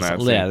 There was, in that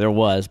yeah, scene. there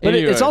was. But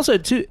Anyway.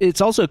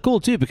 it's also cool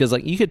too because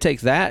like you could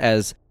take that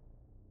as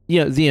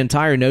the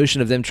entire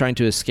notion of them trying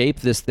to escape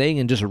this thing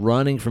and just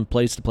running from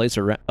place to place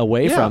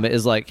away Yeah. from it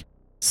is like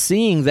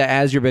seeing that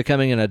as you're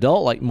becoming an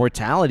adult, like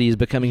mortality is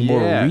becoming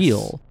more Yes.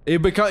 real.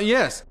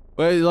 Yes,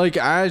 But like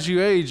as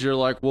you age, you're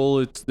like,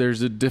 well,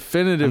 there's a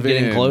definitive I'm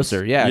getting end.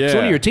 closer. Yeah. 'Cause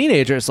when you're a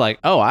teenager, it's like,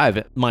 oh, I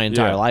have my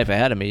entire life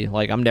ahead of me.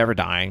 Like, I'm never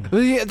dying. But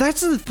yeah,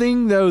 that's the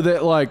thing though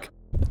that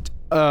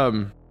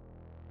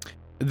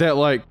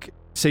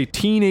say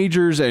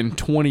teenagers and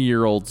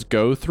 20-year-olds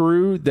go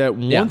through, that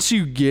once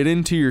you get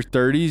into your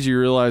 30s, you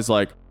realize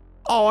like,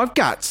 oh, I've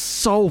got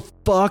so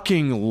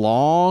fucking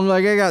long.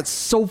 Like I got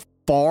so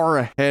far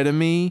ahead of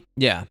me.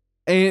 Yeah.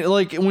 And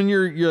like when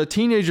you're a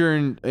teenager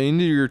and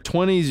into your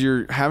 20s,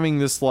 you're having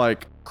this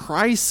like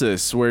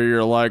crisis where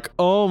you're like,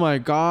 oh my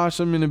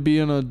gosh, I'm going to be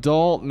an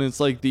adult. And it's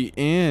like the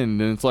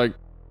end. And it's like,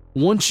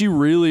 once you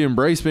really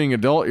embrace being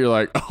adult, you're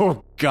like,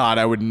 oh God,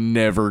 I would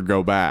never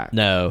go back.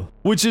 No.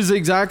 Which is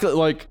exactly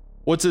like,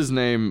 what's his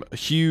name?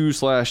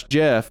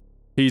 Hugh/Jeff.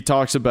 He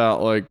talks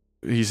about like,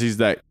 he sees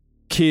that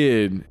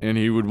kid and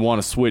he would want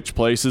to switch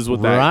places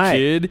with that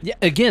kid. Yeah,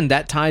 again,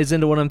 that ties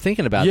into what I'm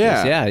thinking about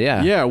this.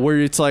 Yeah, where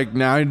it's like,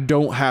 now I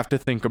don't have to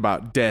think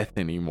about death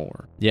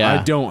anymore. Yeah.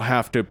 I don't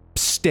have to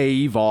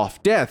stave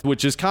off death,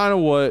 which is kind of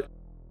what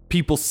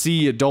people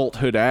see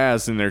adulthood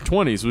as in their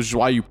 20s, which is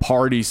why you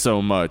party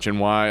so much and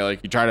why like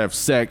you try to have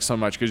sex so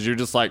much, because you're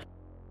just like,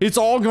 it's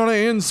all gonna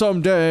end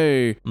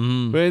someday.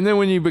 And then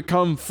when you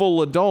become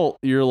full adult,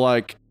 you're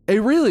like,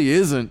 it really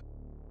isn't.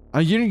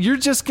 You're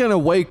just gonna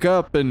wake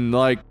up and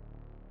like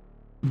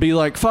be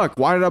like, fuck,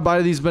 why did I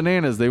buy these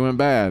bananas? They went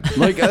bad.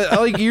 Like,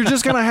 like you're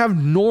just gonna have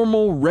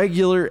normal,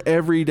 regular,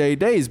 everyday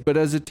days. But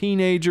as a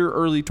teenager,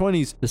 early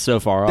 20s, it's so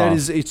far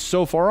off. It's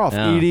so far off.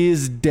 Yeah. It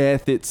is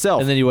death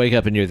itself. And then you wake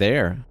up and you're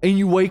there. And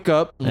you wake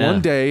up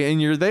one day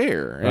and you're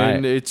there. Right.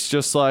 And it's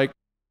just like,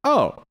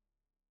 oh,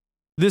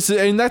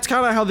 and that's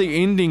kind of how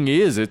the ending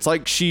is. It's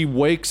like she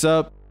wakes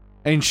up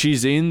and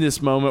she's in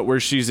this moment where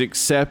she's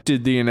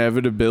accepted the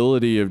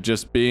inevitability of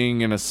just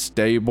being in a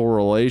stable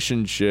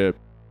relationship.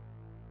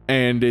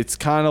 And it's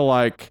kind of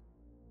like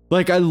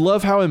I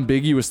love how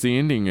ambiguous the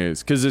ending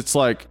is, because it's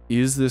like,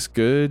 is this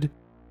good?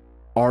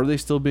 Are they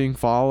still being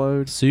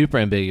followed? Super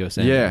ambiguous.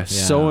 Yeah,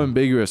 so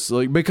ambiguous.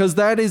 Like, because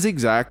that is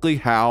exactly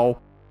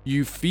how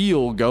you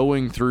feel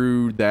going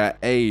through that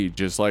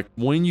age. It's like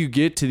when you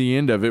get to the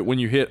end of it, when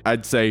you hit,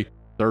 I'd say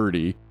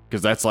 30,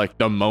 because that's like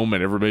the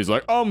moment everybody's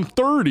like, I'm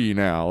 30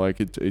 now. Like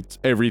it's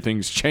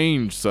everything's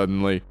changed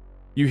suddenly.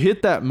 You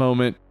hit that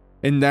moment,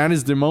 and that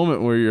is the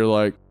moment where you're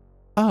like,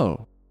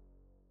 oh.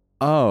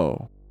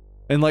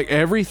 And like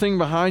everything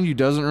behind you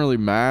doesn't really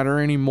matter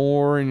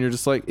anymore, and you're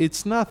just like,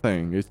 it's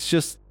nothing. It's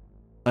just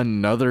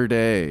another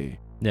day.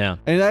 Yeah.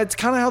 And that's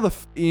kind of how the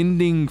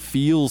ending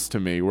feels to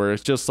me, where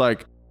it's just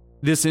like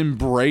this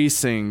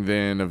embracing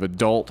then of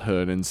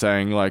adulthood and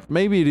saying like,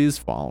 maybe it is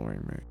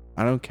following me.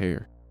 I don't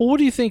care. Well, what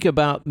do you think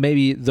about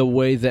maybe the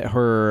way that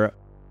her,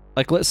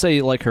 like, let's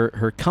say like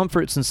her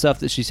comforts and stuff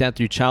that she's had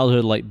through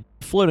childhood, like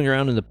floating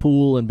around in the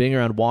pool and being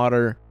around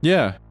water.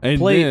 Yeah. And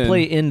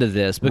play into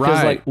this,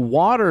 because like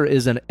water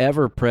is an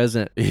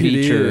ever-present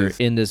feature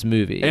in this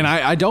movie. And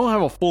I don't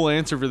have a full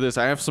answer for this.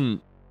 I have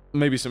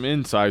maybe some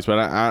insights, but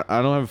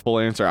I don't have a full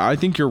answer. I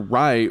think you're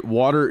right.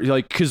 Water,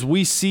 like, because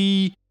we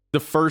see the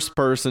first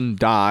person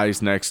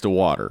dies next to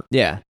water.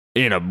 Yeah.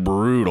 In a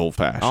brutal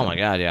fashion. Oh my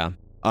God, yeah.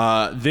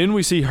 Then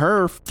we see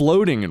her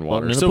floating in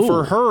water. So pool.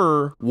 for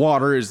her,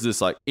 water is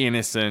this like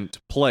innocent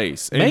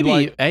place. And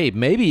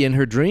maybe in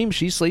her dream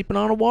she's sleeping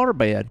on a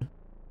waterbed.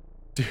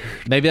 Dude.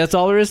 Maybe that's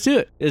all there is to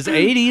it. It's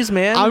 80s,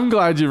 man. I'm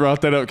glad you brought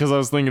that up, because I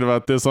was thinking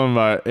about this on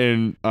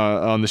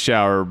the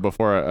shower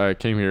before I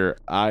came here.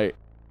 I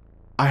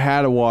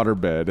had a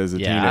waterbed as a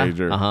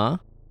teenager. Uh-huh.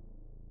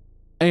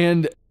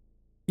 And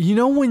you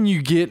know when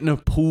you get in a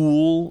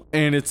pool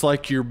and it's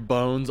like your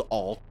bones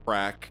all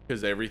crack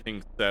because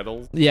everything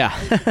settles? Yeah.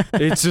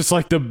 It's just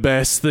like the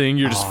best thing.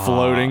 You're just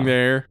floating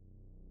there.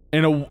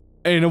 In a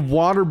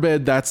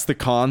waterbed, that's the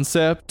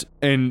concept,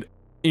 and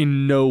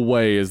in no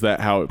way is that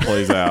how it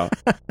plays out.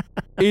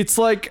 It's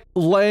like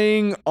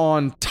laying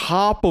on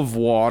top of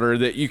water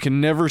that you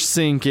can never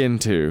sink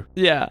into.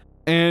 Yeah.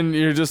 And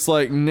you're just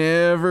like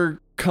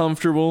never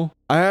comfortable.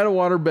 I had a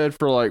waterbed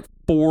for like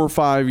 4 or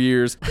 5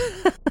 years.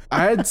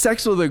 I had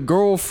sex with a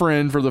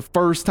girlfriend for the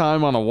first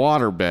time on a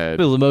waterbed.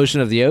 Feel the motion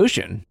of the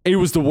ocean. It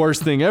was the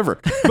worst thing ever,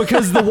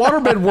 because the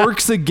waterbed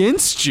works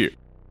against you.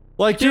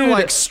 Like, you're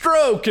like,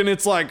 stroke, and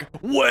it's like,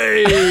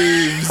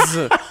 waves.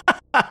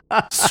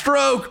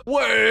 Stroke,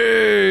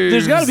 waves.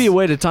 There's got to be a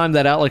way to time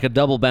that out, like a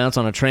double bounce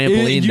on a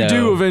trampoline. You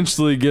do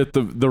eventually get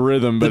the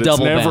rhythm, but it's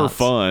never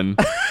fun.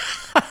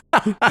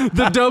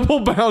 The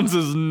double bounce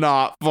is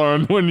not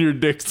fun when your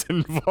dick's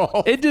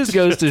involved. It just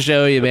goes to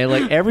show you, man,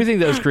 like everything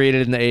that was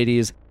created in the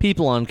 80s,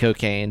 people on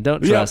cocaine,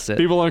 don't trust it.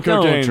 People on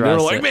cocaine. They're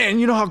like, man,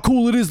 you know how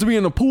cool it is to be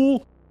in a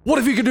pool? What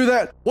if you could do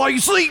that while you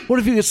sleep? What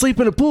if you could sleep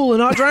in a pool and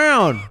not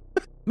drown?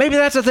 Maybe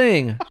that's a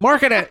thing.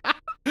 Market it.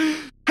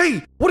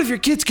 Hey, what if your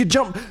kids could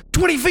jump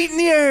 20 feet in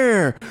the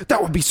air?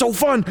 That would be so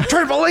fun.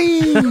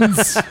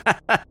 Trampolines.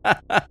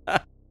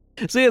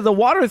 See, the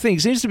water thing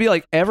seems to be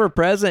like ever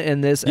present in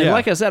this. And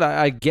like I said,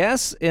 I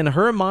guess in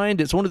her mind,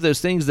 it's one of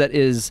those things that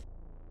is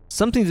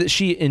something that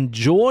she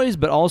enjoys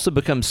but also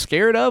becomes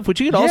scared of, which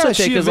you could also Yeah,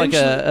 take she as like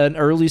eventually- an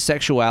early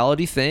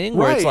sexuality thing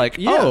where it's Right, like,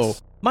 yes. oh,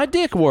 my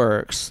dick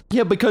works.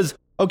 Yeah, because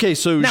okay,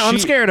 so Now I'm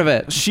scared of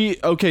it.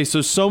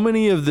 So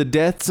many of the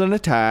deaths and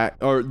attack,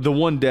 or the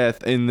one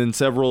death and then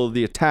several of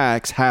the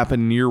attacks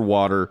happen near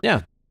water.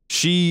 Yeah.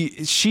 She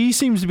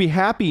seems to be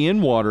happy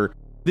in water.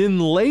 Then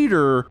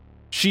later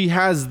she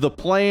has the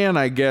plan,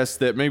 I guess,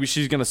 that maybe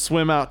she's going to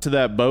swim out to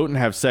that boat and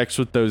have sex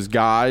with those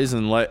guys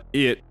and let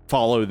it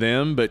follow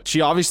them. But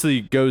she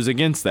obviously goes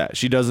against that.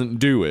 She doesn't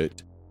do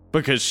it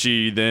because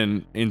she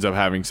then ends up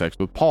having sex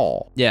with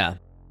Paul. Yeah.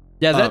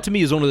 Yeah, that to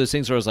me is one of those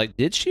things where I was like,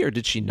 did she or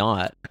did she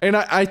not? And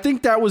I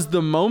think that was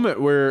the moment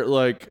where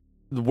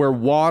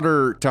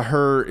water to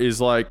her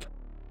is like,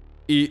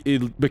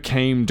 it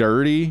became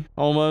dirty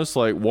almost.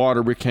 Like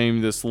water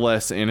became this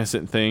less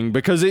innocent thing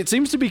because it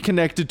seems to be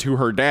connected to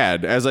her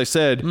dad. As I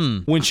said,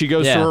 when she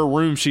goes to her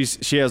room,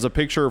 she has a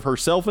picture of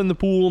herself in the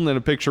pool and then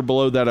a picture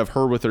below that of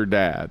her with her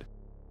dad.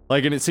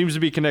 Like, and it seems to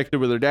be connected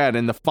with her dad.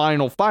 And the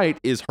final fight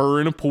is her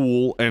in a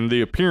pool and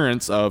the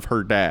appearance of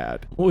her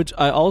dad. Which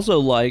I also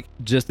like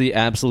just the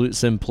absolute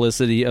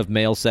simplicity of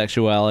male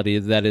sexuality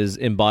that is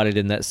embodied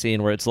in that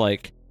scene where it's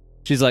like,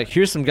 she's like,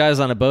 here's some guys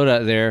on a boat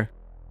out there.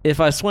 If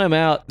I swam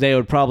out, they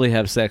would probably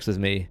have sex with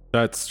me.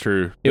 That's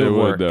true. It They would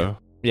work. though.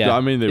 Yeah.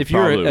 I mean, they if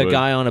you're probably a would.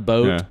 guy on a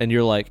boat Yeah. and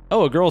you're like,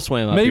 oh, a girl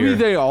swam up Maybe here.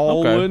 they all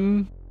Okay.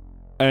 wouldn't.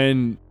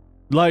 And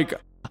like,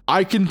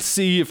 I can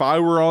see if I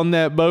were on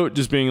that boat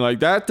just being like,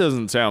 that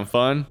doesn't sound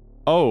fun.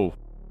 Oh,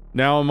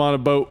 now I'm on a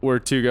boat where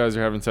two guys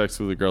are having sex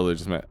with a girl they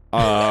just met.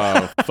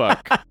 Oh,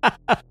 fuck.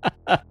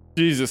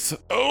 Jesus.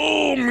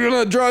 Oh, I'm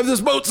going to drive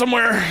this boat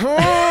somewhere.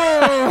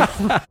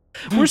 Oh.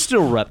 We're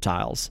still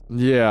reptiles.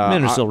 Yeah.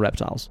 Men are still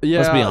reptiles. Yeah,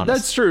 Let's be honest.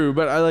 that's true,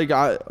 but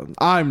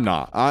I'm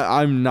not.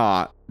 I'm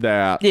not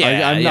that.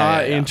 Yeah, I'm yeah,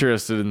 not yeah.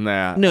 interested in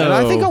that. No. And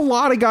I think a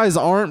lot of guys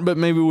aren't, but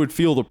maybe would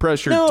feel the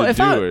pressure No, to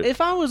do it.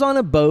 if I was on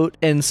a boat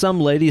and some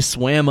lady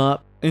swam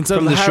up Instead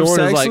from of the have shore and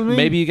sex was like, with me?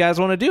 maybe you guys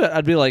want to do it,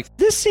 I'd be like,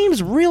 this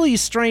seems really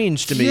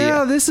strange to me.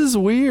 Yeah, this is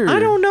weird. I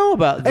don't know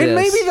about this. And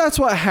maybe that's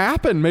what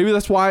happened. Maybe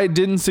that's why it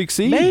didn't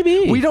succeed.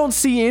 Maybe. We don't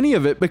see any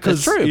of it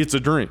because That's true. it's a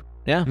dream.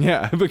 Yeah.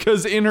 Yeah,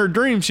 because in her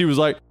dream, she was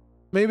like,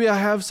 maybe I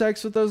have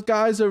sex with those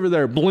guys over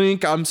there.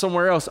 Blink, I'm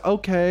somewhere else.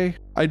 Okay,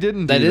 I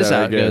didn't do that. That is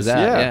how I it goes guess. out.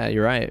 Yeah. Yeah,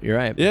 you're right. You're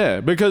right.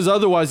 Yeah, because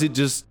otherwise it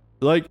just,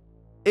 like,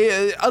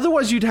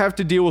 otherwise you'd have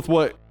to deal with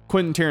what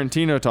Quentin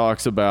Tarantino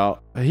talks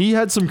about. He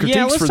had some critiques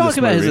Yeah, let's for talk this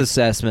about movie. his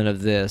assessment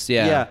of this.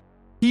 Yeah.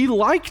 He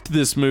liked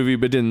this movie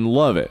but didn't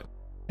love it.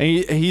 And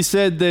he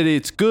said that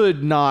it's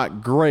good,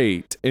 not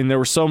great. And there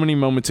were so many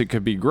moments it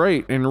could be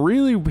great. And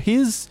really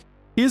his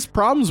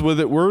problems with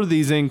it were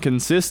these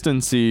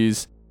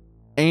inconsistencies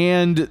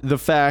and the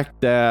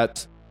fact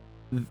that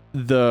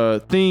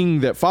the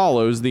thing that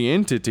follows, the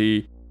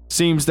entity,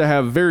 seems to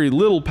have very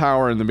little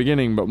power in the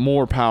beginning but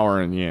more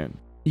power in the end.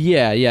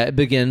 Yeah, it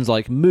begins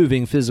like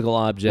moving physical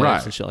objects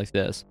Right. and shit like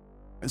this.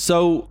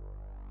 So,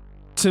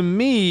 to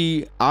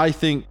me, I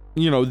think,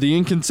 the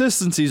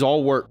inconsistencies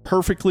all work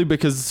perfectly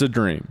because it's a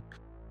dream.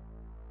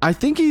 I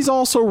think he's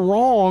also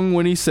wrong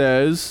when he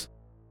says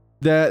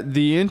that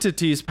the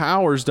entity's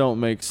powers don't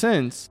make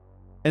sense.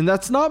 And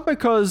that's not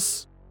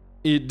because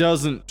it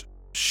doesn't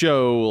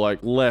show like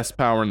less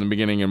power in the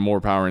beginning and more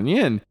power in the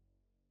end.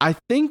 I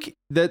think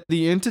that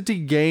the entity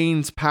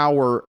gains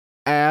power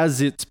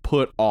as it's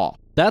put off.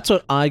 That's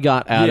what I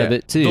got out of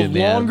it too, The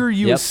man. longer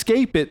you Yep.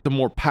 escape it, the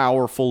more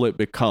powerful it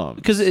becomes.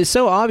 Because it's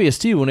so obvious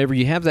too. Whenever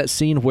you have that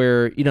scene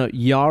where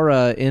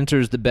Yara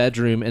enters the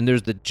bedroom and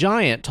there's the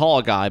giant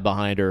tall guy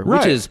behind her, which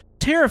Right. is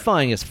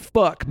terrifying as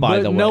fuck. By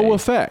but the way, no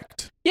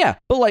effect. yeah.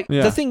 But like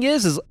Yeah. the thing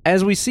is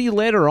as we see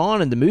later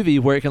on in the movie,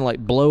 where it can like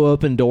blow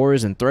open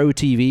doors and throw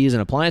TVs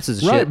and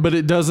appliances and Right, shit, but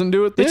it doesn't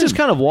do it then. it's just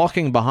kind of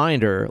walking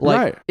behind her. Like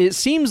Right. it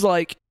seems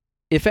like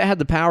if it had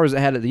the powers it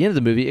had at the end of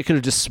the movie, it could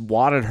have just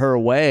swatted her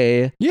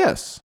away.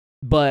 Yes.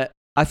 But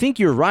I think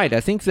you're right.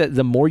 I think that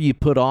the more you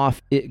put off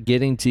it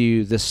getting to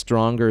you, the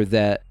stronger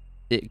that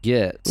it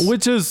gets.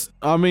 Which is,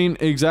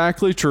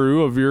 exactly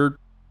true of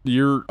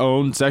your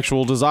own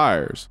sexual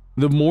desires.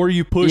 The more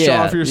you push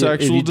Yeah, off your if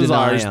sexual you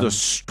deny desires, them. the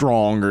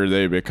stronger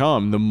they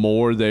become. The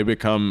more they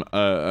become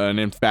an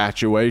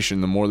infatuation,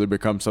 the more they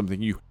become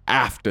something you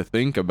have to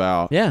think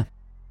about. Yeah.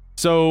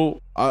 So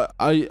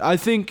I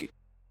think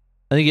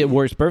I think it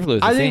works perfectly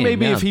with the I think theme,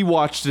 maybe yeah. if he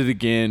watched it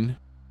again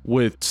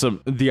with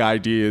the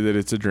idea that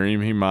it's a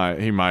dream, he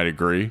might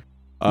agree.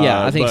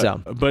 Yeah, I think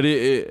so. But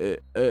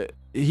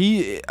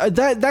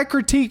that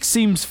critique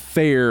seems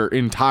fair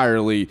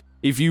entirely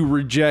if you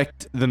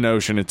reject the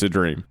notion it's a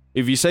dream.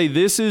 If you say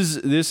this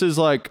is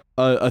like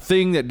a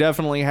thing that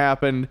definitely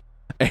happened,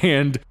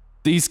 and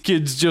these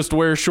kids just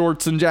wear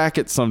shorts and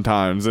jackets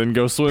sometimes and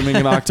go swimming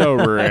in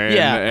October and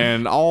Yeah.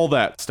 and all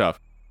that stuff.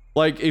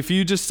 Like if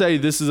you just say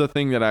this is a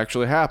thing that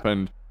actually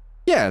happened,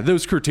 yeah,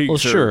 those critiques well,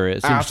 sure, are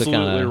it seems absolutely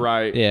to kind of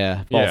right.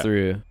 Yeah, fall Yeah.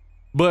 through.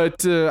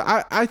 But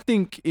I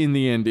think in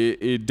the end,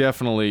 it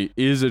definitely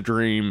is a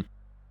dream,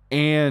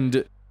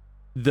 and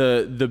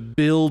the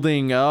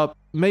building up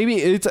maybe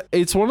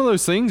it's one of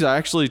those things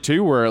actually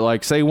too, where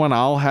like say when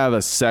I'll have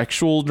a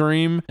sexual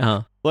dream,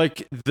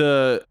 like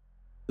the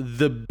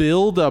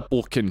build up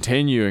will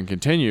continue and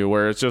continue,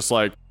 where it's just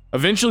like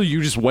eventually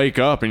you just wake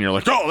up and you're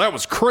like, oh, that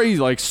was crazy,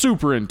 like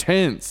super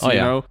intense. You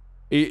know,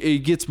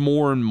 it gets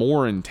more and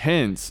more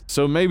intense.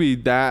 So maybe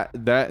that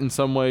in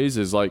some ways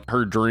is like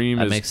her dream.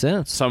 That makes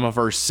sense. Some of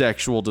her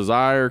sexual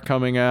desire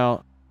coming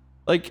out.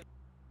 Like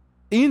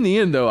in the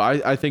end, though,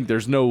 I think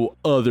there's no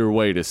other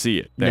way to see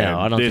it. No,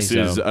 I don't think so.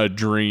 This is a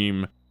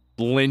dream,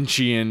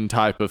 Lynchian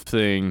type of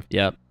thing.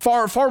 Yep.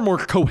 Far more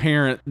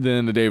coherent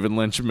than a David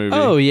Lynch movie.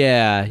 Oh,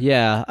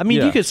 yeah. I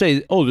mean, you could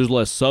say, oh, there's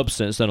less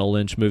substance than a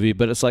Lynch movie,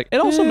 but it's like, it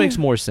also makes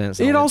more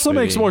sense. It also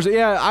makes more sense.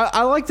 Yeah,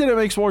 I like that it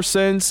makes more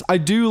sense. I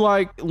do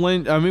like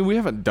Lynch. I mean, we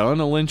haven't done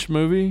a Lynch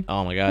movie.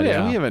 Oh, my God,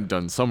 We haven't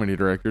done so many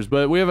directors,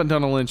 but we haven't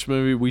done a Lynch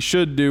movie. We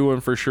should do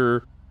one for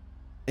sure.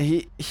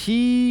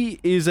 He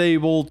is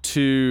able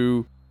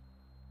to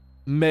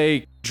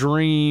make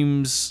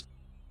dreams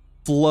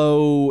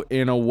flow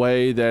in a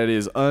way that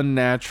is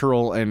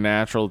unnatural and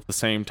natural at the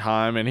same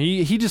time, and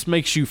he just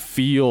makes you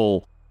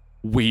feel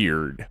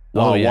weird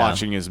while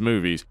watching his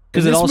movies,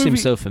 because it all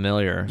seems so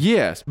familiar.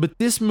 Yes, but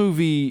this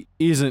movie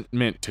isn't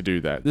meant to do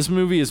that. This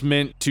movie is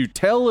meant to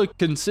tell a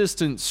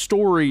consistent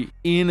story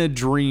in a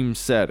dream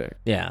setting.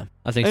 Yeah,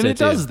 I think and so it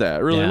too. does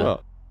that really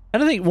well.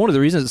 And I think one of the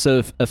reasons it's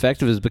so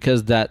effective is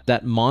because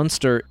that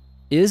monster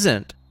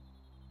isn't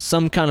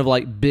some kind of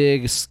like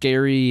big,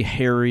 scary,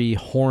 hairy,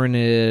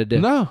 horned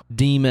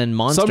demon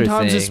monster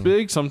Sometimes thing. it's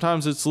big,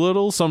 sometimes it's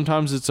little,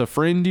 sometimes it's a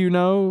friend you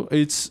know.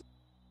 It's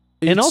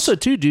and also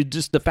too, dude,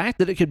 just the fact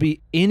that it could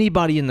be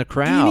anybody in the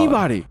crowd.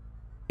 Anybody.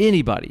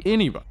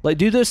 Like,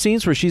 do those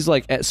scenes where she's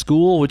like at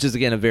school, which is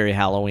again a very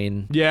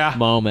Halloween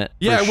moment.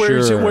 Yeah,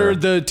 where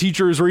the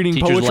teacher is reading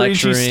poetry and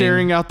she's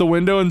staring out the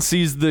window and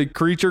sees the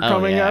creature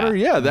coming at her.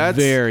 Yeah, that's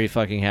very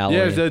fucking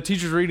Halloween. Yeah, the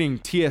teacher's reading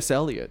T.S.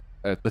 Eliot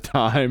at the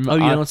time. Oh,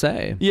 you don't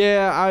say.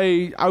 Yeah,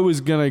 I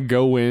was gonna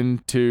go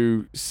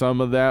into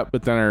some of that,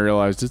 but then I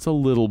realized it's a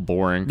little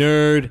boring.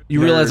 Nerd.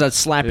 You realize I'd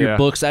slap your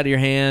books out of your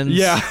hands.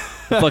 Yeah.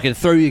 Fucking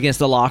throw you against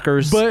the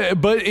lockers.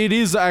 But it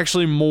is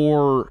actually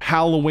more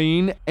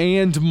Halloween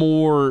and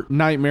more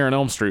Nightmare on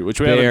Elm Street, which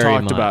we haven't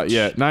talked about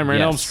yet. Nightmare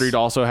on Elm Street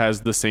also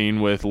has the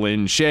scene with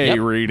Lynn Shay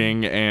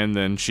reading, and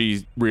then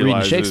she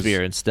realizes reading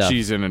Shakespeare and stuff.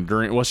 She's in a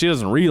dream. Well, she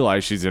doesn't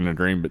realize she's in a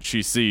dream, but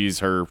she sees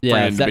her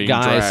friend that being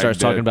guy dragged starts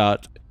talking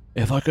about,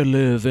 if I could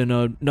live in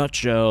a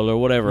nutshell or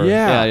whatever.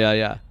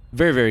 Yeah.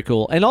 Very, very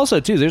cool. And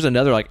also, too, there's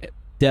another like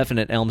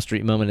definite Elm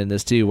Street moment in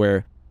this, too,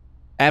 where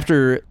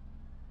after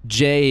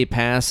Jay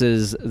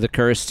passes the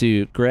curse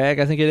to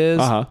Greg, I think it is,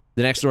 the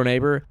next door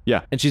neighbor.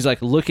 Yeah. And she's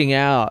like looking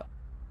out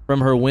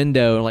from her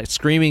window and like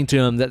screaming to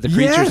him that the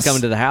creature's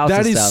coming to the house.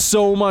 That and is stuff.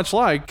 so much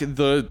like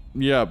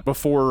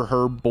before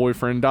her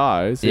boyfriend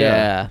dies.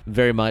 Yeah,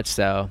 very much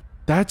so.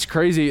 That's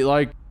crazy.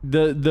 Like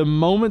the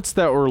moments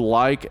that were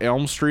like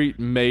Elm Street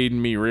made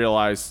me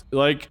realize,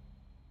 like,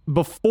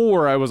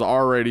 before I was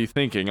already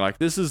thinking like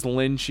this is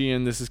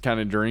Lynchian, this is kind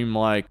of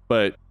dreamlike,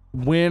 but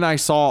when I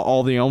saw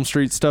all the Elm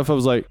Street stuff, I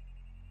was like,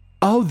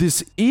 oh,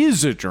 this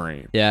is a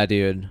dream. Yeah,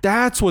 dude.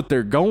 That's what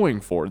they're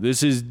going for.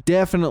 This is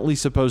definitely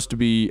supposed to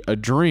be a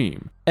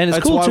dream. And it's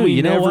That's cool, why too. we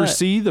You know never what?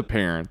 see the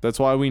parent. That's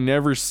why we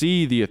never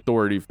see the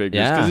authority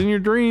figures. Yeah. Because in your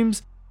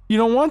dreams, you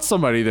don't want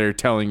somebody there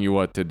telling you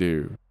what to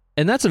do.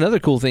 And that's another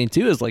cool thing,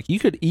 too, is like you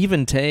could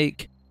even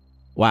take...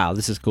 Wow,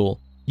 this is cool.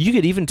 You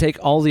could even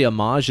take all the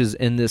homages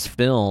in this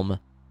film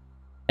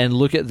and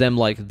look at them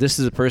like this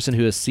is a person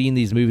who has seen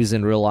these movies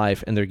in real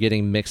life and they're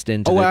getting mixed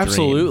into the dream.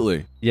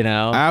 Absolutely. You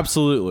know?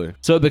 Absolutely.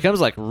 So it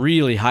becomes like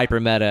really hyper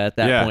meta at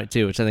that point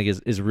too, which I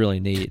think is really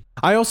neat.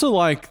 I also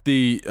like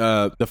the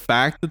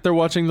fact that they're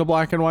watching the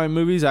black and white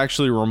movies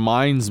actually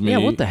reminds me. Yeah,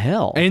 what the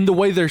hell? And the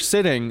way they're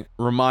sitting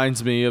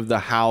reminds me of the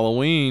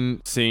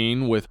Halloween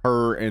scene with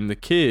her and the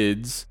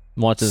kids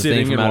watching sitting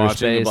the thing from and outer watching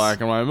space. the black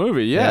and white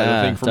movie.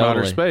 Yeah, the thing from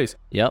outer space.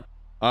 Yep.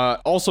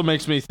 Also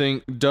makes me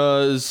think,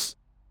 does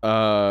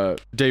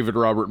David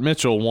Robert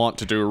Mitchell want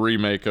to do a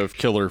remake of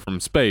Killer from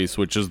Space,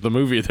 which is the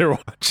movie they're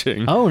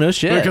watching? Oh, no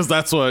shit. Because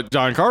that's what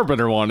John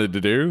Carpenter wanted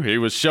to do. He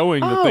was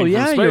showing the thing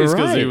from space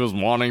because he was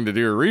wanting to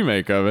do a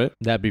remake of it.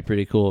 That'd be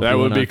pretty cool. That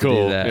would be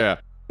cool. Yeah.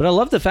 But I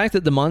love the fact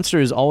that the monster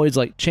is always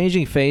like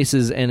changing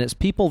faces, and it's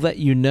people that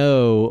you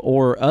know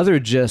or other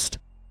just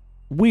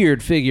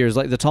weird figures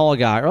like the tall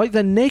guy or like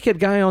the naked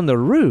guy on the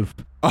roof.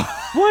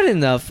 What in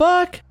the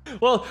fuck?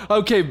 Well,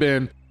 okay,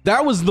 Ben.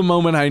 That was the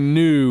moment I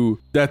knew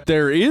that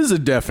there is a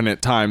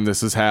definite time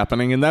this is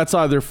happening, and that's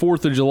either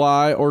 4th of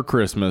July or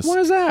Christmas. What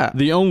is that?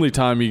 The only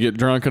time you get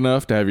drunk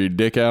enough to have your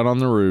dick out on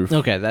the roof.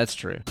 Okay, that's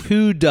true.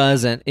 Who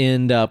doesn't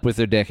end up with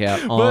their dick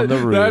out on the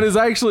roof? That is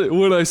actually,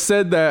 when I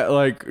said that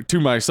like to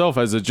myself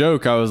as a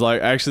joke, I was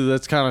like, actually,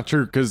 that's kind of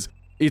true, because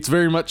it's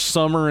very much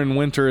summer and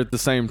winter at the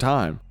same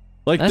time.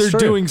 Like, That's they're true.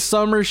 doing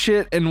summer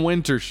shit and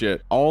winter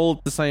shit all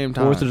at the same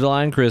time. 4th of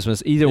July and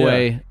Christmas. Either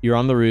way, you're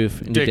on the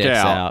roof and your dick's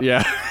out.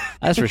 Yeah.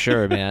 That's for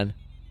sure, man.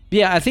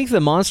 Yeah, I think the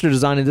monster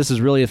design in this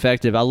is really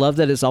effective. I love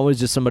that it's always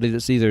just somebody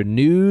that's either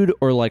nude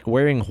or like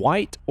wearing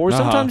white or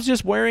sometimes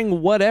just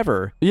wearing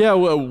whatever. Yeah,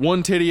 well,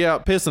 one titty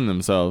out pissing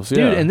themselves. Dude,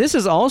 Yeah. and this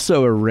is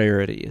also a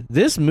rarity.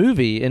 This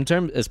movie,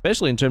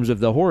 especially in terms of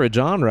the horror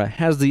genre,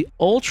 has the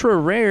ultra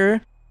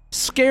rare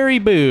scary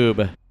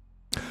boob.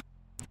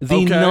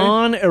 The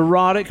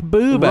non-erotic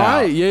boob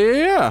out. Right,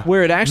 yeah.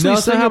 Where it actually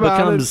Nothing somehow about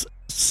becomes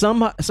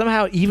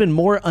somehow even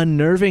more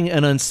unnerving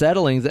and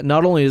unsettling that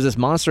not only is this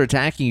monster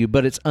attacking you,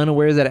 but it's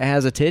unaware that it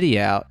has a titty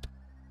out.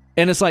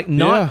 And it's like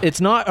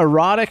it's not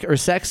erotic or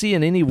sexy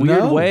in any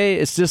weird way.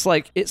 It's just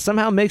like it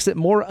somehow makes it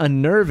more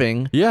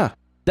unnerving. Yeah.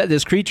 That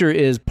this creature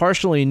is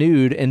partially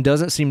nude and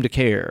doesn't seem to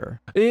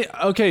care.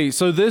 Okay,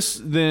 so this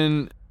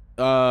then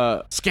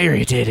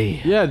Scary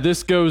titty. Yeah,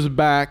 this goes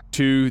back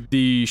to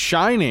the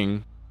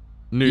Shining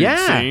nude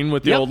scene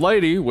with the old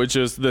lady, which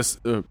is this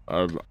OG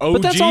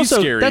but that's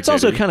also, scary that's titty.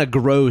 also kind of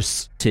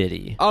gross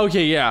titty.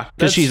 Okay, yeah.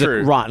 Because she's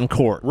true. a rotten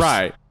corpse.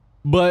 Right.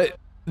 But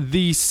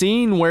the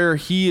scene where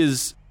he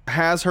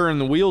has her in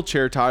the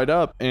wheelchair tied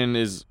up and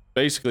is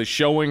basically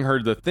showing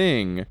her the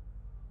thing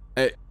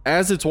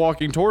as it's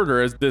walking toward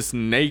her as this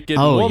naked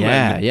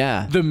woman.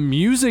 Yeah. The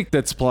music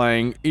that's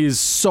playing is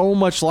so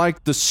much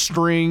like the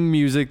string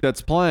music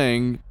that's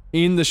playing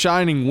in The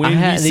Shining when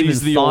he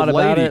sees the old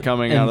lady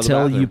coming out of the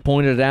bathroom. Until you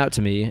pointed it out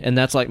to me, and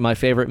that's like my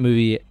favorite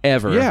movie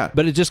ever. Yeah.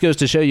 But it just goes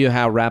to show you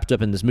how wrapped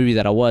up in this movie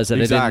that I was that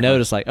I didn't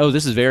notice, like, oh,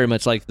 this is very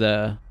much like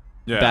the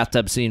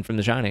bathtub scene from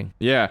The Shining.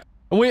 Yeah.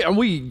 And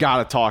we got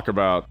to talk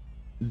about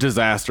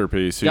Disaster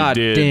Piece. God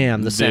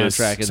damn, the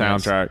soundtrack in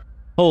this.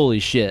 Holy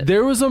shit.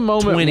 There was a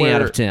moment 20 where...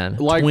 out of 10.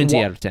 Like,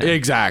 20 out of 10.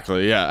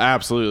 Exactly. Yeah,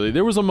 absolutely.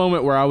 There was a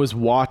moment where I was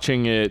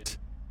watching it,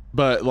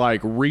 but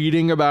like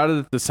reading about it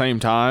at the same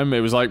time.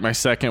 It was like my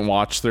second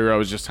watch through. I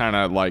was just kind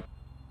of like,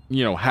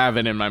 have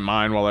it in my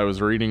mind while I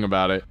was reading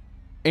about it.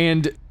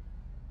 And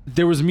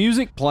there was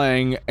music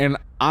playing, and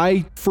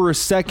I, for a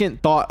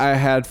second, thought I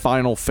had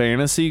Final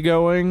Fantasy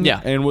going.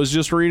 Yeah. And was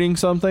just reading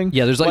something.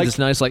 Yeah, there's like this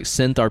nice like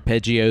synth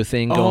arpeggio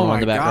thing going on in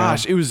the background. Oh my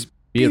gosh, it was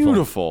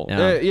beautiful.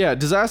 Yeah.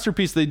 Disaster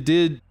Piece, they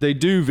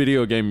do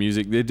video game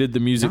music. They did the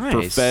music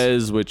for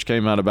Fez, which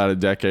came out about a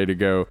decade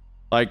ago.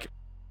 Like,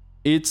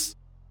 it's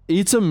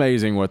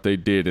amazing what they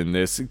did in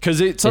this, because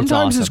it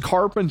sometimes is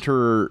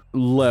Carpenter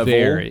level.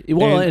 Very.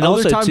 Well, and other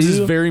also times too, is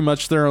very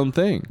much their own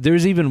thing.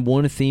 There's even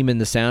one theme in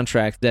the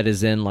soundtrack that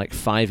is in like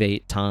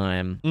 5/8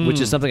 time, which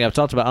is something I've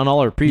talked about on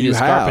all our previous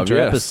Carpenter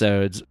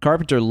episodes.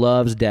 Carpenter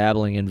loves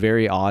dabbling in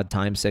very odd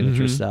time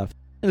signature stuff.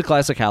 And the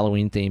classic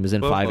Halloween theme is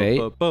in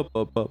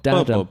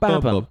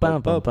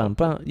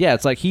 5/8. Yeah,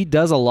 it's like he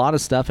does a lot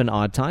of stuff in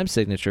odd time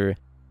signature,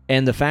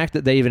 and the fact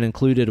that they even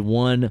included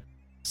one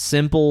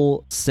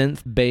simple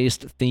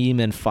synth-based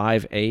theme in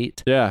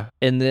 5/8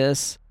 in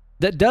this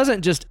that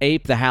doesn't just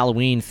ape the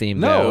Halloween theme.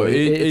 No, though.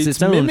 It's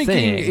its own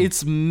thing.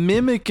 It's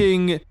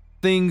mimicking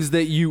things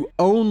that you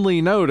only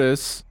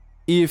notice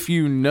if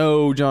you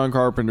know John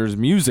Carpenter's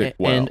music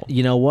well. And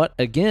you know what?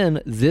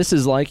 Again, this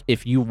is like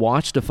if you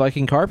watched a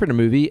fucking Carpenter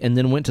movie and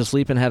then went to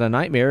sleep and had a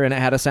nightmare and it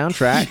had a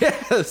soundtrack.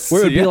 Yes,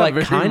 where it would be like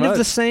very kind much of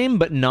the same,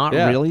 but not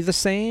really the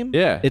same.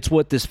 Yeah. It's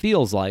what this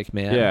feels like,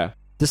 man. Yeah.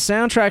 The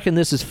soundtrack in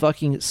this is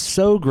fucking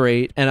so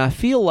great, and I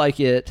feel like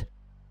it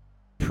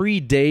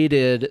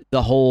predated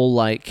the whole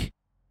like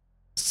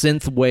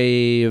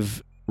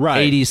synthwave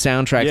 80s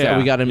soundtracks that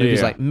we got in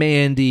movies like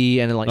Mandy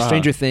and like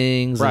Stranger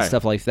Things and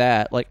stuff like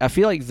that. Like, I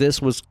feel like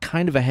this was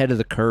kind of ahead of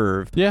the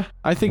curve. Yeah,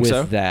 I think so.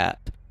 With that.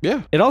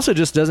 Yeah. It also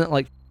just doesn't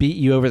like beat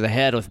you over the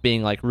head with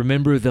being like,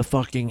 remember the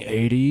fucking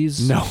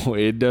 80s? No,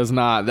 it does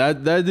not.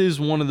 That is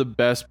one of the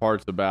best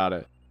parts about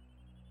it.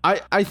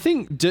 I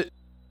think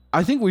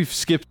we've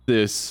skipped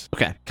this.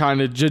 Okay.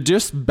 Kind of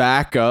just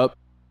back up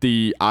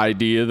the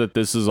idea that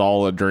this is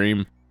all a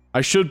dream. I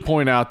should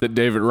point out that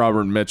David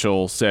Robert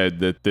Mitchell said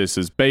that this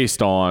is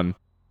based on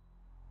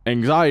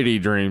anxiety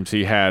dreams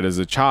he had as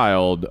a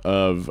child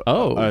of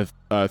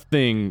a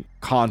thing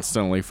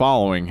constantly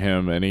following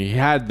him, and he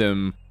had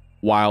them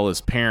while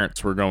his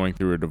parents were going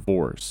through a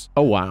divorce.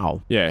 Oh,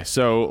 wow. Yeah,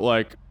 so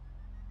like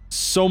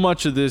so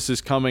much of this is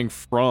coming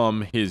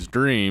from his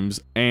dreams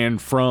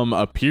and from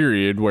a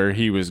period where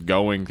he was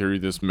going through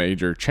this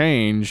major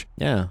change.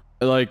 Yeah.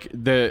 Like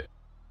that.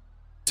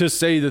 To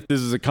say that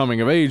this is a coming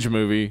of age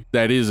movie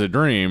that is a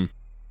dream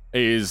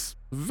is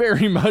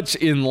very much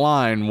in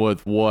line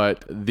with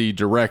what the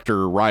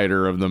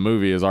writer of the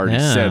movie has already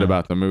said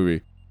about the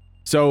movie.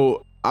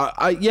 So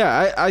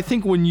I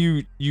think when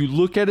you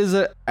look at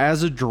it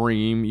as a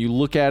dream, you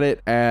look at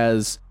it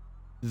as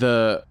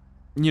the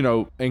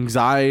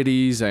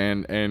anxieties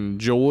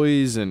and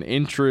joys and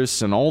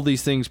interests and all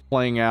these things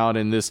playing out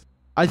in this.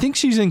 I think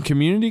she's in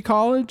community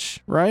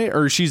college, right?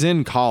 Or she's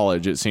in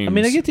college, it seems. I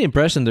mean, I get the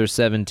impression they're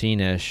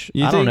 17-ish.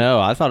 I don't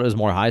know. I thought it was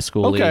more high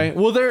school-y. Okay.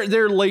 Well,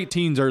 they're late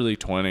teens, early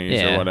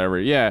 20s or whatever.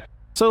 Yeah.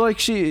 So, like,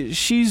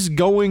 she's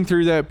going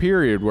through that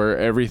period where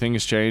everything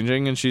is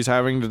changing and she's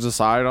having to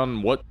decide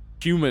on what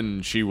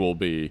human she will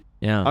be.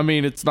 Yeah. I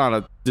mean, it's not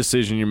a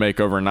decision you make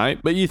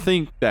overnight, but you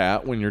think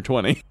that when you're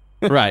 20.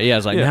 Right. Yeah.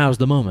 It's like, now's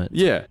the moment.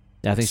 Yeah.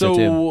 Yeah, I think so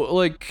too.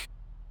 Like,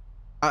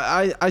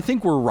 I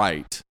think we're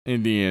right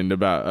in the end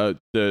about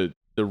the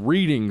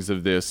readings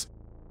of this,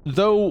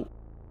 though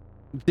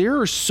there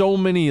are so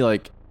many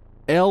like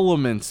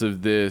elements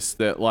of this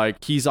that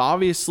like he's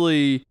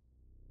obviously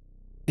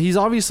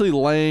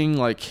laying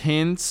like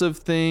hints of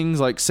things,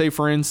 like say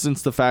for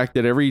instance the fact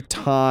that every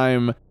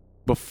time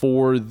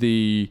before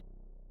the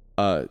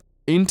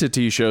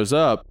entity shows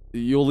up,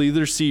 you'll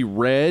either see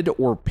red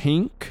or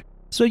pink.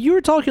 So you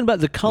were talking about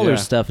the color Yeah.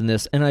 stuff in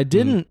this, and I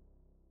didn't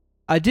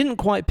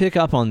quite pick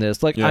up on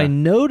this. Like, I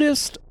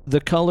noticed the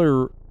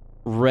color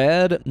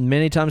red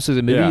many times through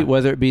the movie, Yeah.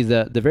 whether it be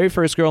the very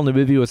first girl in the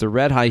movie with the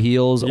red high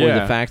heels, or the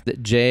Yeah. fact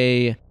that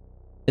Jay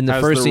in the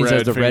Has first the scene has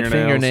red the red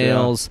fingernails,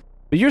 fingernails.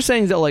 But you're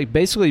saying that, like,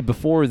 basically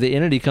before the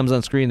entity comes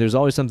on screen, there's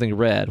always something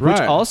red, which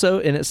Right. also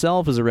in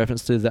itself is a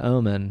reference to the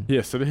Omen.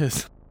 Yes, it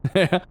is.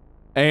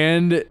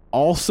 And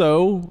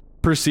also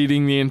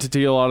preceding the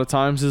entity a lot of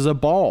times is a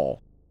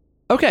ball.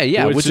 Okay,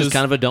 yeah, which is is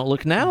kind of a Don't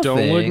Look Now Don't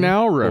thing. Look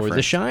Now Or reference.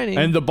 The Shining.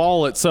 And the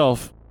ball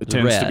itself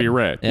tends to be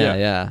red.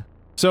 Yeah.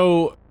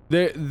 So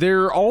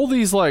there are all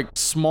these like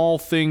small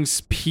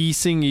things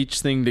piecing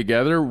each thing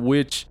together,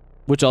 which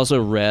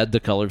also red, the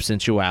color of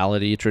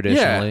sensuality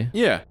traditionally.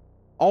 Yeah.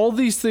 All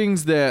these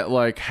things that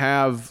like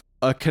have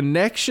a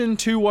connection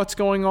to what's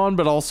going on,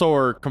 but also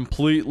are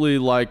completely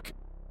like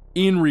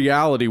in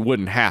reality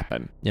wouldn't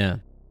happen. Yeah.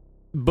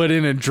 But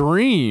in a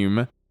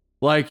dream,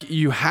 like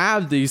you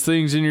have these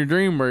things in your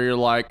dream where you're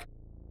like,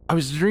 I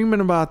was dreaming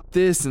about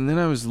this, and then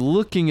I was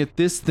looking at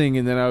this thing,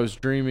 and then I was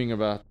dreaming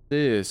about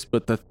this,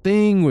 but the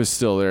thing was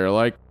still there.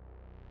 Like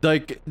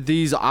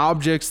these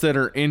objects that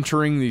are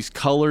entering, these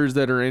colors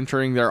that are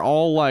entering, they're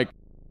all like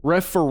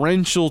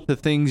referential to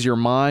things your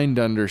mind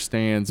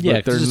understands, Yeah,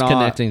 but they're just not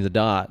connecting the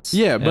dots.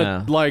 Yeah,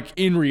 but like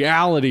in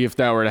reality, if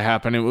that were to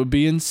happen, it would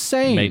be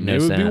insane. Make no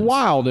it would be sense.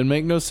 wild and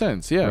make no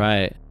sense. Yeah.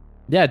 Right.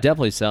 Yeah,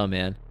 definitely so,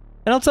 man.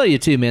 And I'll tell you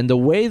too, man, the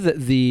way that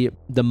the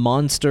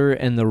monster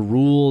and the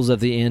rules of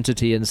the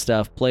entity and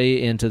stuff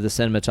play into the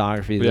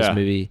cinematography of this Yeah.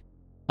 movie,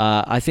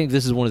 I think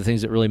this is one of the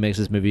things that really makes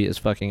this movie as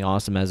fucking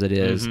awesome as it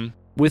is. Mhm.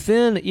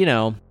 Within,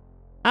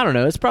 I don't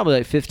know, it's probably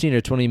like 15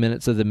 or 20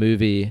 minutes of the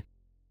movie,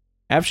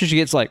 after she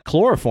gets like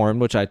chloroformed,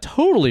 which I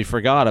totally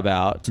forgot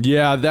about.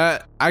 Yeah,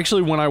 that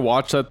actually, when I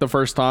watched that the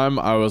first time,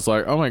 I was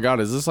like, "Oh my god,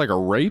 is this like a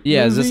rape?"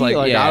 Yeah, is movie? this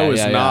like- yeah, I was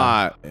yeah, yeah.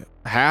 not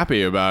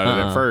happy about it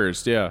Uh-uh. at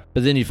first. Yeah,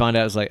 But then you find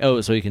out it's like, oh,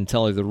 so he can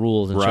tell you the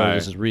rules and show Right.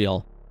 this is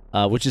real,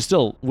 which is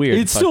still weird.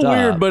 it's and fucked still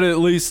weird, up. but at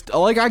least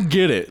like I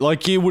get it.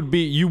 Like it would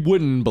be, you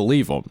wouldn't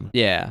believe them.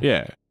 yeah.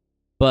 Yeah,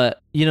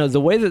 But, the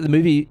way that the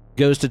movie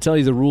goes to tell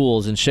you the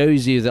rules and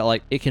shows you that,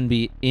 like, it can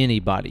be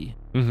anybody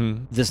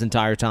mm-hmm. this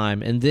entire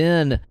time. And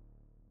then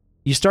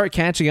you start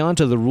catching on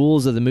to the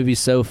rules of the movie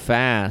so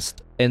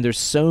fast, and there's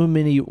so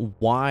many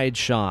wide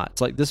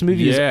shots. Like, this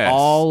movie is Yes.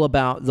 all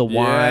about the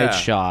wide Yeah.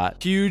 shot.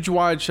 Huge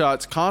wide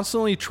shots,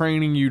 constantly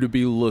training you to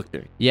be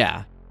looking.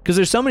 Yeah. Because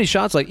there's so many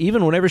shots, like,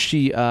 even whenever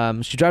she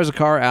drives a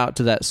car out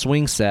to that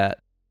swing set,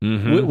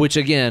 which,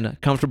 again,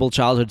 comfortable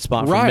childhood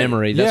spot from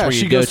memory. That's yeah, where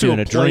she you go goes to in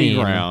a dream.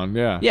 playground.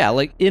 Yeah. Yeah,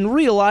 like in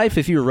real life,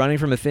 if you were running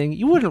from a thing,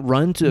 you wouldn't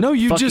run to No,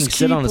 you fucking just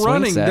sit keep on a swing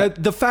running.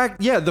 set. The fact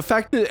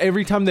that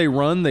every time they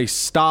run, they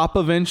stop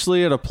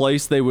eventually at a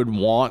place they would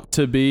want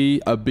to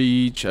be, a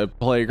beach, a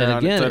playground, And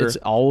again, etc. it's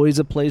always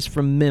a place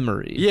from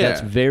memory. Yeah.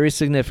 That's very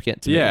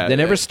significant to Yeah. me. They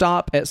never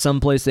stop at some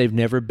place they've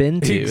never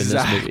been to in this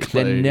movie.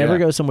 Exactly, They never yeah.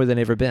 go somewhere they've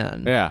never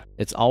been. Yeah.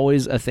 It's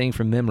always a thing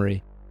from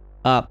memory.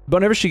 But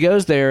whenever she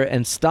goes there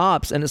and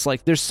stops, and it's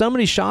like there's so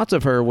many shots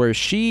of her where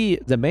she,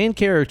 the main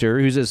character,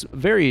 who's this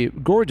very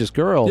gorgeous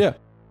girl, Yeah.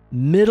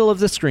 middle of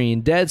the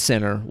screen, dead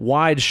center,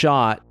 wide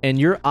shot, and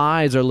your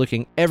eyes are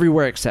looking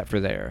everywhere except for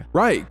there.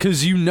 Right,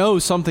 because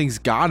something's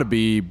got to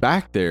be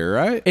back there,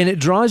 right? And it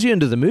draws you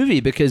into the movie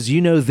because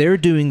they're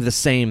doing the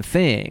same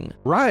thing.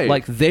 Right.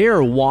 Like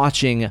they're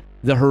watching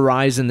the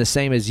horizon the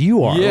same as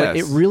you are. Yes, Like,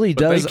 it really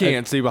but does. they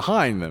can't see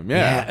behind them.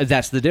 Yeah.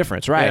 That's the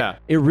difference, right? Yeah.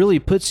 It really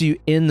puts you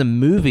in the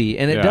movie,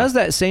 and it Yeah. does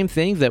that same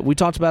thing that we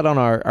talked about on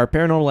our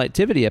Paranormal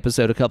Activity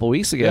episode a couple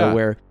weeks ago, Yeah.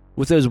 where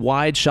with those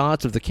wide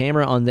shots of the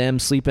camera on them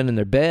sleeping in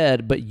their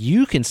bed, but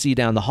you can see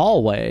down the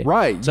hallway.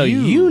 Right, So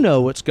you- you know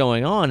what's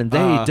going on, and they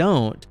Uh-huh.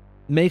 don't.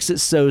 Makes it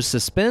so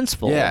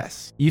suspenseful.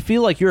 Yes. You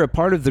feel like you're a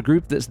part of the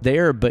group that's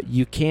there, but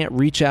you can't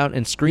reach out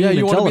and scream Yeah, you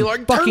and wanna tell be them,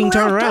 like, fucking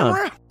 "Turn turn around, around.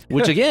 turn around.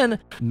 Which, again,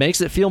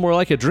 makes it feel more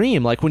like a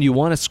dream, like when you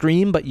want to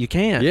scream, but you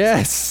can't.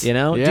 Yes. You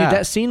know? Yeah. Dude,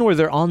 that scene where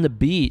they're on the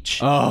beach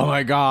Oh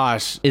my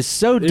gosh. is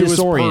so It was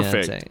disorienting.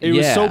 perfect. It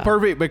was so Yeah.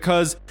 perfect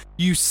because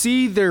you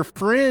see their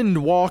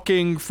friend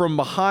walking from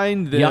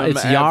behind them Yeah,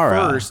 it's at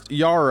Yara. first,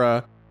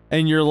 Yara,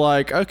 and you're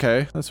like,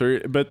 okay, that's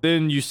weird. But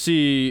then you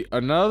see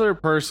another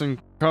person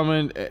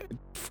coming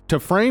to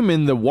frame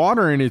in the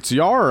water, and it's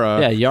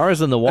Yara. Yeah,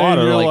 Yara's in the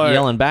water, you're like, like,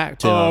 yelling back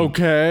to him.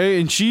 Okay,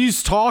 and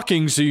she's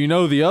talking, so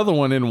the other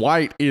one in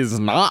white is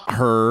not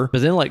her.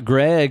 But then, like,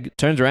 Greg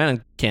turns around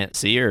and can't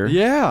see her.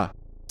 Yeah.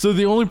 So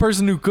the only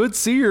person who could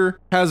see her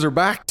has her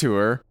back to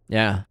her.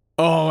 Yeah.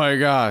 Oh my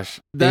gosh.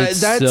 That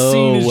It's that so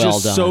scene is well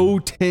just done. so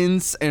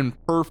tense and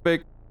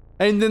perfect.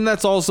 And then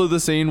that's also the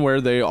scene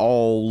where they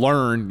all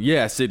learn,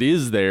 yes, it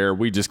is there.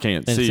 We just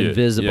can't And see it's it.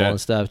 invisible Yeah.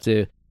 and stuff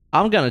too.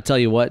 I'm going to tell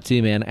you what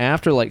too, man.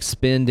 After like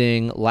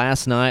spending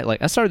last night,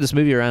 like I started this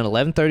movie around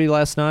 11:30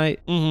 last night.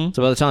 Mm-hmm.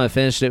 So by the time I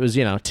finished, it was,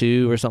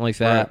 2 or something like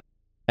that. Right.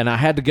 And I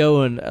had to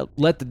go and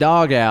let the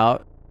dog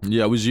out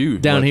Yeah, it was you.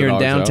 down Let the here in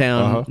dogs out.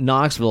 downtown Uh-huh.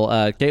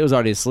 Knoxville. Kate was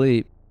already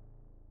asleep.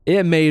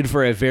 It made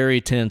for a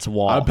very tense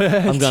walk. I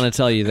bet. I'm going to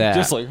tell you that.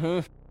 Just like,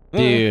 huh?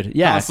 Dude,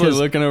 yeah. Constantly 'cause-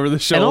 looking over the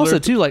shoulder. and also,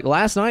 too, like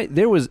last night,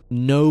 there was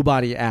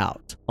nobody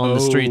out on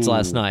the streets Oh.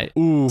 last night.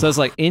 Ooh. So it's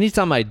like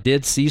anytime I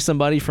did see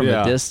somebody from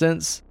Yeah. a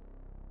distance,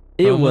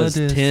 it From a was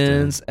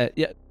distance. tense.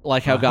 Yeah,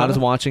 like how God is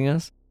watching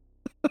us.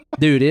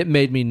 Dude, it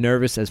made me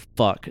nervous as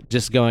fuck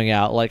just going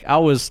out. Like I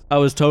was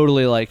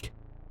totally like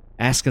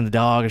asking the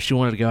dog if she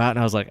wanted to go out, and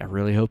I was like, I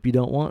really hope you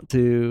don't want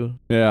to.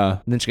 Yeah. And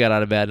then she got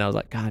out of bed, and I was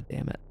like, God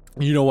damn it.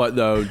 You know what,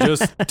 though?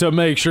 Just to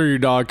make sure your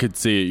dog could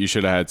see it, you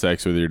should have had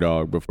sex with your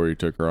dog before you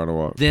took her on a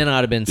walk. Then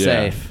I'd have been Yeah.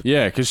 safe.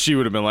 Yeah, because she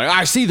would have been like,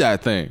 I see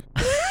that thing.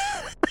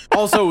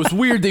 Also, it was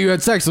weird that you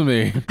had sex with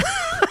me.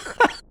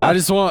 I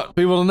just want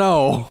people to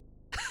know.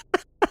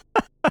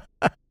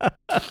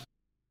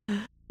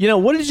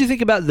 What did you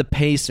think about the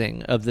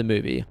pacing of the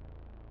movie?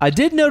 I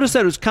did notice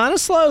that it was kind of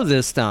slow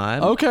this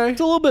time. Okay.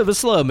 It's a little bit of a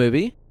slow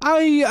movie.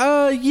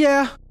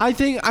 I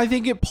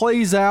think it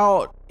plays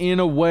out in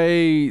a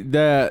way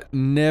that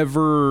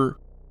never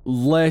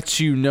lets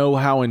you know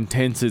how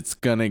intense it's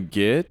gonna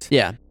get.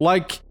 Yeah.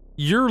 Like,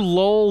 you're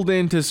lulled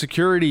into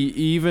security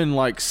even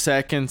like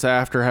seconds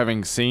after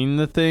having seen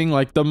the thing.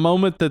 Like, the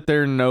moment that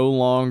they're no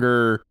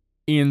longer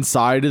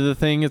inside of the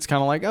thing, it's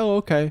kind of like, oh,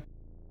 okay.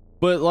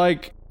 But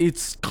like,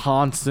 it's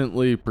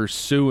constantly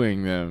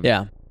pursuing them.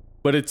 Yeah.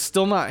 But it's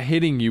still not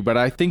hitting you. But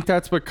I think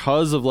that's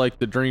because of like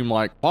the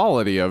dreamlike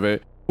quality of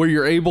it, where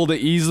you're able to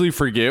easily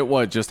forget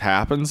what just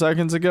happened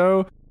seconds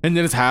ago, and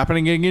then it's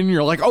happening again.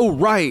 You're like, oh,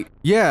 right.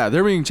 Yeah,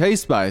 they're being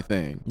chased by a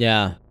thing.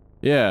 Yeah.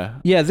 Yeah.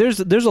 Yeah, there's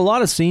a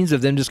lot of scenes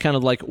of them just kind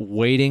of like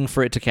waiting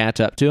for it to catch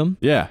up to them,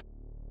 Yeah.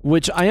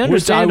 which I Which I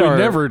understand would are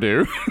never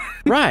do.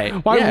 right.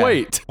 Why yeah.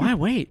 wait? Why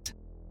wait?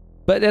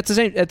 But at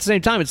the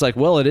same time, it's like,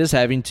 well, it is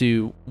having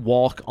to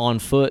walk on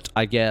foot,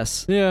 I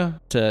guess, Yeah.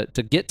 to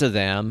get to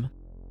them.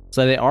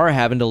 So they are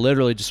having to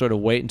literally just sort of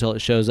wait until it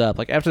shows up.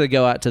 Like after they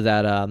go out to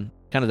that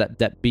kind of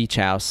that beach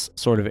house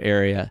sort of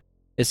area,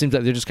 it seems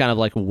like they're just kind of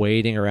like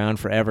waiting around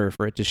forever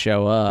for it to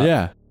show up.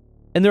 Yeah.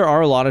 And there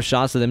are a lot of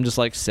shots of them just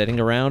like sitting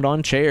around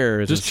on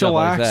chairs, Just and stuff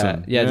like chillaxing.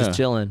 that. Yeah, Yeah. just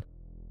chilling.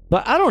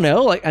 But I don't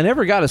know, like I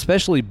never got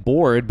especially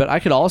bored, but I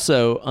could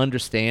also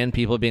understand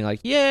people being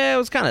like, yeah, it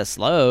was kind of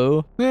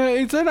slow. Yeah,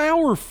 it's an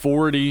hour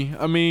 40.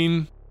 I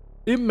mean,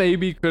 it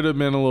maybe could have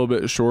been a little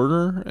bit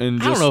shorter. And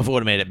just, I don't know if it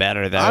would have made it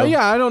better though.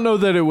 I don't know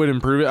that it would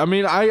improve it. I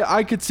mean,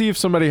 I could see if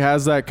somebody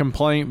has that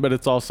complaint, but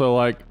it's also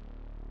like,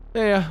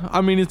 yeah,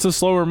 I mean, it's a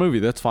slower movie.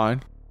 That's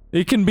fine.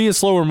 It can be a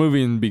slower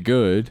movie and be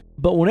good.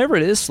 But whenever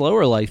it is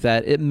slower like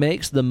that, it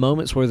makes the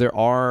moments where there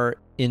are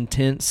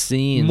intense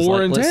scenes,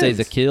 More like let's say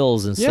intense. the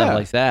kills and Yeah. stuff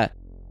like that.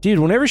 Dude,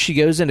 whenever she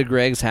goes into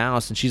Greg's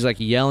house and she's like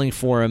yelling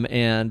for him,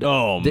 and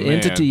Oh, the man.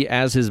 entity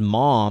as his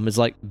mom is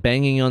like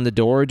banging on the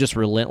door just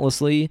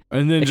relentlessly,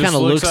 And then it just kind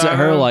of looks at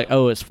her like,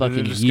 oh, it's and fucking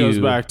it just you. goes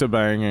back to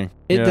banging.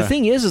 The Yeah.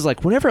 thing is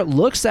like whenever it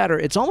looks at her,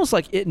 it's almost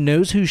like it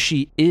knows who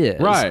she is.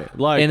 Right.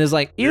 Like, And is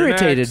like "You're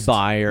irritated next."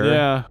 by her.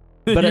 Yeah.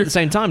 But at You're- the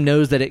same time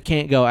knows that it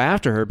can't go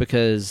after her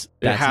because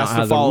it that's has not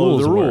how to follow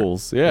the the rules work.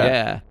 rules.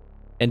 Yeah.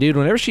 And dude,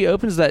 whenever she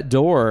opens that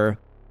door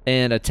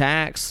and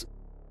attacks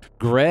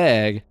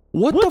Greg,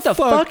 What the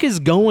fuck is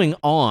going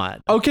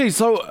on? Okay,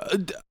 so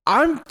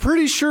I'm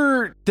pretty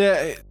sure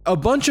that a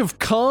bunch of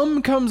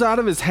cum comes out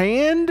of his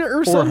hand or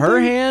Or something. her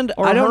hand?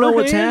 Or I don't know her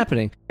what's hand?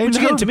 happening. And Which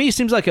again, her- to me,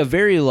 seems like a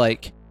very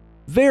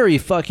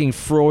fucking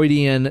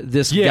Freudian.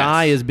 This Yes.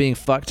 guy is being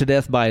fucked to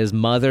death by his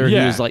mother,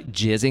 Yeah. who's like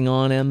jizzing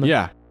on him.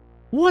 Yeah.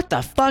 What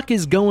the fuck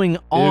is going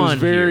on? It was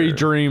very here?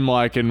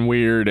 dreamlike and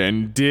weird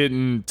and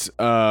didn't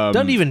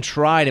Doesn't even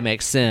try to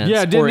make sense.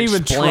 yeah, or didn't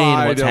even explain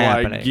try what's to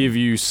happening. like give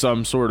you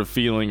some sort of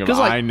feeling of 'Cause,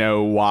 like- I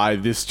know why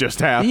this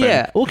just happened.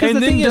 Yeah, well, 'cause and the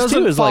then thing is, too,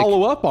 doesn't is, like-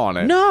 follow up on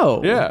it. No,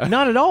 Yeah.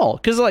 not at all.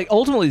 Because like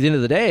ultimately, at the end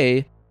of the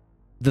day,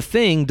 the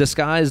thing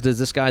disguised as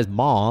this guy's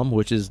mom,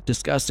 which is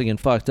disgusting and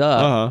fucked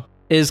up, Uh-huh.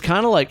 is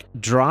kind of like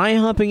dry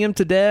humping him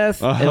to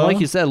death. And Uh-huh. like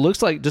you said,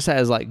 looks like just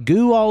has like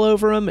goo all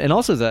over him, and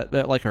also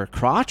that like her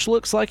crotch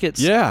looks like it's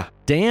Yeah.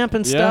 damp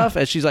and Yeah. stuff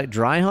as she's like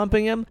dry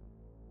humping him.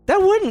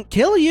 That wouldn't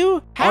kill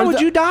you. How Are would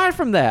the- you die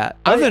from that?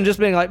 Other than just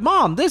being like,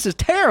 Mom, this is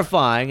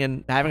terrifying,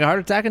 and having a heart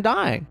attack and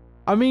dying.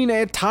 I mean,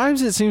 at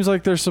times it seems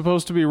like they're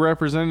supposed to be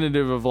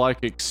representative of like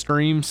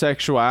extreme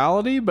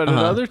sexuality, but at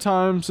Uh-huh. other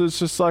times it's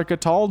just like a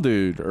tall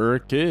dude or a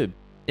kid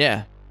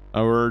Yeah.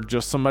 or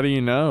just somebody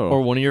you know.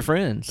 Or one of your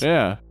friends.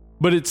 Yeah.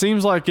 But it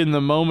seems like in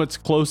the moments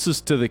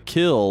closest to the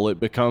kill, it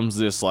becomes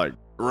this like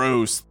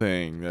gross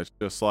thing that's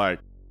just like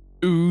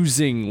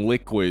oozing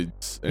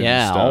liquids. And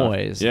Yeah, stuff.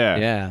 always. Yeah.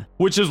 Yeah.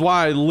 Which is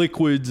why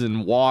liquids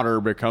and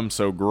water become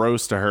so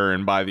gross to her.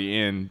 And by the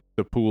end,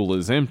 the pool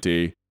is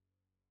empty.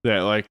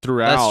 That like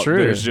throughout, That's true,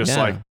 there's just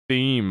yeah. like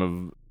theme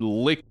of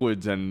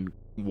liquids and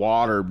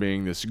water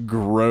being this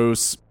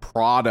gross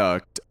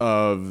product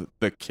of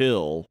the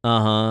kill.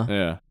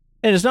 Yeah.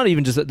 And it's not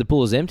even just that the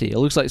pool is empty. It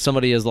looks like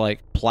somebody has like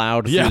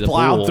plowed through the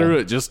plowed pool. through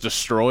it, just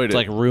destroyed It's it.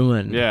 like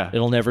ruined. Yeah.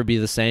 It'll never be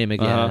the same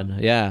again.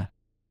 Yeah.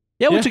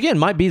 Yeah, which again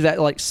might be that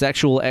like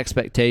sexual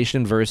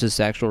expectation versus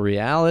sexual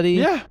reality.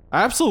 Yeah,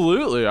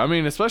 absolutely. I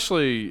mean,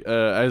 especially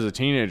as a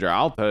teenager,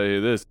 I'll tell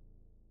you this.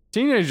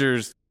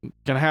 Teenagers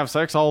can have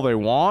sex all they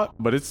want,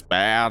 but it's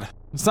bad.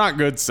 It's not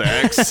good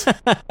sex.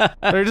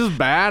 They're just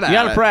bad at it. You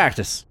gotta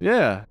practice.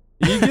 Yeah.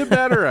 You get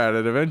better at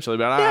it eventually.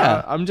 But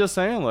Yeah. I'm just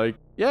saying, like,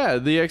 yeah,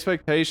 the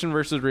expectation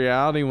versus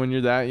reality when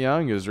you're that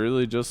young is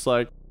really just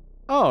like,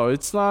 oh,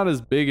 it's not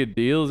as big a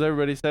deal as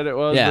everybody said it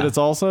was, but it's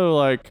also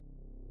like,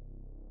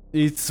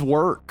 it's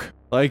work.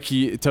 Like,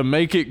 to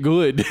make it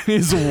good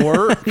is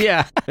work.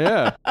 Yeah.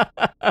 Yeah.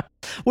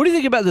 What do you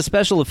think about the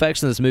special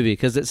effects in this movie?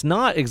 Because it's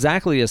not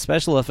exactly a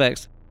special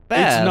effects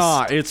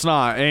fest. It's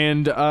not.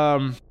 And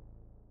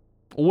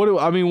what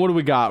do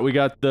we got? We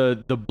got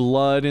the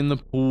blood in the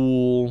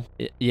pool.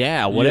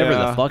 Yeah, whatever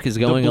the fuck is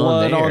going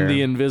on there. The blood on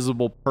the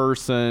invisible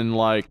person,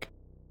 like,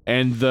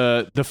 and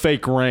the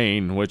fake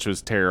rain, which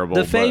was terrible.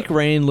 The fake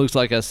rain looks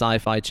like a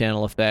Sci-Fi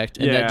Channel effect,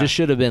 and that just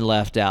should have been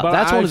left out. But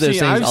That's one of those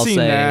things I've I'll seen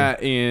say.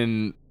 that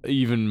in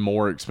even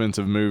more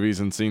expensive movies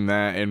and seen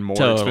that in more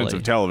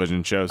expensive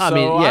television shows. I so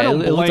mean, yeah, I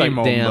don't it looks like blame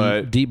them, damn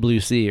but Deep Blue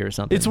Sea or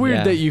something. it's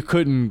weird that you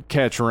couldn't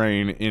catch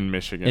rain in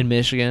Michigan. In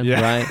Michigan,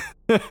 Yeah.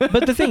 right?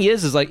 But the thing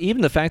is like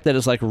even the fact that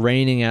it's like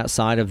raining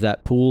outside of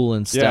that pool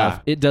and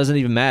stuff, it doesn't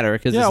even matter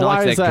because it's not why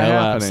like is they go that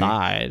happening?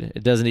 outside.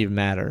 It doesn't even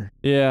matter.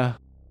 Yeah.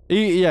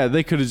 Yeah,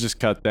 they could have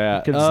just cut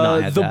that. Could've just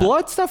not had the that.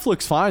 blood stuff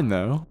looks fine,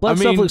 though. Blood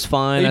stuff looks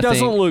fine, It I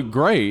doesn't think. look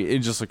great. It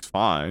just looks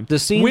fine. The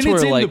scenes when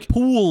it's were in like- the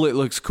pool, it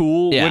looks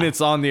cool. Yeah. When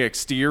it's on the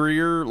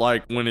exterior,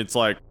 like when it's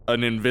like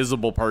an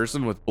invisible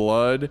person with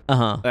blood,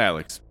 that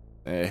looks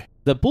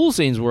The pool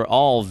scenes were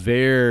all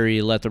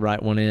very let the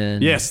right one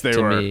in. Yes, they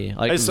to were. Me.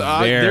 Like There's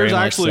very much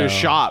actually a so.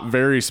 shot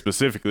very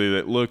specifically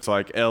that looks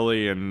like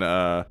Ellie and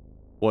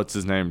what's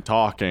his name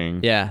talking.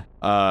 Yeah.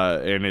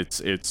 And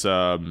it's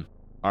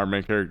our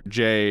main character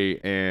Jay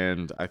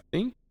and I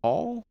think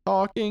Paul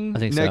talking I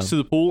think next so.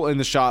 to the pool, and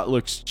the shot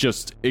looks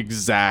just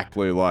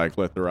exactly like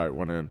Let the Right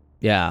One In.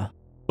 Yeah.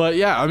 But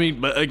yeah, I mean,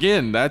 but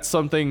again, that's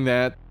something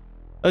that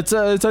it's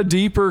a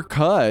deeper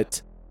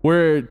cut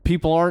where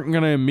people aren't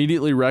going to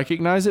immediately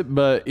recognize it,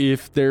 but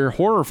if they're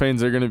horror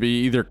fans, they're going to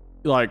be either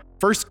like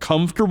first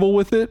comfortable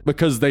with it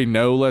because they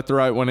know Let the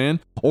Right One In,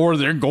 or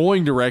they're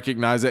going to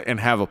recognize it and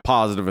have a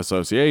positive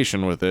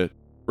association with it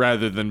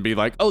rather than be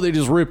like, oh, they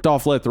just ripped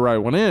off Let the Right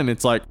One In.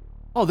 It's like,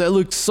 oh, that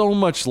looks so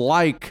much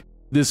like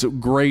this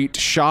great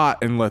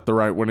shot in Let the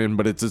Right One In,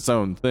 but it's its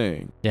own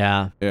thing.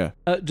 Yeah. Yeah.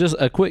 Just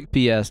a quick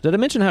PS. Did I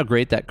mention how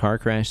great that car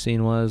crash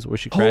scene was where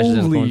she crashes in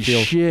the Holy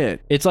cornfield?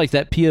 shit. It's like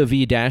that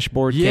POV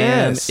dashboard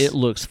Yes. cam. It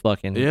looks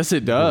fucking Yes,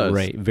 it does.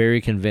 great.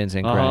 Very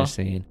convincing crash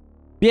scene.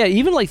 Yeah,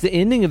 even like the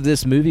ending of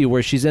this movie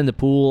where she's in the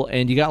pool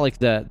and you got like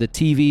the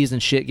TVs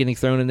and shit getting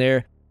thrown in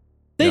there.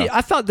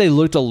 I thought they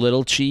looked a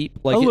little cheap.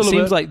 Like it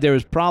seems like there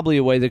was probably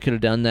a way they could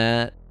have done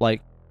that,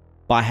 like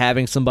by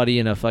having somebody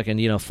in a fucking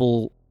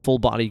full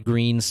body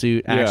green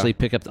suit actually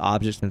pick up the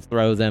objects and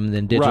throw them, and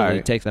then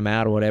digitally take them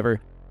out or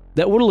whatever.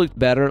 That would have looked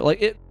better. Like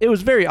it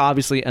was very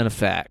obviously an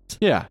effect.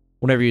 Yeah.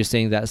 Whenever you're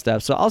seeing that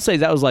stuff, so I'll say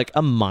that was like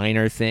a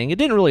minor thing. It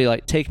didn't really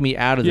like take me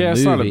out of the movie.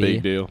 It's not a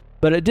big deal.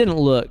 But it didn't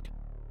look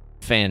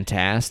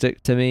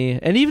fantastic to me.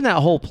 And even that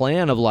whole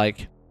plan of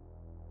like,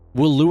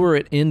 we'll lure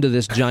it into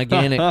this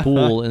gigantic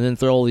pool and then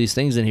throw all these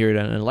things in here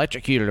and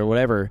electrocute it or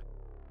whatever,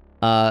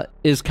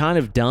 is kind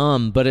of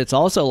dumb. But it's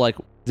also like,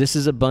 this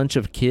is a bunch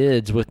of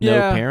kids with no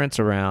parents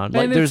around.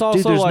 Like, And there's it's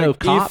also no like,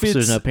 cops, if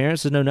there's no it's-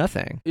 parents, there's no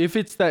nothing. If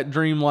it's that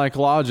dreamlike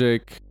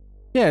logic,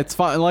 yeah, it's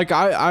fine. Like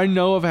I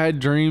know I've had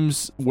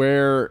dreams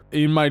where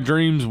in my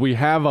dreams we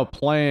have a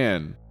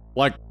plan.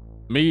 Like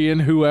me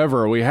and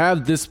whoever, we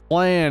have this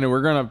plan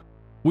and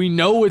we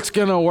know it's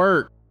gonna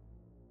work.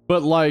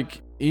 But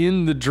like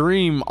in the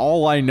dream,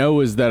 all I know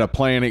is that a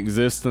plan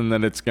exists and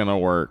that it's gonna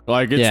work.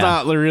 Like it's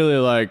not really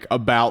like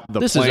about the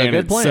This is a plan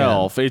good plan.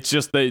 itself. It's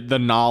just the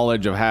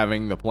knowledge of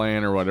having the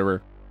plan or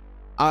whatever.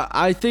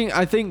 I think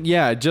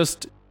yeah,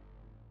 just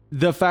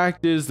the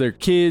fact is they're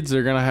kids,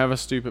 they're gonna have a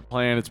stupid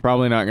plan, it's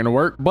probably not gonna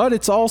work. But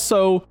it's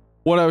also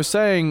what I was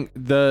saying,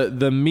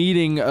 the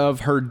meeting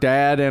of her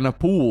dad and a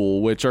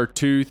pool, which are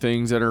two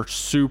things that are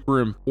super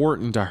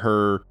important to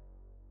her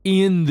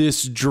in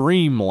this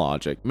dream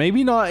logic.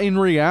 Maybe not in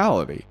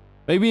reality.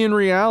 Maybe in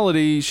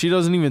reality she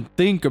doesn't even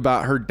think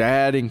about her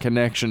dad in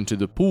connection to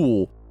the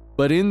pool.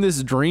 But in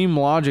this dream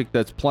logic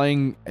that's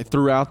playing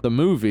throughout the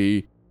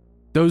movie,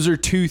 those are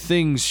two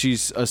things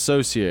she's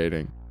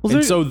associating. Well,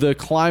 and so the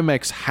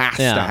climax has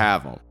to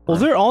have them. Well,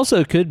 there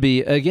also could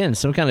be, again,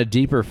 some kind of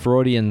deeper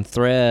Freudian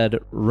thread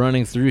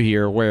running through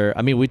here where,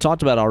 I mean, we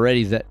talked about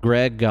already that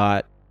Greg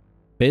got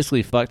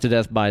basically fucked to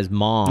death by his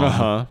mom.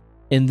 Uh-huh.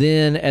 And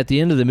then at the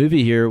end of the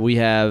movie here, we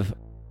have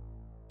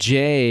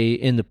Jay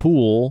in the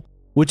pool,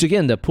 which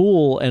again, the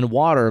pool and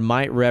water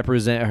might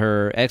represent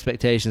her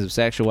expectations of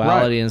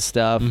sexuality and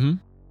stuff. Mm-hmm.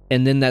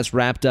 and then that's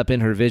wrapped up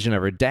in her vision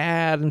of her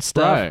dad and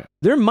stuff. Right.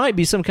 There might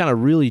be some kind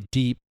of really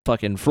deep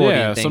fucking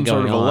Freudian thing some going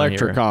sort of on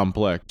electric here.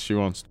 complex. She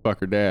wants to fuck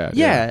her dad.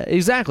 Yeah,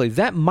 exactly.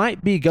 That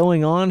might be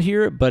going on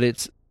here, but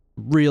it's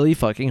really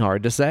fucking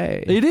hard to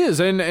say. It is,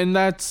 and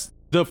that's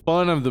the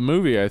fun of the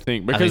movie, I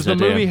think, because so the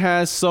movie too.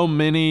 has so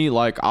many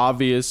like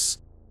obvious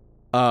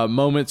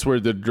moments where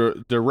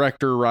the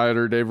director,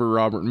 writer David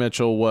Robert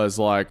Mitchell was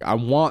like, I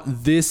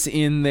want this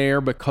in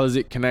there because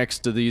it connects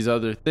to these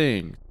other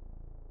things.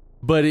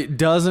 But it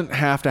doesn't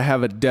have to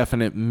have a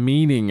definite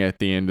meaning at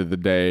the end of the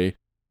day.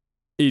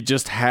 It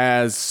just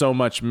has so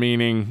much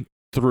meaning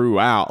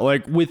throughout.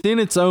 Like within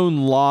its own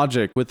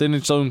logic, within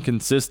its own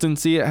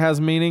consistency, it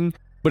has meaning,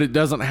 but it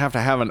doesn't have to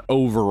have an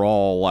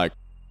overall, like,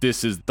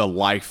 this is the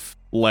life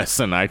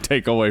lesson I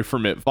take away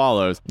from It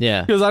Follows.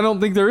 Yeah. Because I don't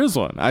think there is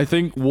one. I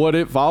think what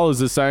It Follows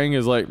is saying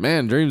is like,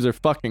 man, dreams are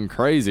fucking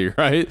crazy,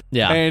 right?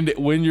 Yeah. And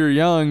when you're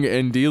young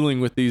and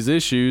dealing with these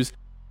issues,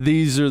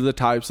 these are the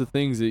types of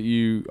things that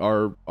you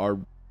are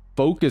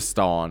focused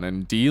on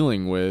and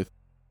dealing with,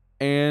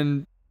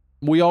 and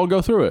we all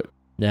go through it.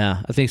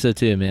 Yeah, I think so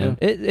too, man.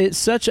 It's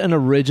such an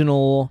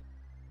original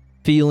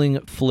feeling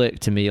flick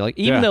to me. Like,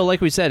 even though, like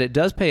we said, it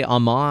does pay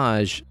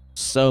homage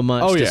so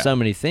much to so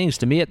many things,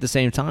 to me at the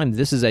same time,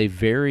 this is a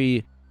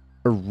very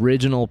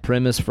original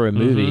premise for a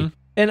movie. Mm-hmm.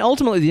 And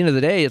ultimately, at the end of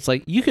the day, it's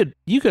like you could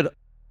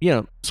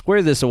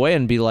square this away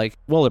and be like,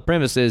 well, the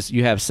premise is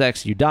you have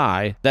sex, you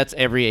die. That's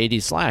every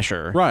 80s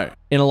slasher. Right.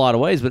 In a lot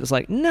of ways, but it's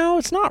like, no,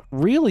 it's not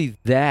really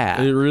that.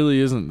 It really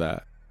isn't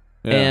that.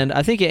 Yeah. And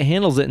I think it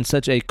handles it in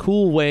such a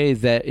cool way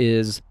that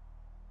is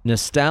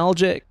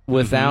nostalgic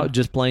without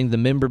just playing the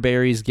member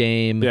berries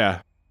game.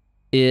 Yeah.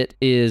 It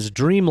is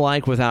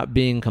dreamlike without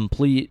being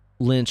complete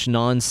Lynch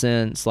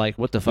nonsense. Like,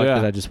 what the fuck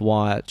did I just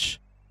watch?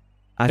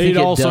 I think it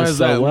also does has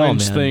so that well,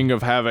 Lynch man. thing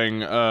of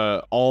having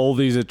all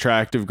these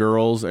attractive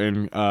girls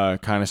and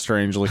kind of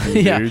strange looking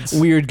Yeah, dudes.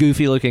 weird,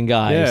 goofy looking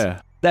guys.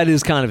 Yeah. That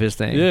is kind of his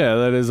thing. Yeah,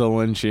 that is a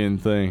Lynchian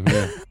thing.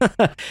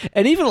 Yeah.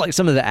 And even like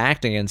some of the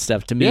acting and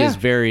stuff to me is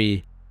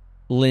very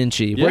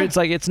Lynchy, where Yeah. it's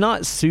like it's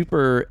not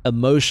super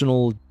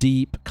emotional,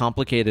 deep,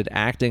 complicated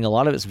acting. A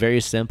lot of it's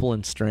very simple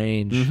and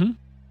strange. Mhm.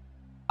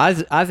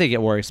 I think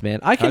it works, man.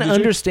 I can do too.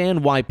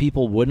 understand why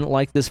people wouldn't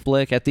like this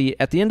flick at the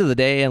end of the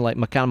day, and like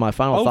my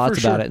final thoughts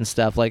for about sure. it and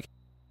stuff. Like,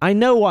 I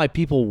know why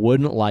people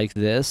wouldn't like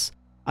this.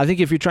 I think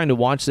if you're trying to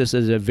watch this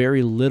as a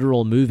very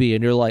literal movie,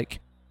 and you're like,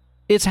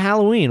 it's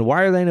Halloween,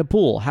 why are they in a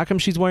pool? How come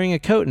she's wearing a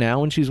coat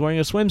now when she's wearing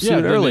a swimsuit Yeah,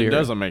 then earlier? it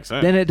doesn't make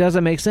sense. Then it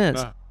doesn't make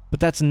sense. No. But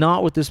that's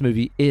not what this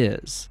movie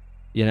is,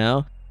 you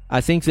know?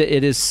 I think that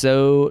it is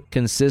so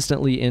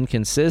consistently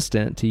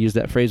inconsistent, to use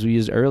that phrase we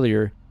used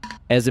earlier,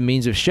 as a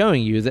means of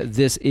showing you that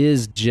this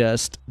is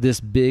just this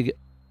big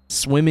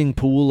swimming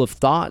pool of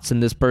thoughts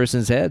in this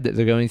person's head that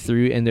they're going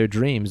through in their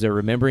dreams. They're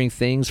remembering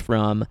things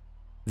from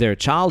their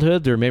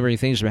childhood. They're remembering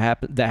things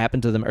that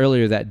happened to them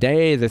earlier that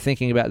day. They're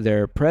thinking about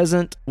their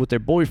present with their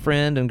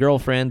boyfriend and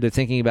girlfriend. They're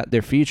thinking about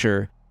their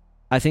future.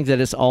 I think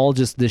that it's all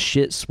just this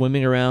shit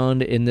swimming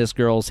around in this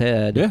girl's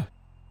head. Yeah.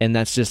 And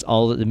that's just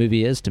all that the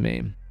movie is to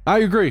me. I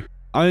agree.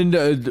 And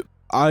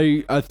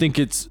I think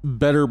it's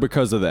better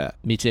because of that.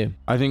 Me too.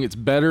 I think it's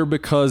better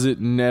because it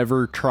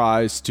never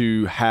tries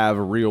to have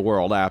a real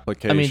world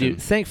application. I mean,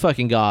 dude, thank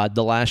fucking God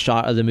the last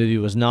shot of the movie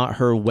was not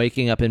her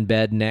waking up in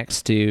bed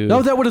next to...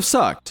 No, that would have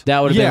sucked.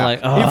 That would have been like,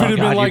 oh, if it had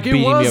God, been like, you're it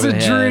beating me was over a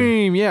the head.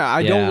 dream. Yeah, I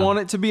Yeah. don't want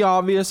it to be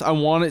obvious. I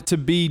want it to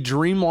be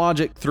dream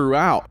logic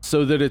throughout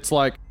so that it's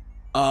like,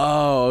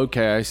 oh,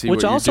 okay, I see Which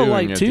what you're also doing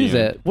like, at too, the end.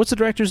 that... What's the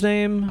director's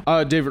name?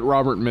 David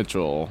Robert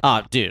Mitchell.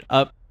 Dude,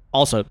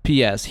 also,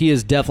 P.S., he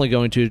is definitely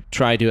going to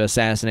try to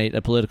assassinate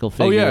a political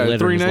figure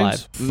later in his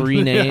life.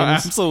 3 names. Yeah,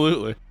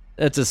 absolutely.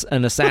 That's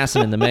an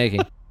assassin in the making.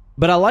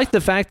 But I like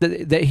the fact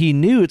that he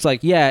knew. It's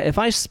like, yeah, if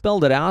I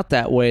spelled it out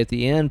that way at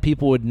the end,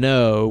 people would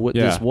know what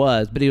this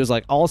was. But he was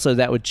like, also,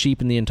 that would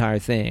cheapen the entire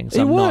thing.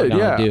 So I'm not going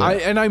to do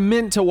it. I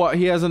meant to what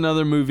he has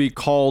another movie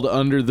called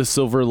Under the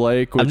Silver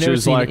Lake, which I've never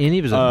is seen like any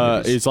of his other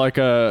movies. it's like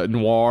a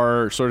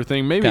noir sort of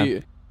thing. Maybe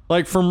Okay.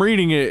 like from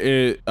reading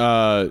it,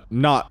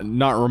 not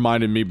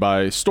reminded me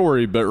by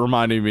story, but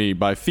reminded me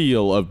by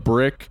feel of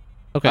Brick.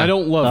 Okay. I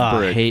don't love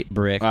Brick. I hate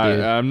Brick, dude.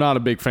 I'm not a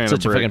big fan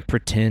Such of a Brick. fucking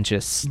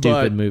pretentious, stupid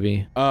But,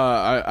 movie.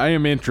 I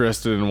am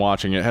interested in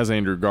watching it. It has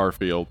Andrew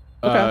Garfield.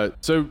 Okay.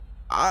 So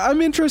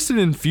I'm interested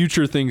in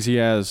future things he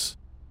has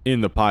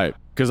in the pipe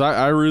because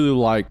I really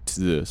liked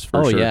this.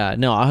 For sure. Yeah.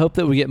 No, I hope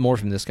that we get more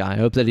from this guy. I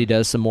hope that he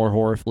does some more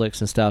horror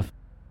flicks and stuff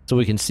so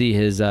we can see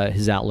his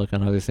outlook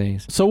on other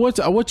things. So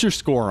what's your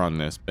score on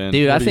this, Ben?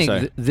 Dude, What I do you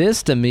think say?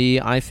 this to me,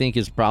 I think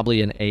is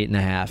probably an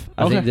 8.5.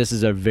 I Okay. think this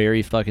is a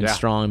very fucking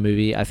strong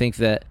movie. I think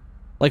that,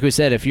 like we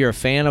said, if you're a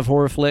fan of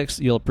horror flicks,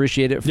 you'll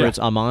appreciate it for its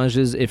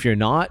homages. If you're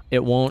not,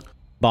 it won't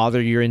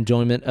bother your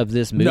enjoyment of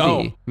this movie.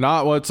 No,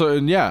 not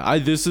whatsoever. Yeah,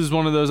 this is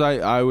one of those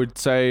I would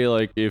say,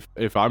 like,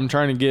 if I'm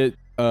trying to get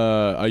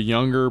a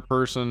younger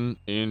person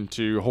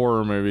into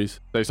horror movies,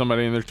 say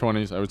somebody in their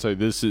 20s, I would say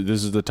this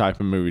is the type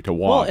of movie to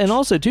watch. Well, and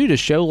also too to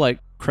show like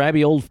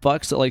crabby old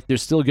fucks that like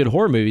there's still good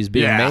horror movies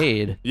being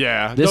made.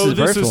 Yeah, This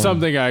is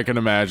something I can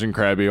imagine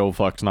crabby old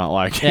fucks not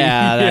liking.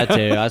 Yeah, that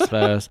too, I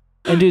suppose.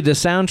 And dude, the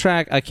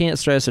soundtrack, I can't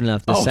stress it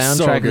enough. The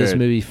soundtrack of this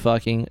movie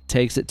fucking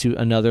takes it to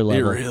another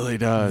level. It really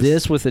does.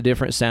 This with a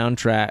different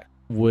soundtrack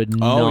would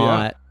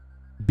not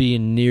be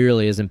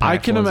nearly as impactful. I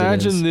can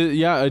imagine,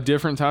 as a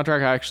different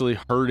soundtrack actually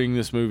hurting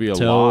this movie a lot.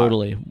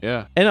 Totally.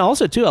 Yeah. And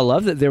also, too, I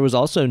love that there was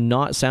also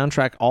not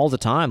soundtrack all the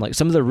time. Like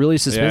some of the really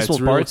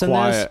suspenseful parts really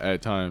quiet in this.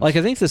 at times. Like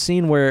I think the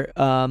scene where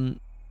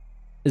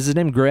is his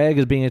name Greg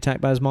is being attacked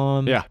by his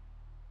mom. Yeah.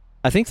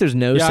 I think there's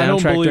no soundtrack I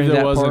don't believe during there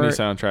that was part. any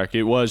soundtrack.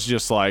 It was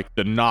just like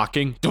the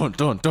knocking, dun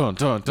dun dun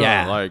dun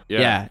dun.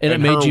 And it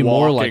made you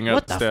more like,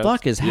 what the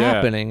fuck is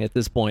happening at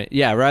this point?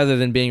 Yeah, rather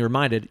than being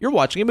reminded, you're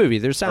watching a movie.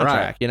 There's soundtrack,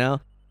 Right. you know?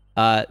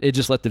 It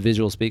just let the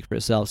visual speak for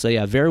itself. So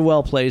yeah, very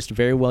well placed,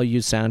 very well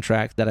used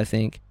soundtrack that I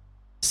think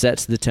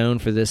sets the tone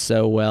for this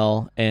so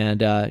well.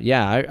 And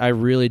I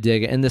really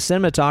dig it. And the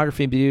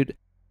cinematography, dude,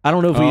 I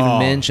don't know if we even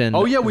mentioned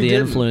the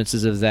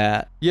influences of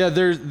that. Yeah,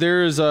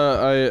 there's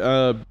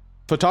a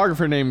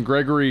photographer named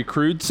Gregory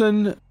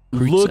Crewdson.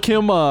 Look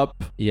him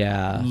up.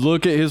 Yeah.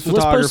 Look at his Let's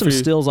photography. post some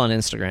stills on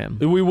Instagram.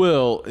 We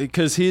will,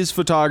 because his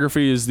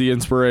photography is the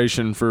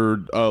inspiration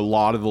for a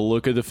lot of the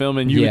look of the film.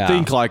 And you would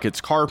think like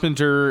it's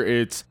Carpenter,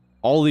 it's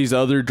all these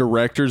other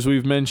directors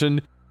we've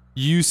mentioned.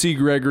 You see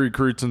Gregory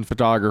Crewdson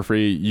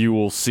photography, you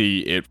will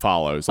see it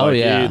follows. Like,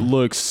 it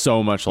looks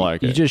so much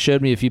like it. You just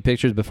showed me a few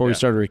pictures before we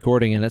started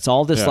recording, and it's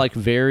all this like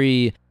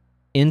very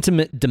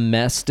intimate,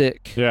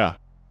 domestic. Yeah.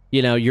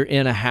 You know, you're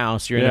in a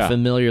house, you're in a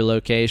familiar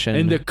location.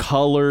 And the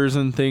colors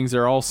and things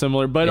are all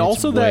similar, but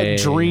also that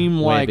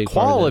dreamlike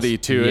quality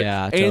to it.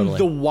 Yeah, totally. And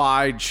the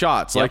wide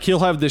shots. Like he'll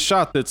have this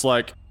shot that's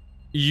like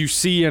you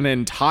see an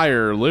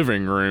entire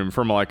living room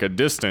from like a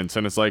distance,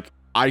 and it's like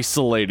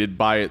isolated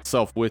by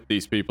itself with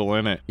these people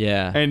in it.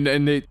 Yeah.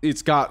 And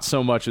it's got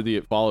so much of the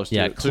It Follows to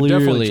it. So clearly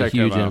definitely check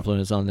huge them out.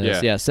 influence on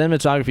this. Yeah,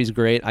 cinematography's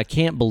great. I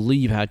can't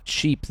believe how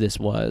cheap this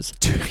was.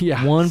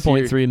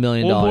 $1.3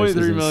 million.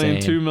 $1.3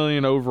 million, $2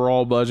 million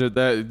overall budget.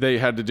 That they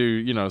had to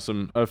do,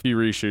 a few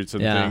reshoots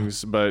and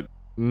things, but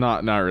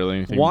not really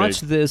anything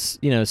Watch big. this,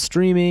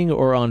 streaming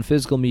or on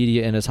physical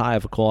media in as high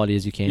of a quality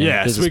as you can.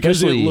 Yes,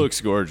 because it looks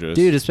gorgeous.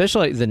 Dude,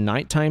 especially like the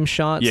nighttime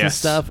shots and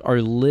stuff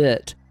are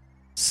lit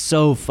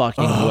so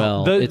fucking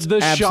well. It's the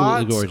absolutely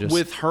shots gorgeous.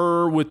 with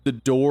her with the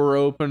door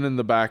open in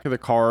the back of the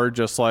car,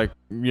 just like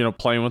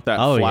playing with that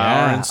flower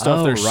and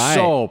stuff. They're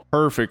so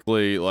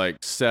perfectly like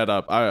set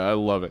up. I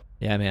love it.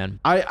 Yeah, man.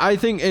 I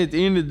think at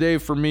the end of the day,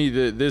 for me,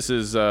 that this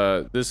is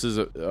a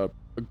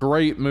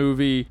great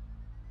movie.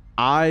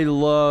 I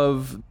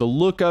love the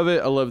look of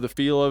it. I love the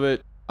feel of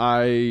it.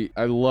 I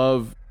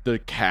love the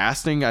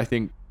casting. I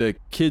think the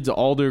kids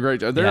all do a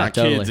great job. They're not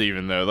kids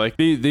even though. Like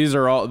these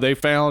are all, they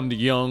found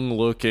young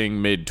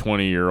looking mid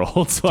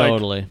 20-year-olds. Like,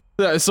 totally.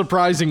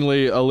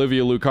 Surprisingly,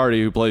 Olivia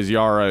Lucardi, who plays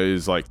Yara,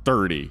 is like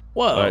 30.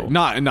 Whoa. Like,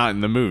 not in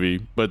the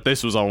movie, but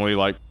this was only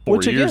like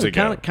 4 years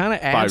ago. Kind of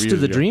adds to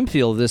the dream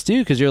feel of this too,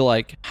 because you're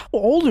like, how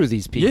old are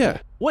these people? Yeah.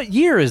 What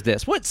year is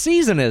this? What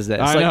season is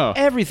this? I know.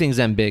 Everything's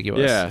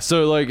ambiguous. Yeah.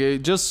 So like it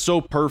just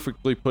so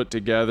perfectly put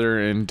together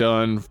and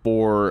done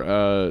for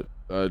a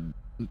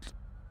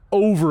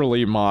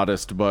overly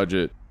modest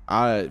budget.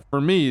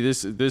 For me,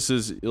 this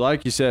is,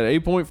 like you said,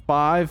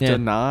 8.5 to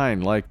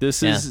 9. Like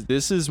this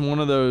is one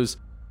of those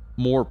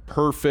more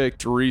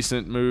perfect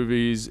recent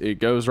movies. It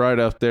goes right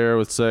up there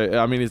with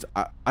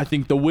I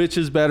think The Witch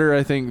is better.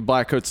 I think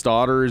Blackcoat's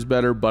Daughter is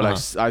better,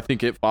 but I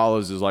think It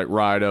Follows is like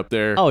right up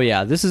there. Oh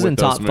yeah, this is in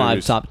top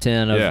 5, top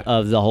 10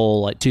 of the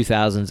whole like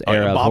 2000s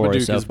era of horror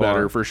so is far.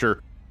 Better for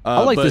sure.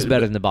 I like this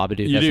better than the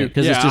Babadook, I think,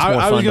 because it's just more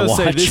fun to watch. I was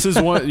gonna say this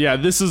is one. Yeah,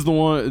 this is the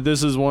one.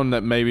 This is one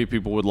that maybe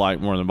people would like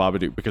more than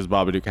Babadook, because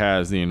Babadook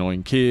has the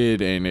annoying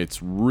kid, and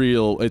it's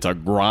real. It's a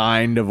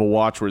grind of a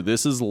watch. Where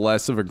this is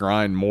less of a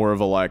grind, more of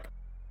a like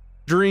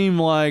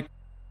dream-like,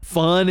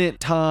 fun at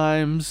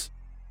times,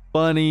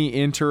 funny,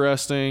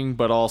 interesting,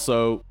 but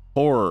also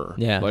horror.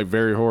 Yeah, like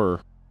very horror.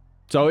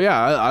 So yeah,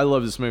 I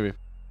love this movie.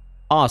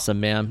 Awesome,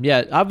 man.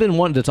 Yeah, I've been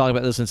wanting to talk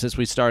about this since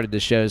we started the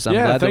show, so I'm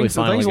glad that we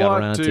finally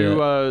got around to it. Thanks a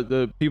lot to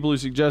the people who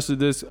suggested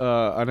this.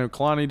 I know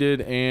Kalani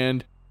did,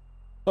 and...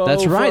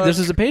 That's right. This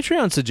is a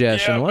Patreon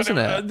suggestion, wasn't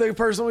it? The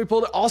person we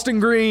pulled it, Austin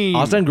Green.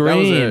 Austin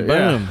Green,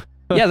 boom.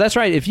 Yeah, that's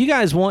right. If you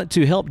guys want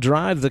to help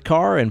drive the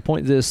car and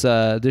point this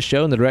this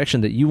show in the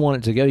direction that you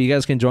want it to go, you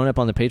guys can join up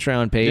on the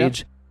Patreon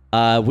page.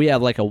 Yep. We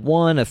have like a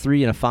 $1, a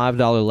 $3, and a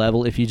 $5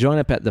 level. If you join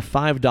up at the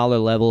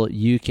 $5 level,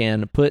 you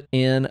can put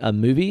in a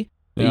movie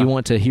that you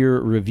want to hear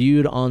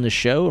reviewed on the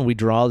show, and we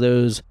draw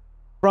those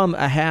from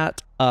a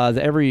hat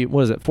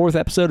fourth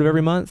episode of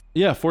every month?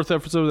 Yeah, fourth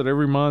episode of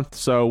every month.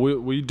 So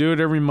we do it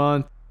every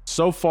month.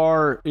 So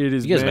far, it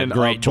has been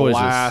great a choices.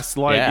 blast.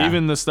 Like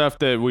even the stuff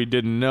that we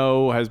didn't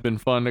know has been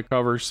fun to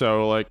cover.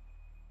 So like,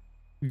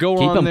 go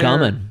keep on them there.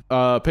 Coming.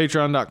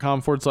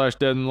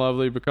 Patreon.com/Dead and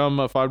Lovely. Become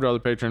a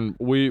 $5 patron.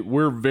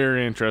 We're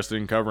very interested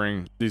in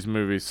covering these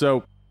movies.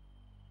 So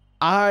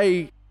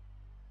I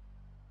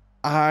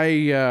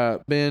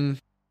Ben,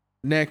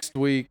 next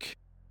week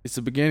It's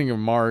the beginning of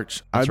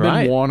March. That's I've been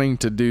right. wanting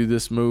to do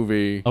this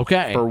movie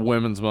Okay. for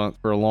Women's Month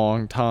for a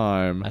long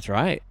time. That's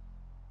right.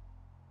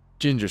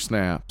 Ginger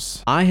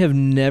Snaps. I have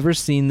never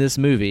seen this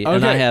movie,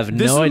 and I have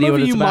This is no a idea what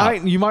movie it's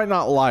about. you might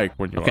not like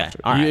when you Okay, watch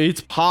it. all right.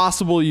 It's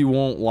possible you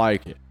won't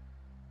like it.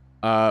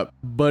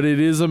 But it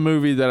is a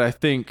movie that I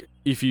think,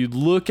 if you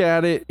look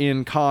at it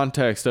in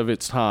context of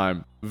its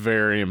time,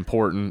 very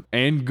important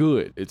and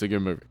good. It's a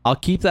good movie. I'll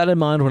keep that in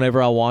mind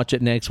whenever I watch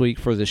it next week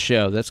for the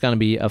show. That's going to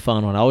be a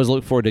fun one. I always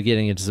look forward to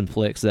getting into some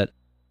flicks that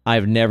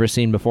I've never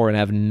seen before and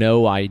have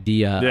no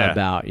idea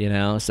about, you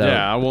know? So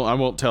Yeah, I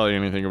won't tell you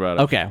anything about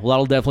it. okay, well,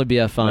 that'll definitely be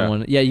a fun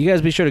one. Yeah, you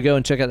guys be sure to go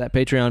and check out that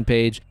Patreon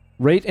page.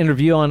 Rate and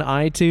review on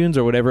iTunes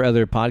or whatever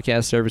other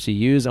podcast service you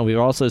use. And we've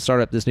also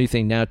started up this new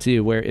thing now,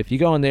 too, where if you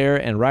go in there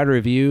and write a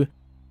review,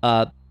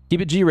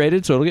 keep it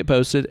G-rated so it'll get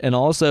posted, and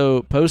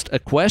also post a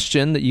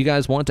question that you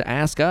guys want to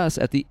ask us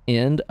at the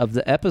end of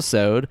the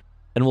episode,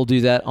 and we'll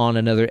do that on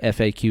another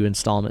FAQ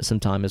installment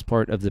sometime as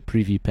part of the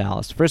Preview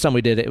Palace. The first time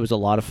we did it, it was a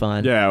lot of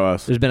fun. Yeah, it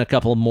was. There's been a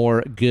couple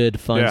more good,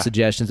 fun Yeah.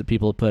 suggestions that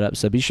people have put up.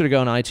 So be sure to go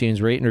on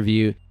iTunes, rate and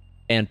review,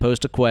 and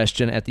post a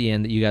question at the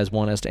end that you guys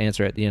want us to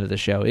answer at the end of the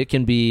show. It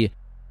can be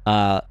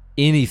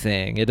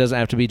anything. It doesn't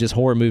have to be just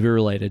horror movie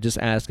related. Just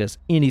ask us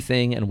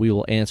anything, and we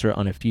will answer it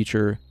on a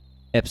future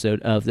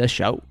episode of the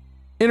show.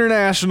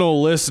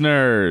 International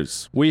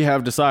listeners, we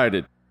have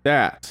decided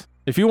that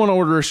if you want to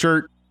order a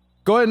shirt,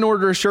 go ahead and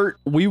order a shirt.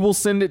 We will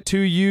send it to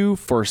you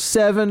for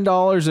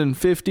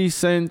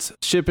 $7.50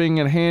 shipping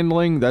and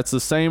handling. That's the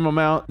same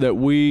amount that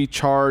we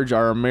charge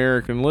our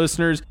American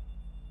listeners.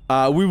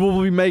 We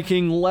will be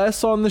making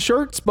less on the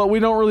shirts, but we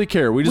don't really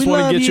care. We just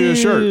want to get you a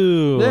shirt.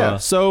 Yeah.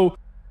 So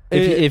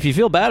If you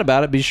feel bad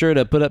about it, be sure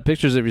to put up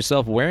pictures of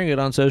yourself wearing it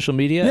on social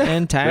media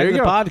and there tag you the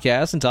go.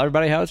 podcast and tell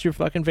everybody how it's your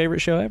fucking favorite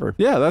show ever.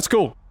 yeah, that's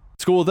cool.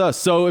 It's cool with us.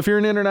 So if you're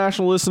an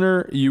international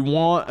listener, you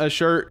want a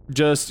shirt,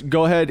 just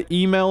go ahead,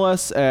 email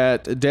us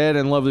at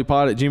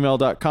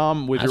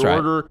deadandlovelypod@gmail.com with That's your right.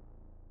 order.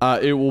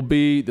 It will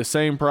be the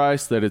same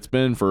price that it's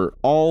been for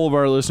all of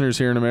our listeners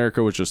here in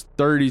America, which is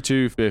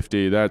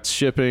 $32.50. That's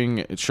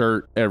shipping,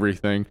 shirt,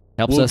 everything.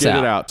 Helps we'll us get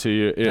out. it out to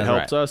you. It That's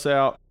helps us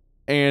out.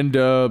 And,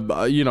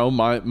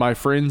 my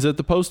friends at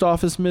the post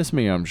office miss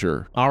me, I'm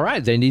sure. All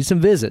right, they need some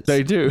visits.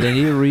 They do. They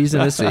need a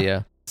reason to see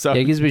you. So,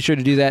 Yeah, you guys be sure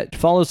to do that.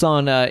 Follow us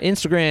on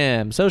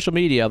Instagram, social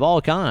media of all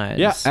kinds.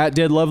 yeah, at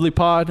Dead Lovely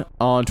Pod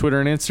on Twitter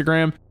and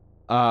Instagram.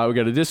 We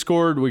got a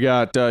Discord. We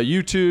got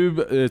YouTube.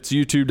 It's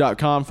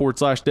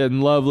youtube.com/Dead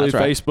and Lovely. That's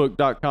right.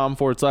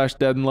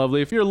 Facebook.com/Dead and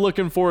Lovely. If you're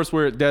looking for us,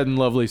 we're at Dead and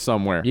Lovely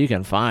somewhere. You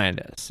can find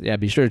us. Yeah,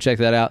 be sure to check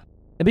that out.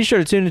 And be sure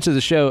to tune into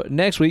the show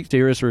next week to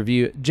hear us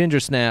review Ginger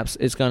Snaps.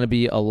 It's going to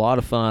be a lot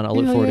of fun. I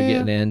look forward to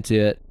getting into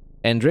it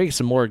and drink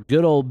some more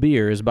good old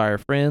beers by our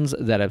friends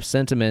that have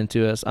sent them in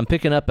to us. I'm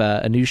picking up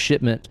a new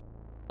shipment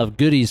of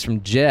goodies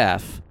from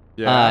Jeff.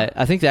 Yeah.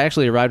 I think they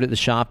actually arrived at the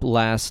shop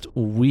last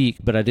week,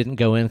 but I didn't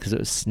go in because it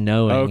was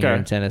snowing here Okay.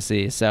 in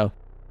Tennessee. So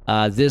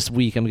this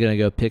week I'm going to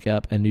go pick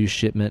up a new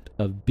shipment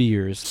of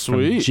beers from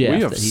Sweet. Jeff.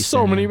 We have that he so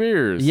sent many in.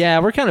 beers. Yeah,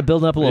 we're kind of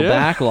building up a little Yeah.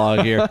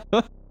 backlog here.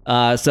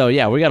 So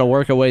yeah, we got to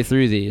work our way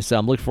through these. So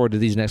I'm looking forward to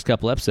these next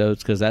couple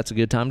episodes because that's a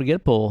good time to get a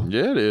pull.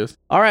 Yeah, it is.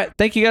 All right,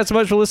 thank you guys so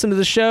much for listening to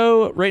the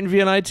show. Rate and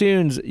review on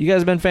iTunes. You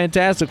guys have been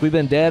fantastic. We've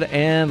been Dead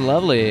and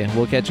Lovely.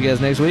 We'll catch you guys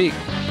next week.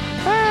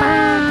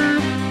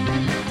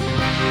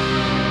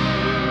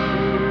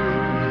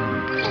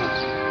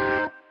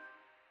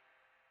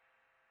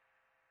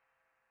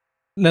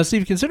 Now,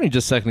 Steve, considering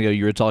just a second ago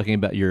you were talking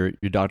about your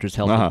doctor's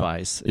health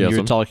advice, Yes, you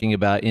were I'm- talking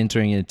about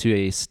entering into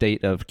a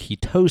state of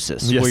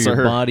ketosis Yes, where your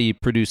sir. body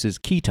produces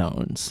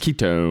ketones.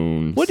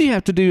 Ketones. What do you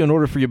have to do in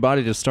order for your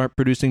body to start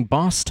producing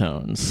boss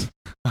tones?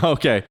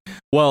 Okay.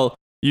 Well,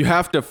 you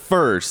have to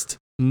first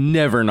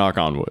never knock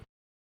on wood.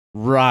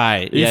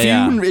 Right.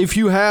 If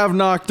you have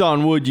knocked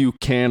on wood, you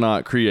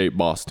cannot create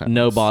boss tones.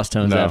 No boss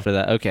tones No. after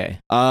that. Okay.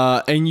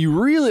 And you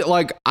really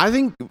I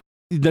think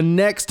the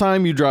next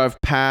time you drive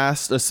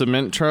past a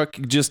cement truck,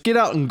 just get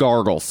out and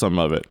gargle some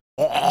of it.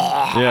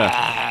 Yeah.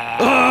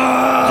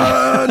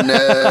 I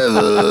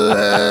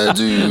never had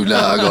to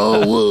knock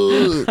on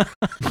wood.